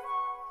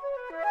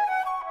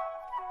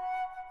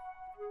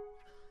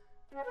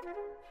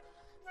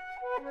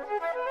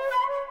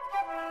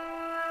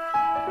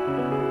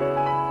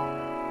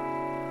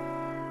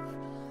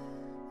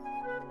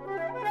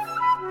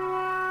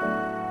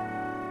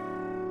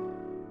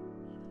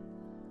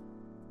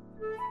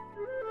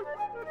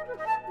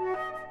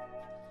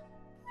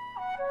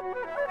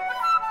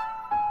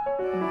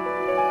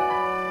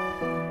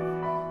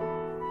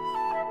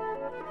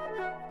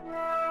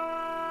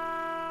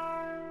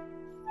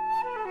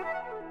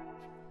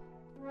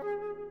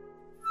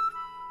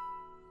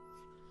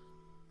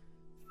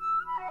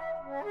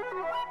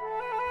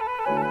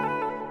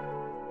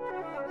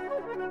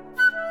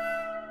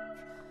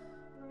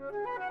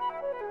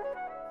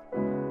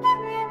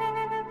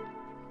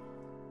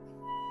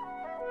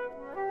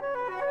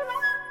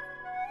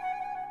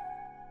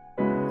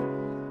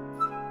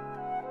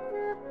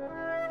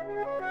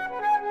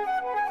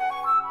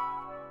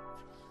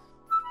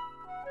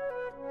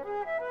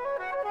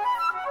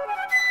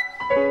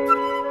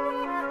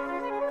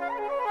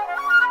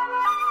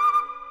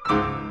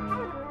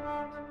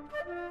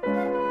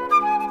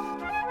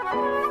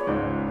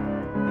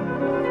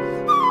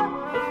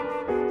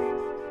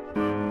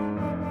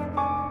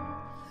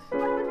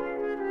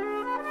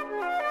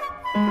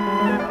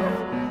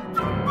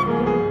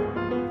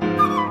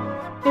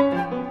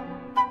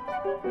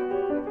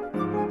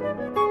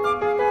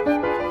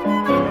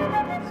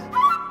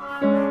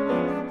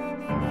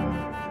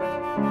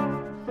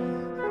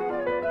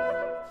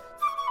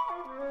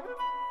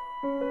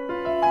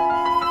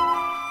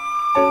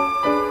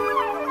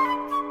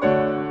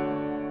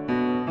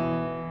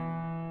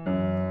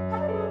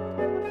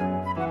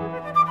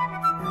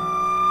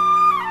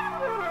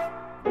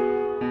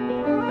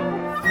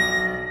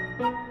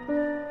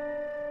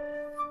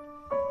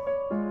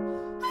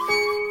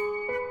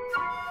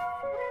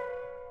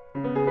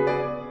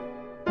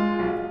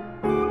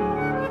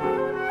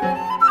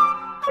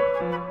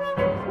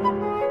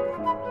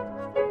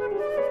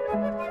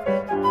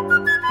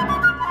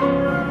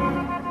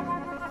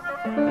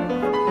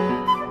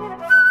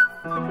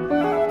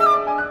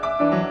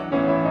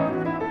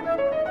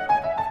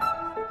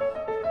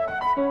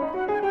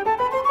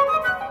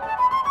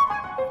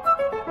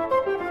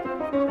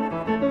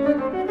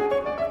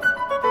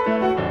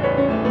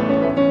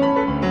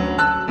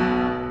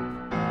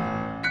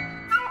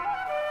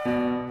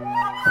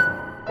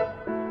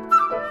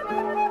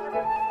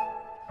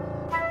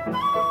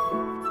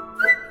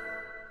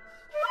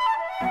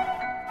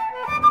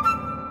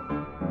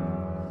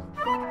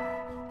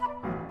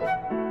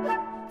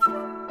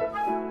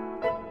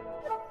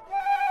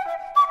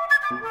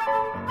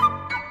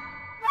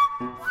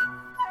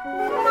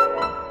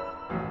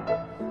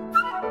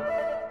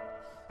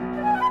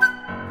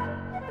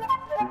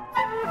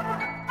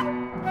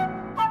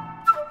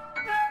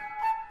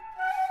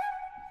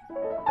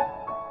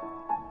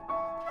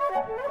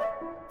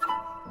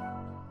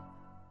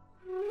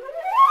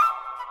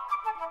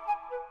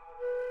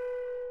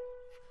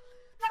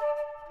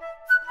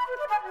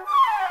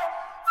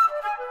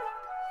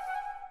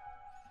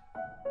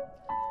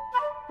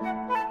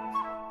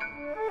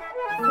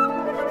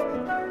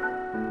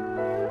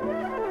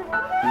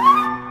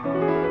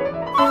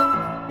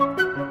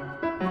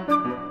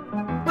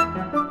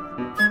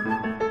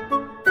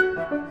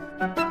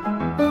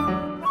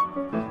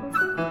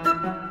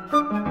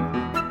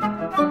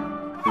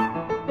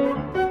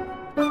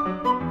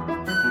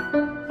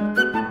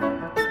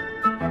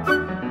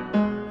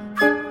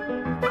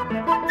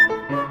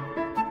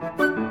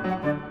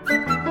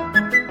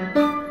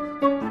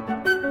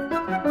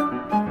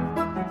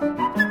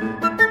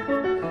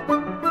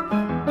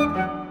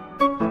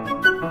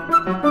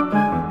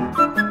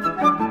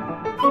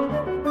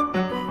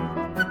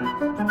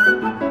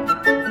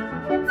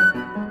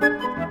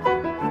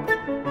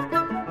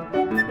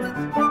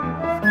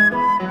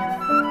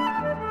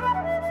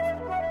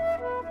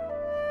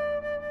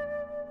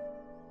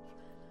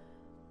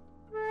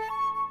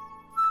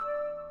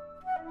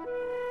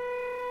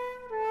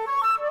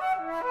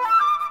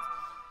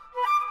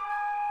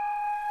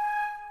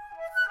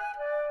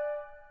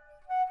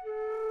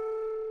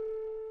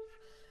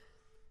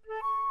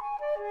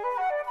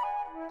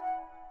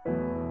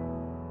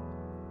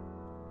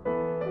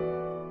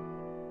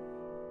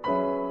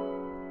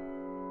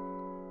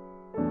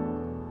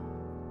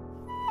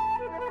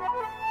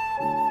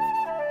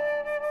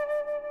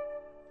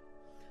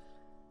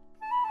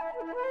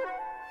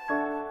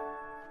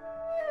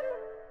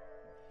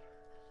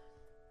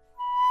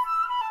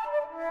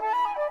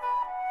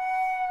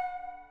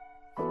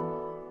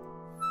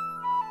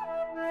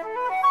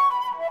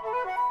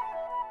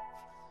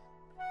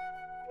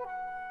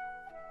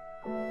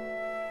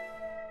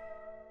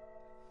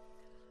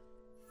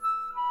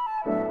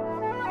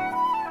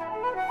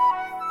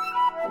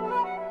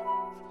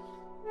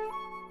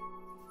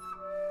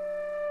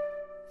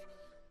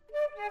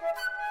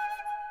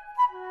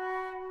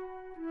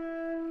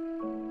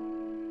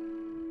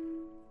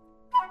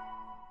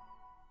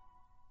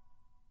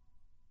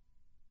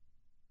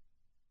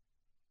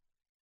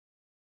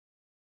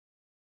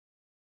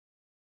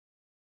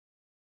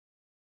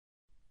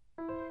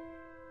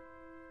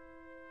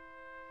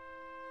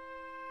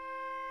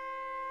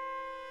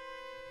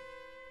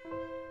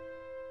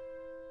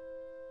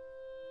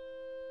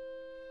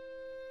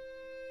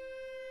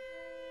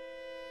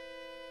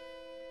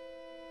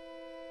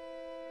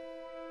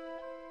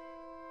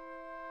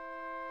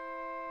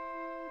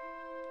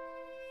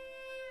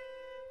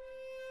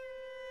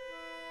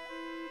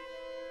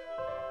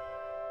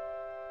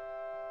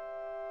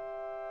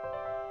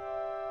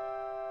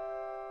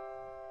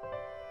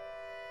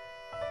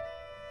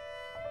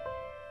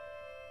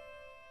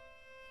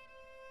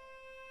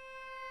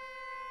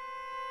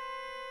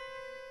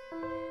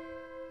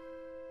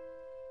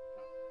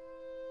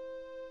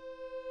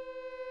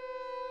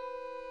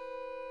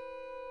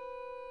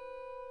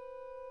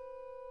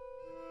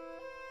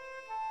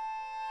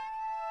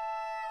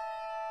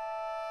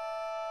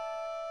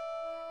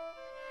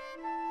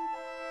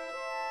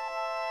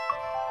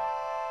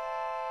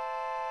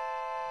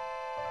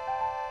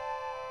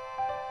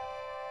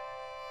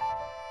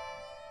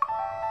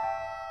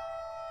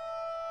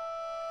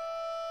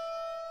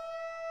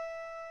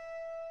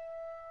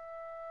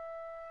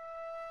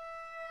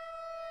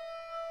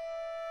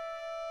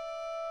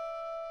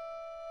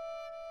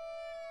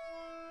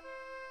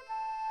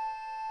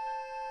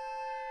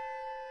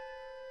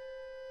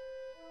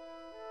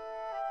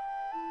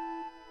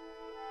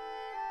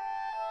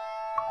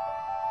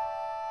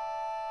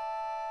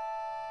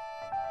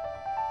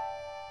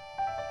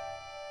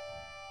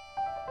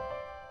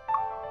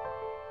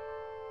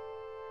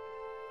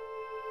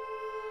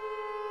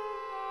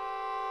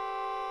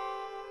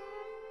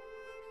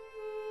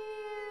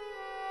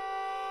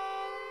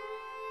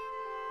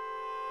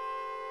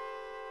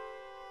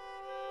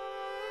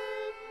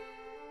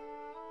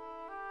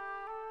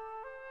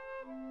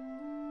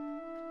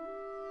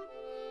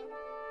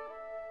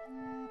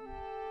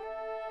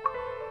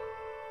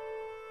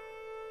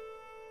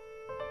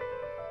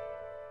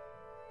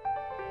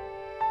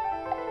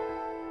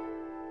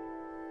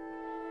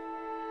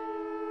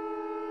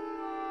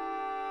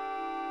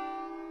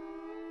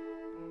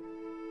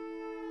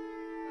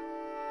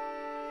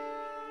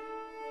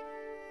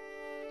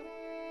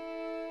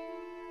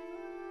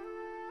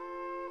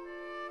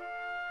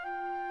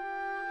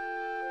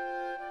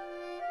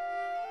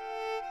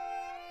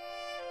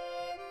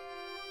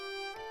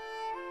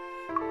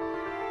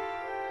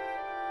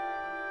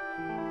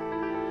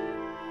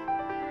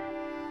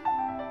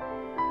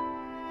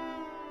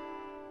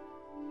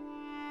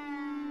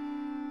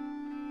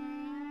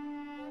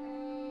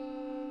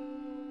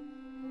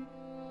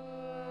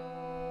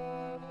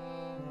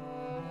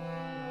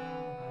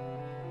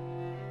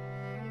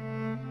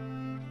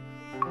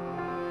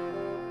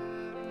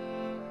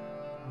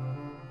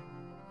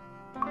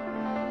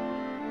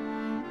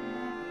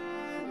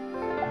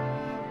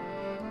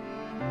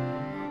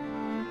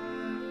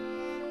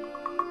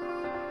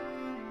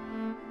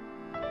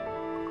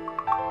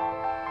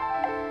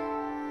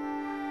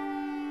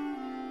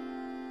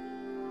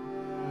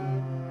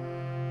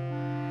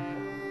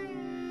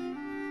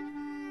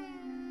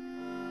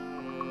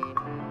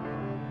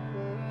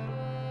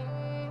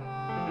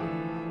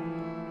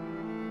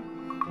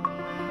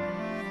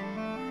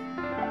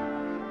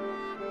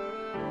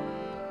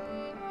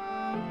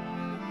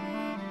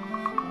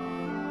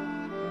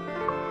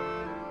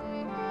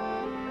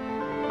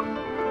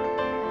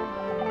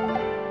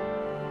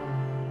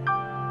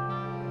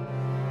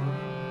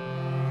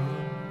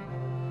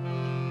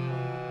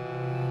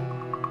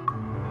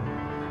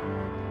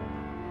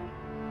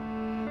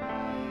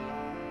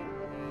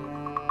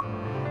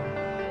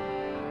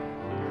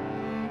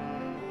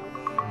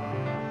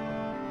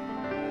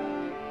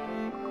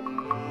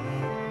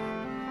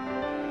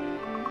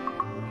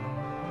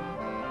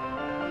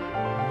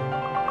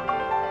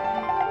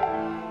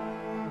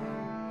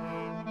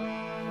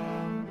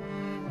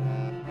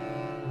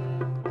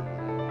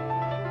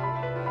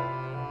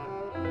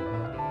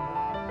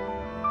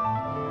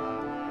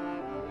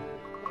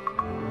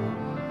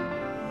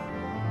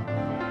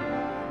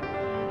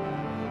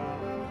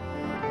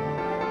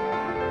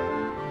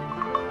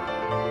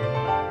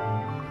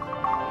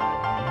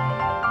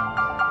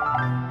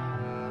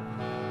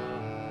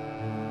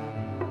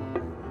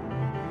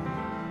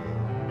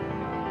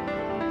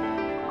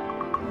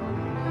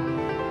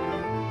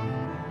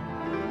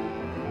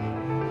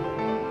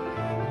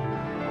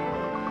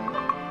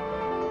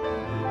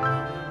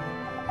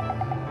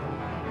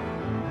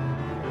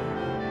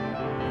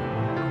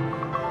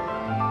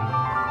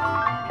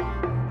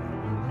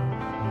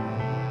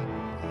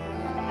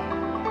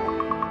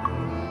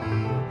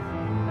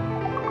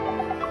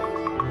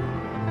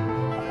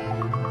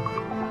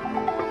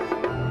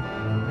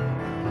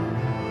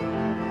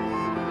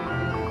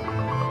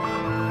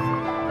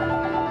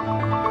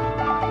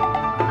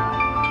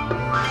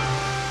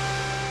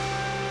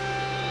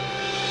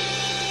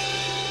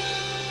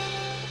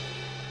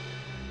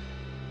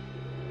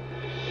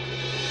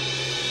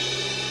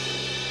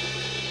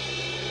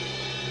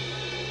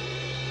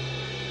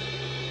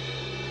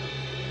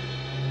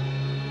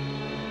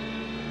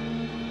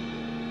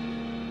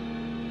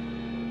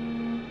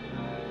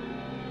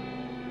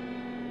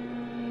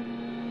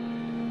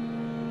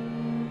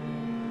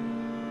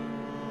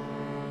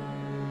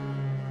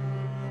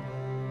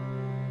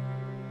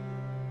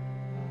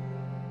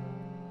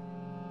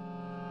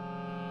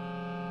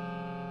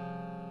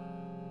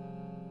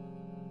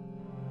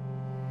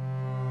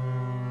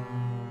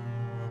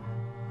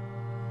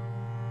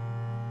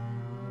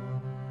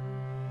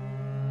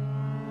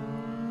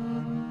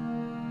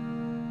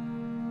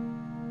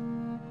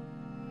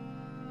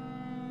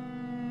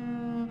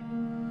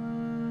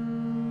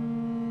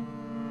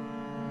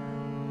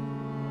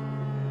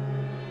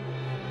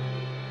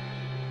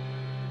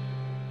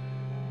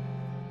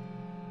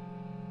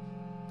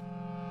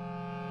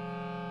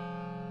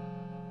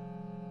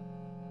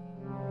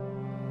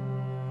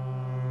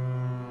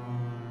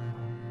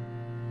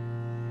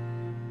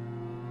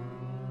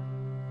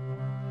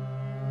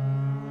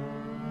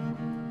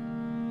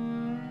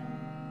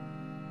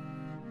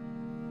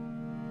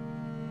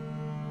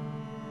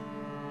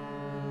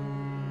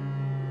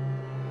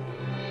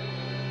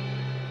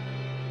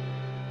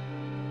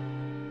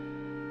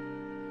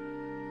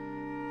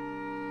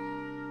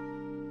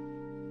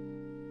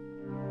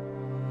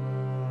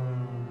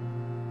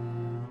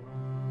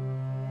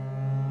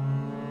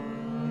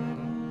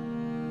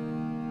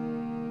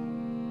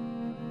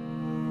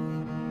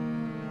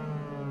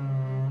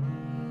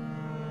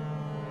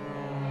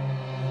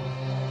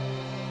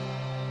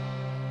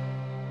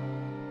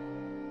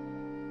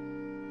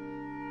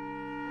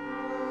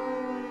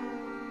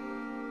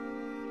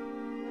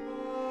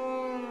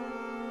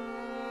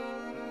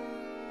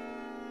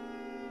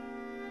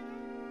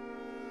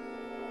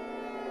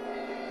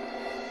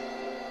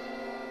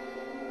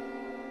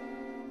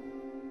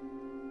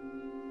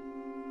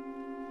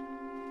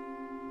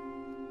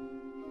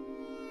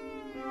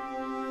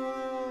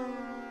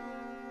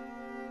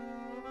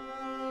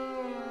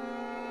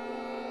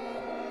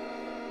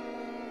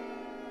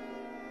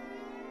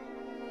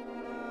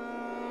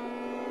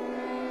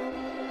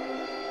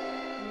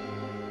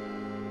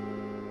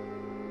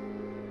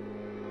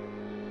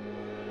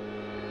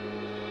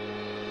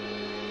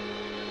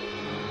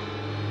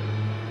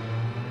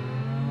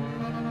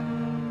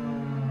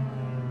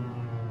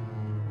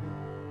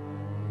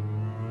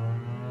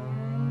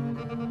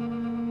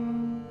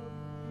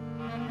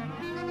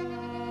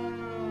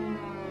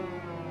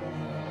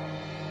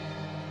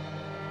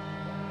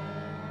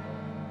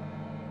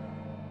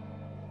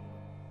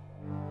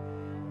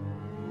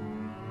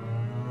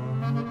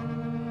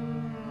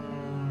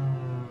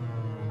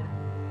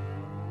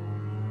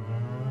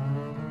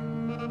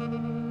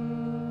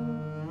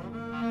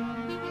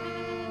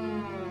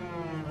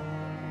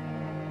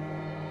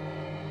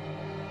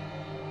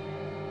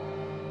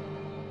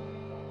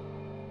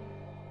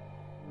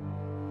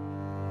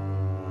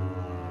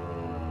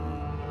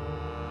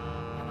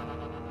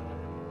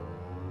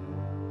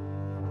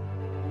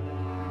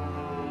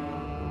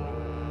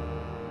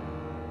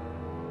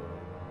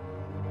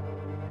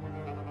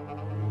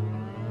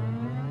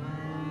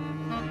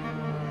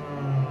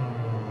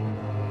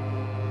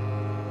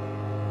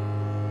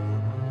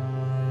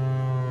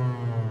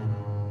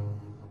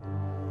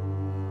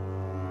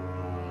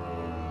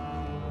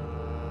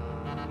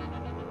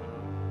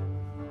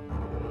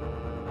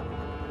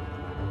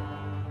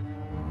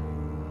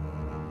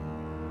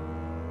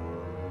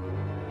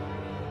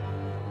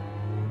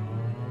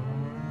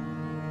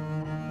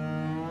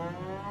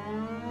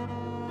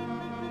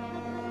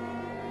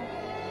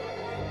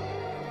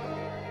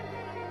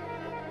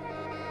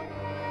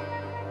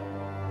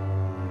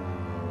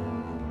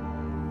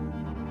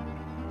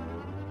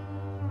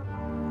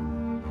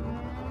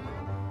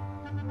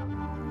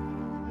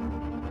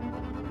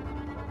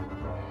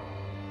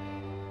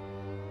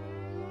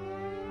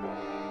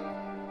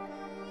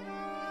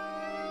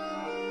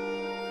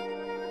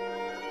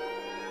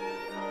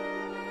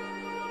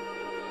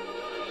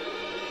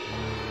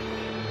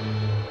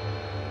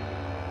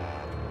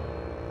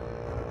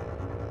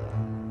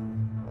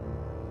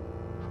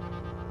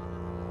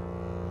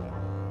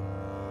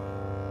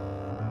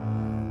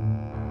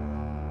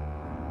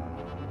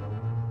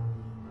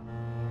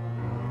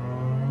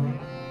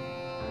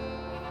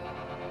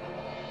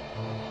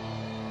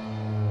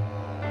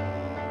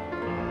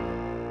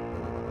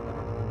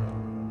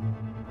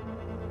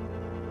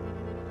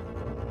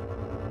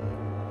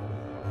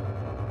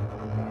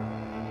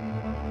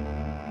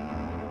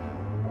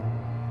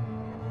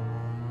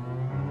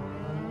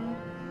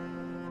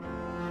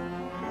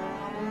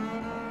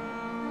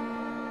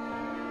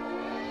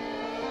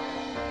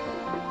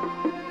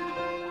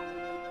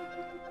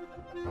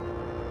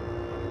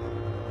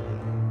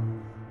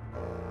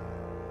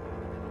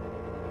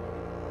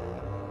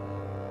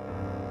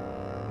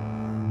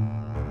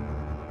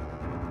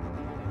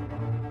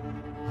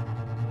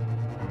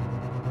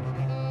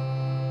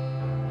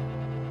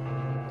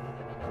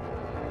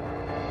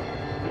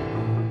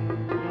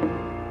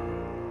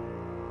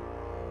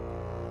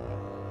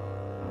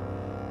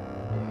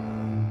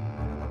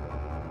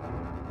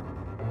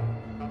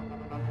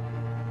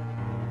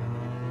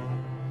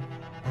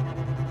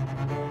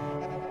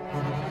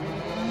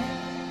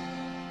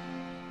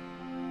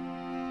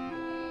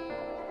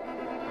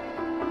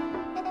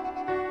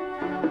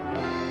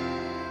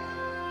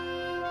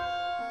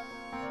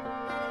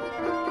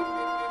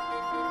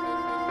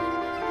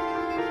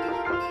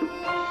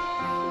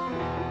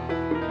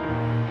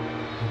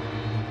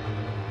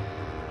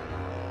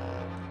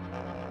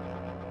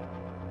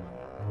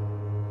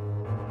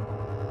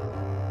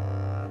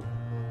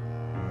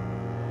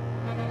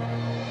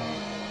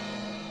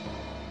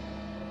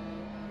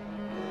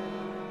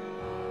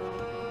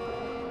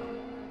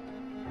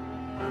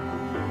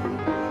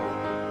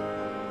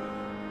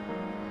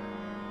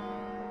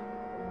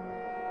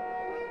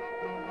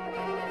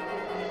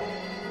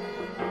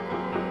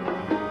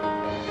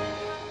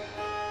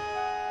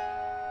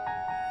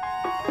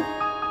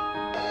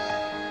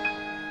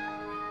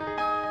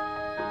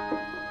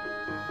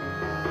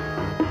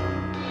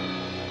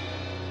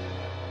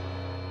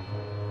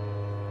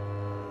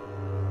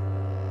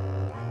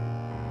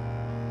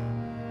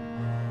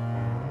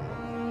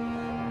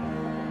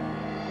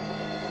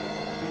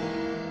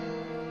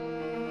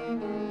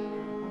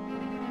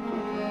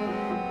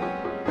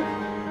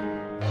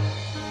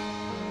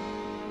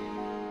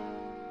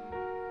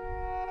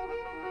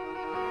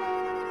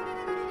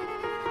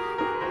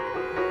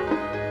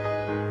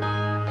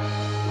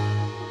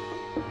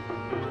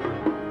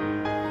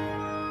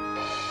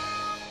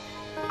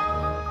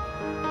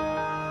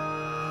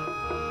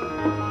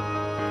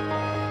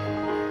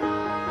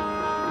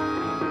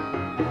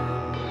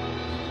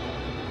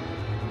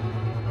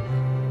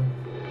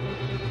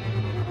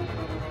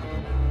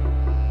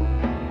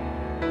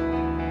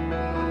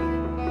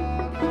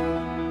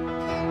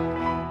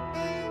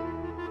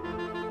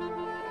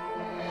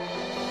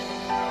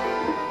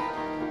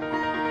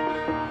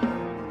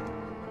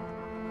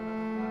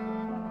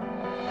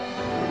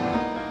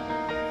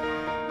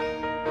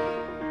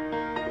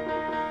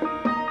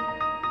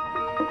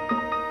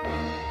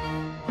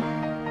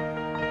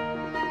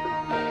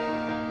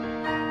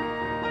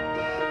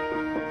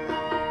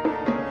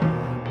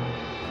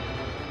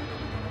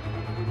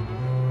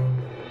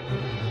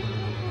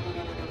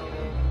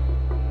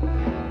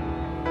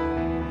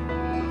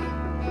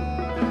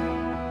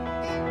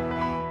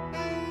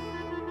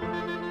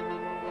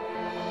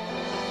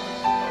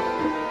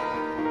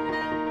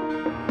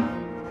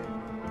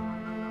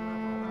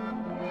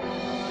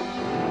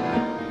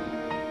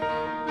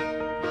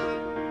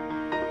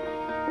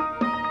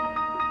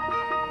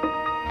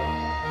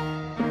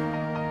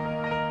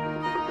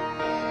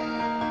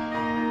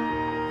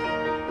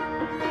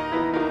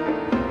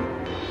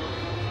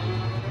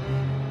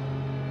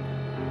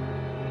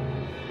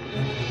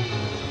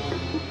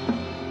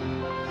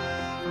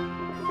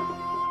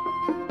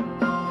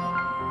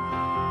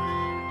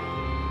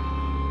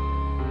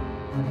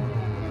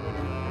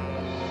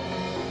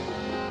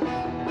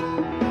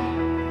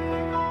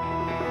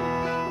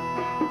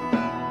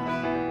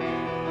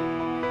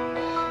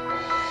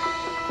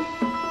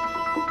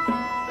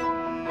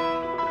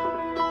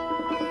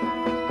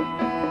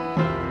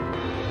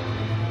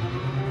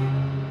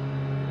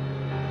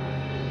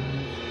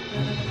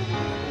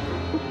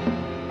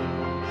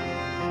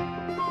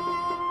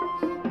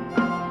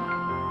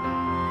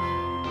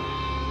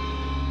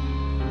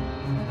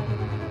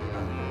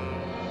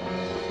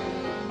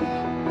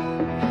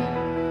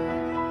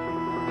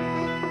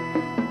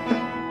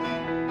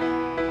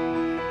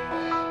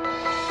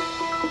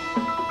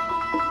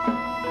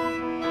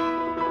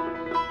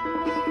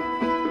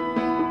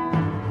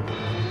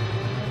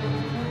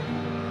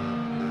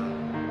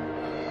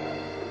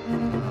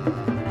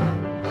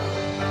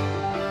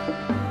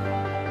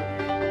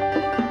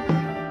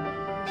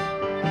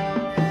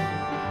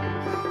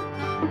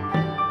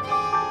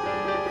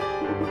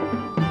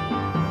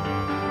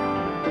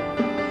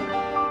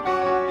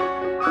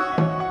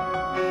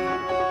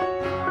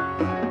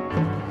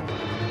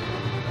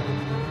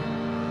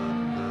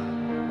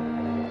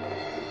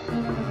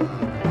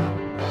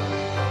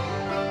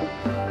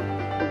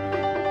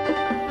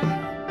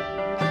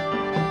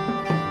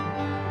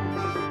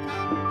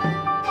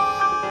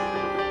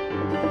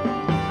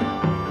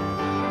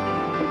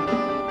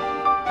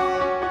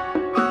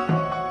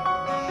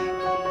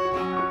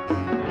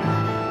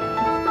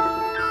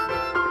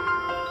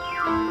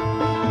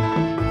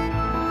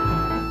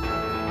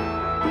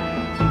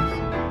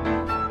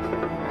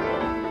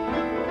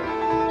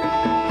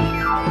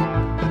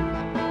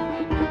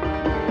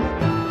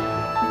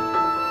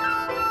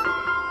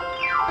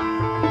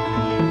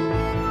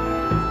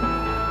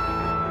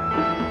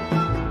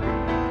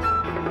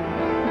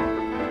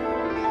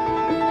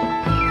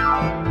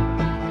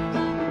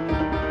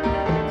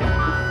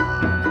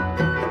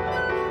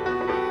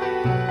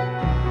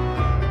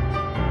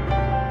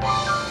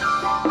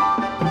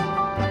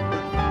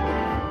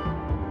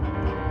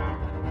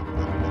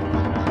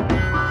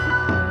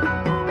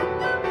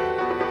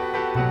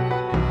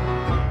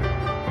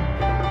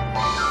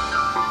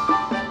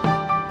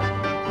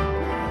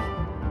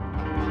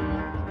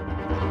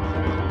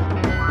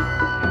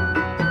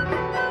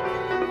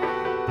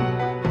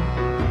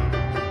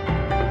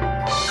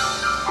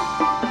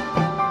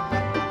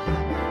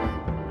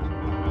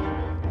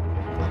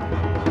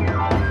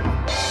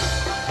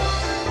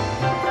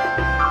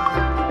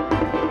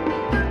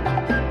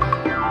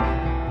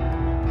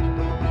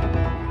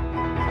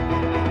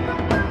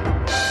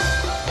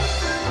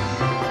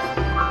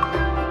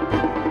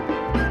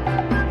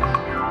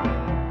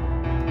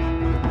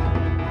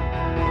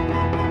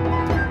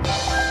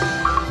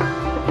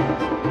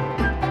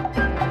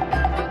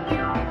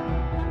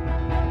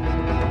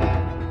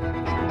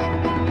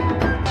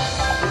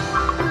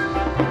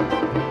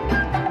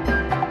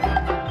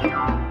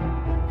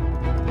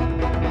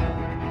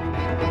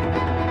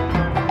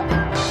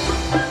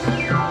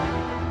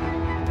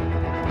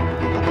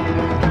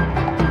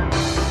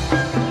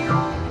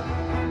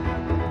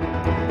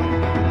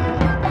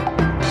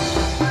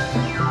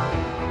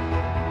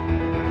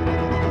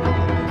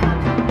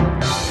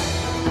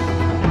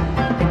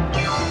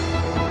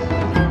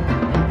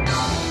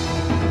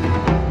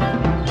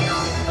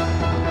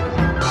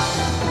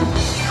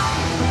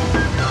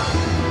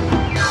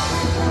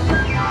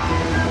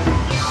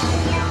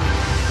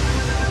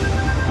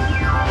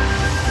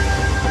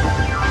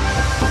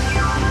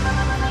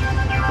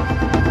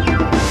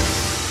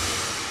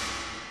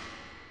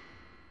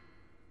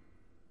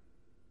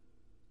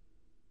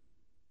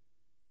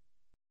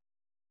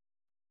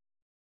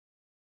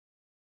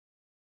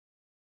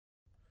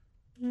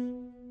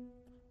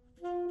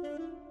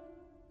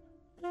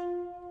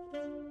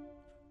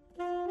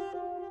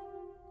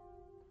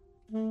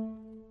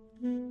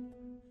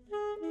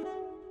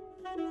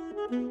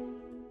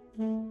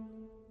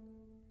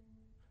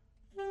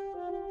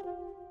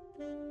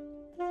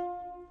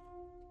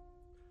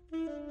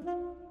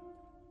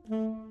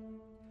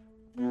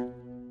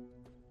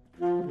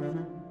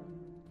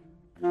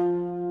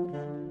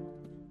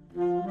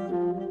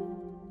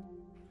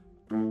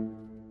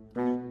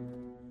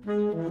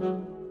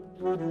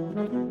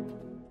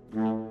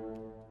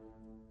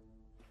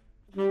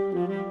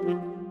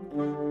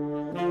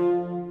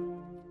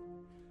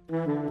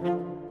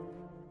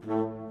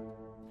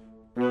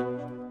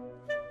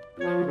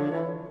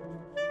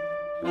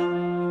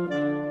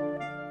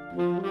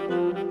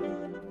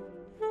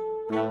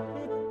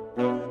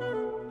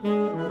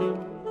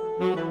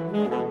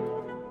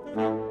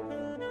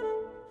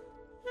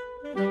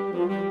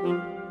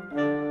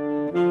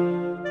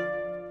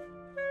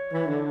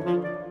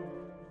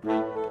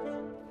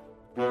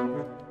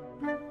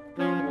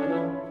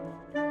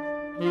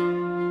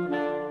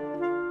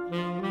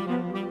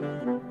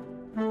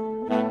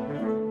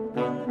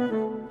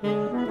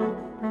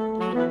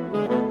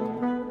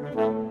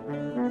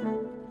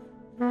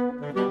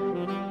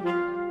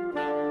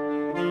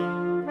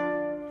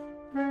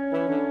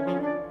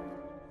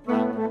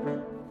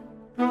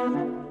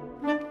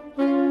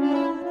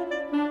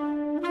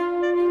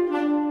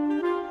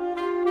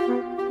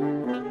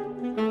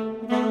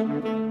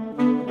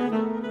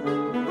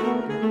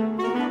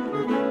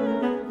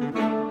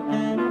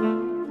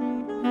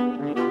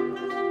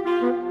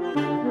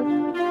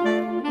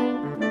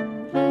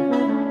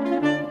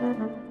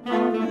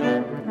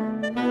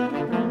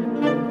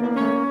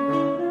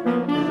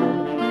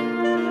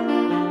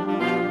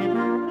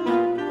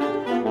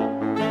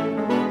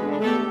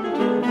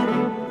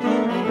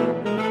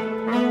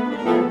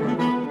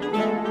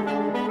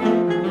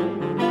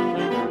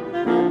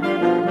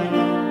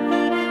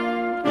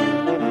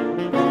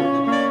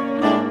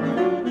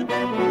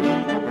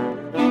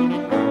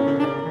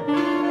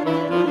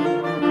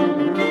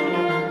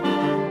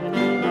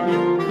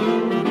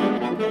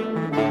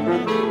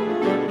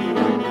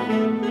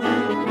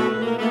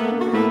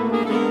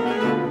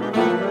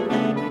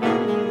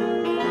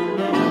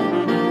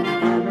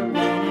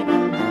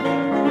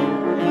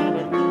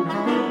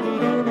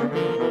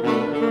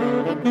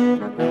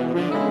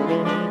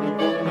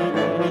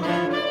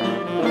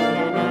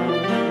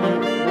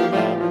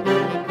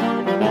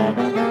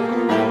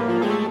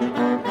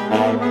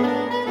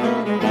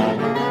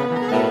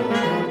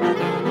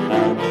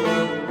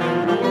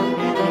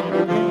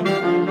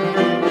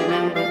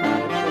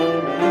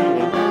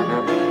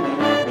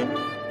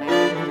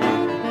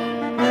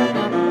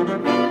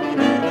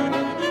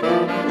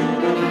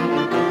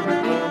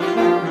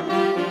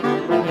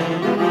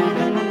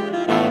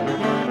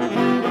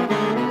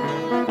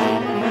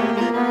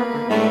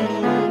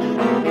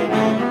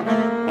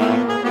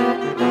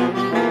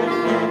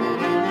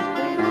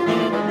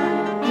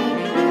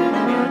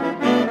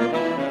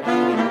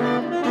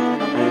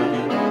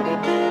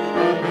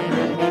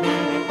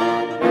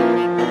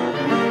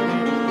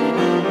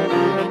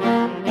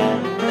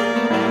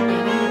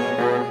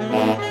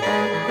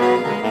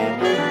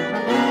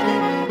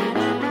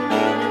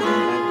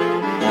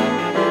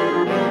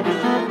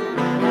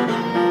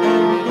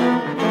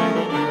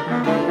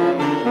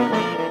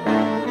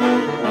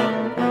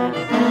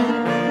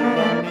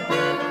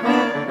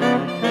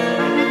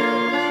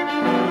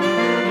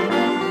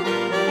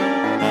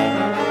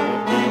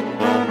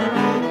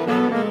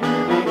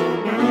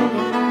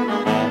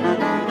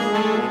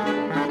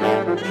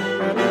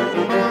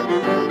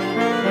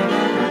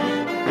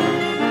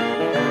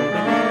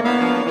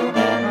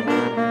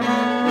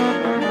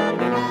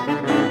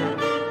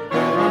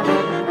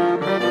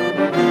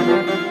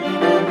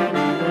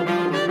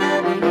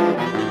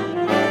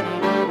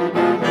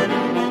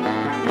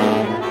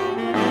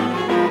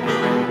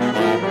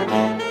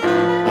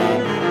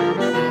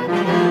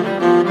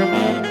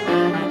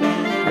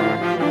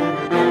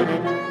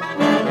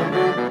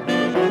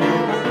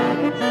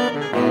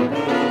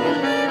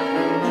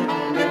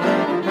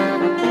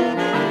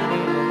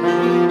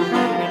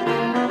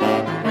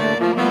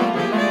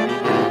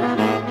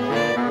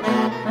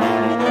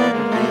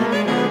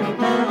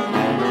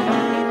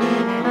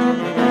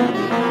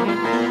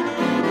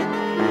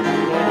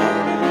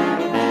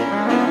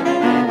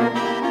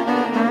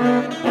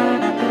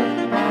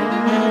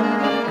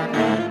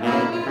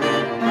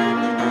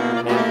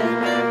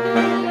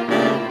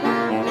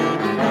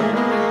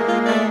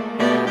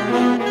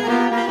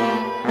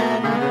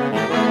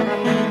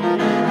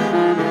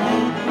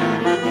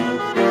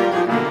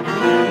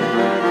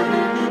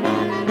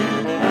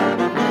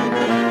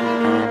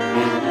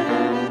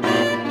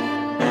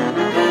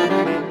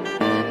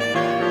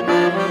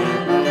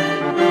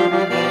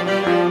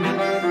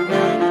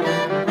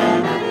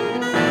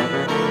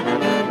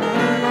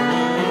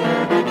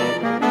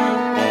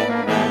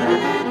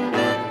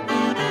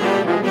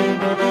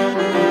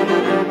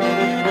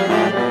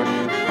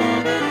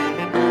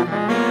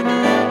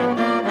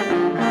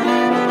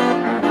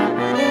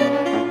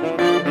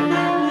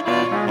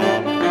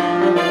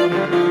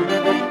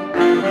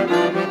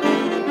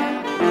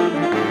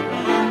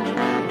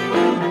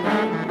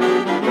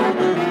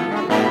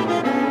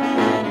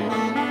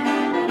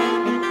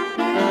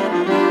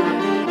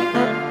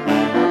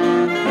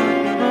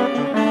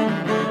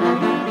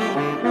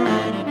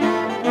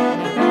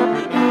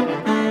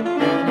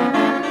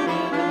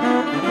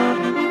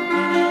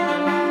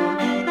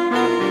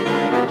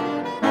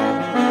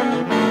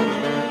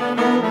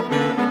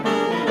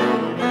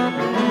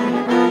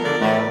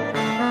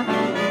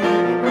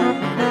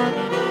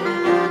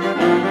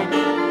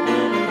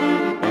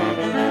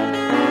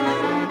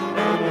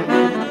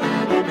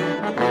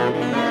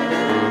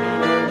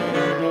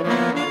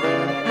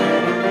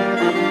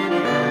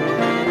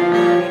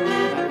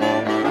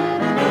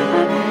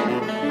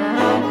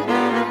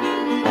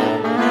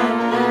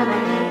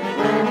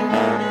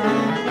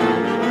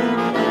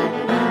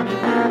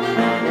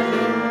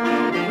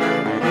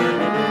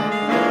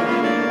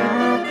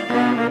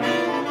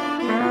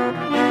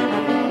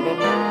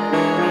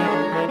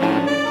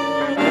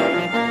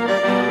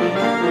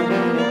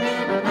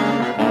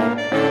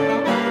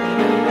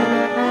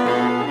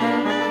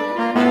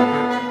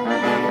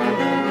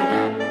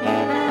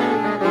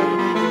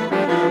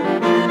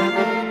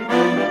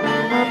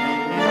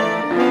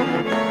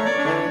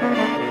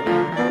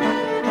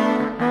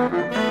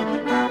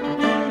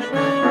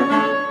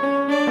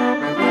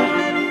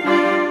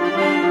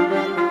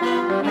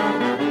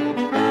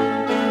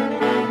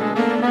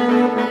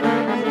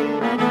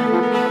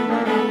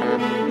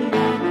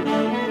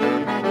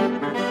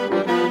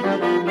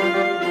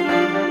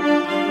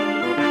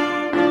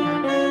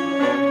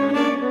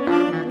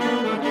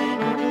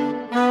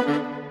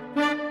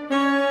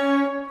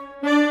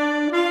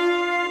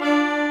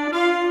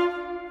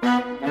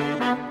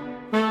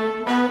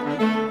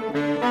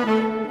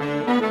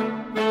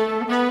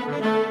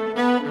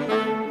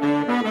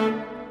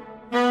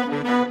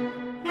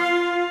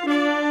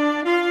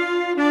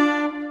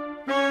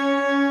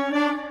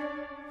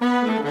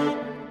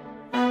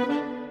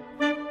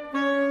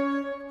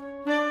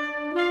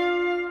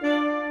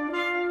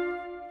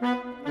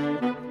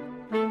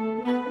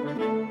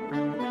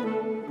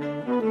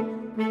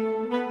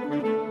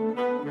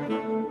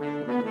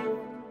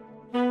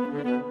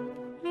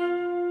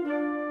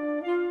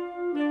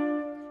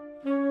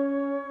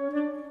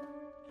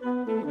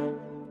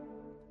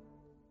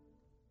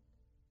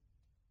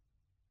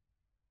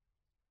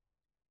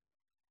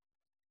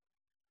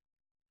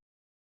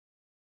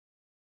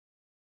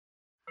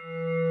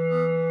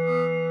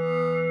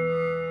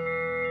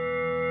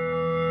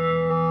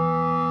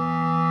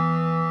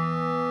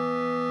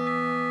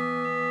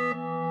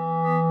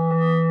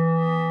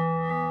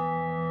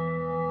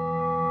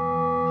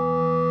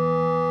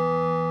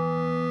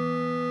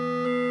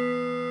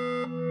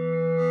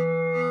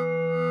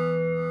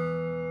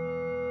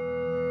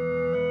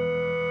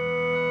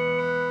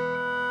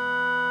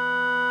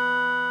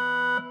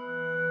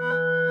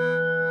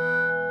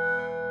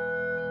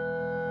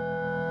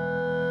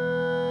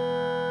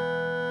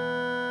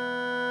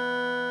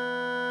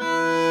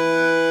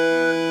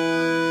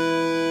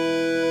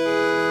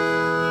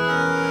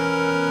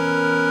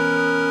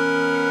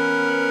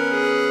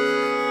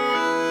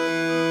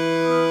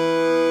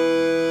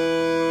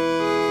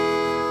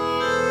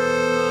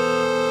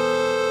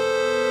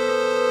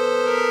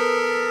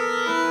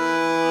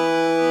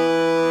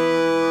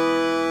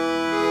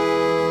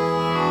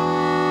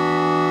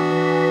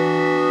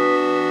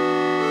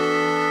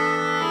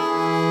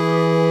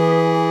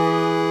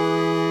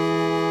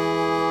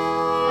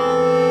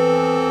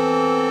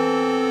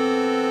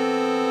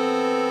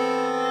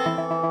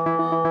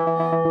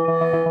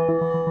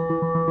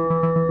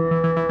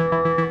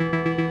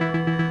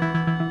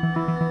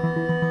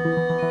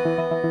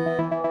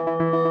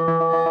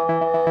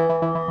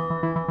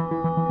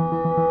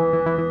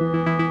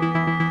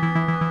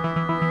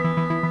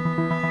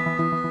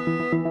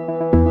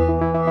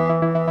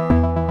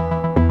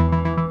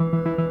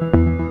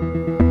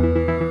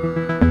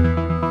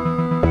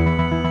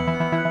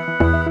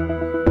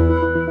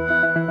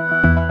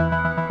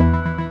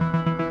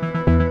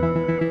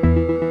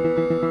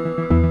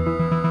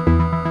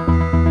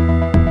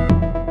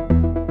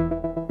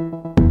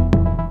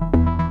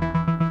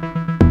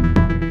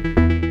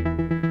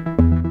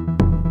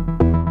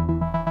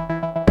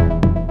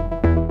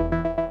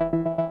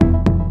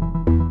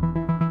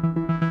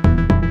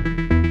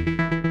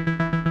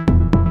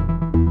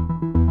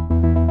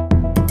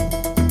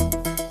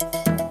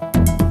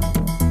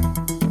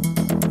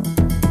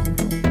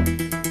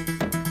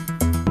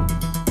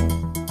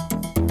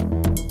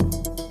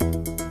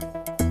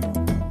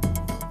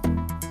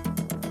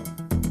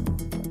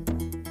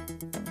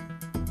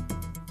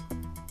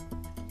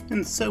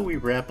 And so we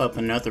wrap up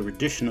another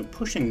edition of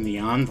Pushing the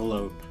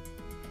Envelope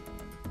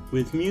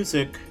with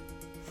music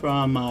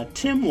from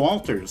Tim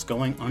Walters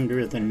going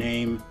under the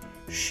name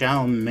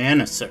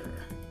Shalmaneser.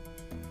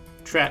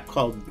 Track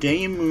called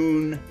Day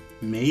Moon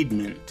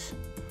Maidment,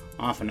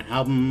 off an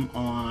album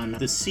on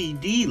the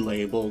CD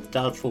label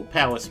Doubtful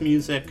Palace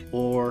Music,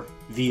 or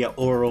via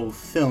Oro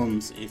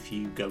Films if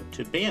you go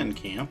to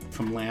Bandcamp,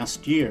 from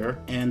last year.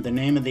 And the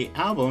name of the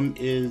album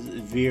is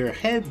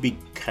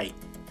Verhebigkeit.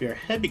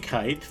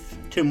 Verhebigkeit,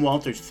 Tim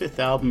Walters' fifth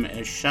album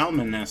as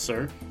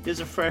Shalmaneser, is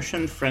a fresh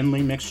and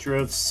friendly mixture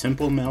of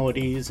simple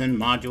melodies and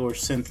modular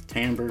synth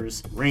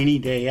timbres, rainy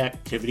day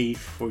activity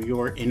for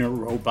your inner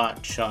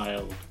robot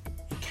child.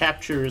 It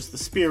captures the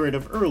spirit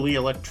of early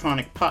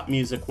electronic pop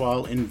music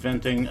while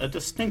inventing a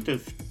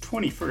distinctive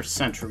 21st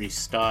century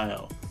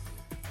style.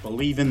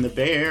 Believe in the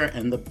bear,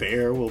 and the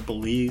bear will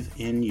believe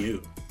in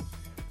you.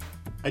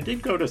 I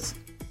did go to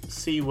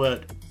see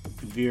what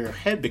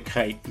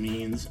Verhebigkeit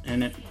means,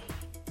 and it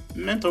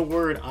meant a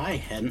word I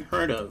hadn't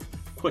heard of,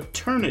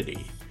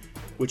 quaternity,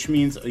 which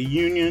means a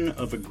union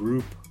of a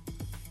group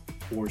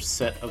or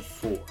set of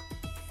four.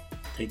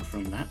 Take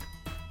from that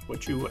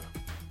what you will.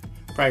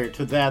 Prior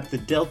to that, the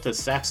Delta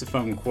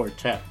Saxophone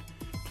Quartet,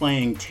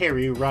 playing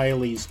Terry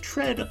Riley's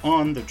Tread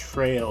on the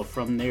Trail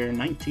from their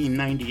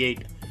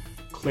 1998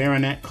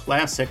 clarinet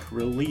classic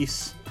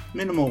release,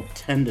 Minimal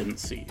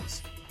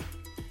Tendencies.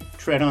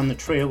 Tread on the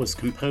Trail was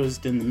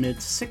composed in the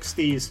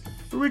mid-60s,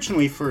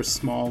 originally for a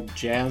small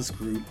jazz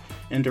group,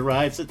 and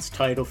derives its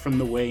title from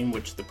the way in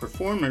which the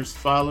performers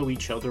follow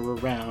each other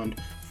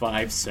around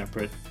 5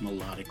 separate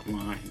melodic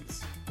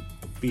lines.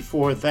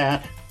 Before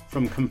that,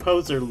 from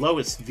composer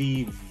Lois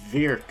V.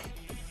 Virk,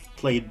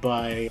 played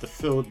by the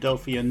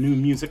Philadelphia New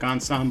Music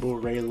Ensemble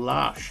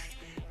Relâche,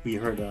 we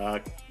heard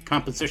a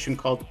composition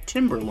called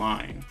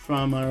Timberline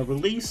from a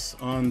release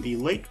on the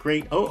late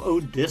great OO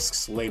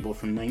Discs label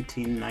from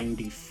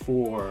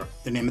 1994.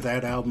 The name of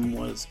that album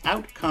was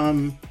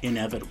Outcome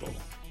Inevitable.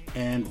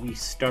 And we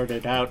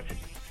started out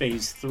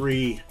phase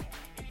 3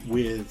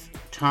 with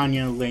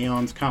Tanya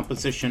Leon's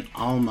composition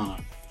Alma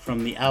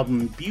from the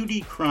album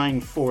Beauty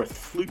Crying Forth,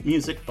 Flute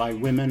Music by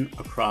Women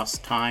Across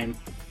Time,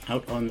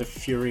 out on the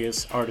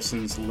Furious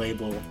Artisans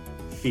label,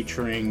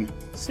 featuring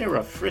Sarah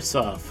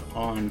Frissoff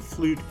on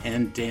flute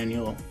and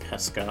Daniel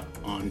Pesca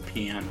on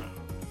piano.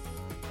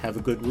 Have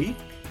a good week.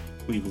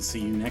 We will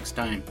see you next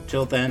time.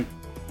 Till then,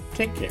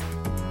 take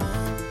care.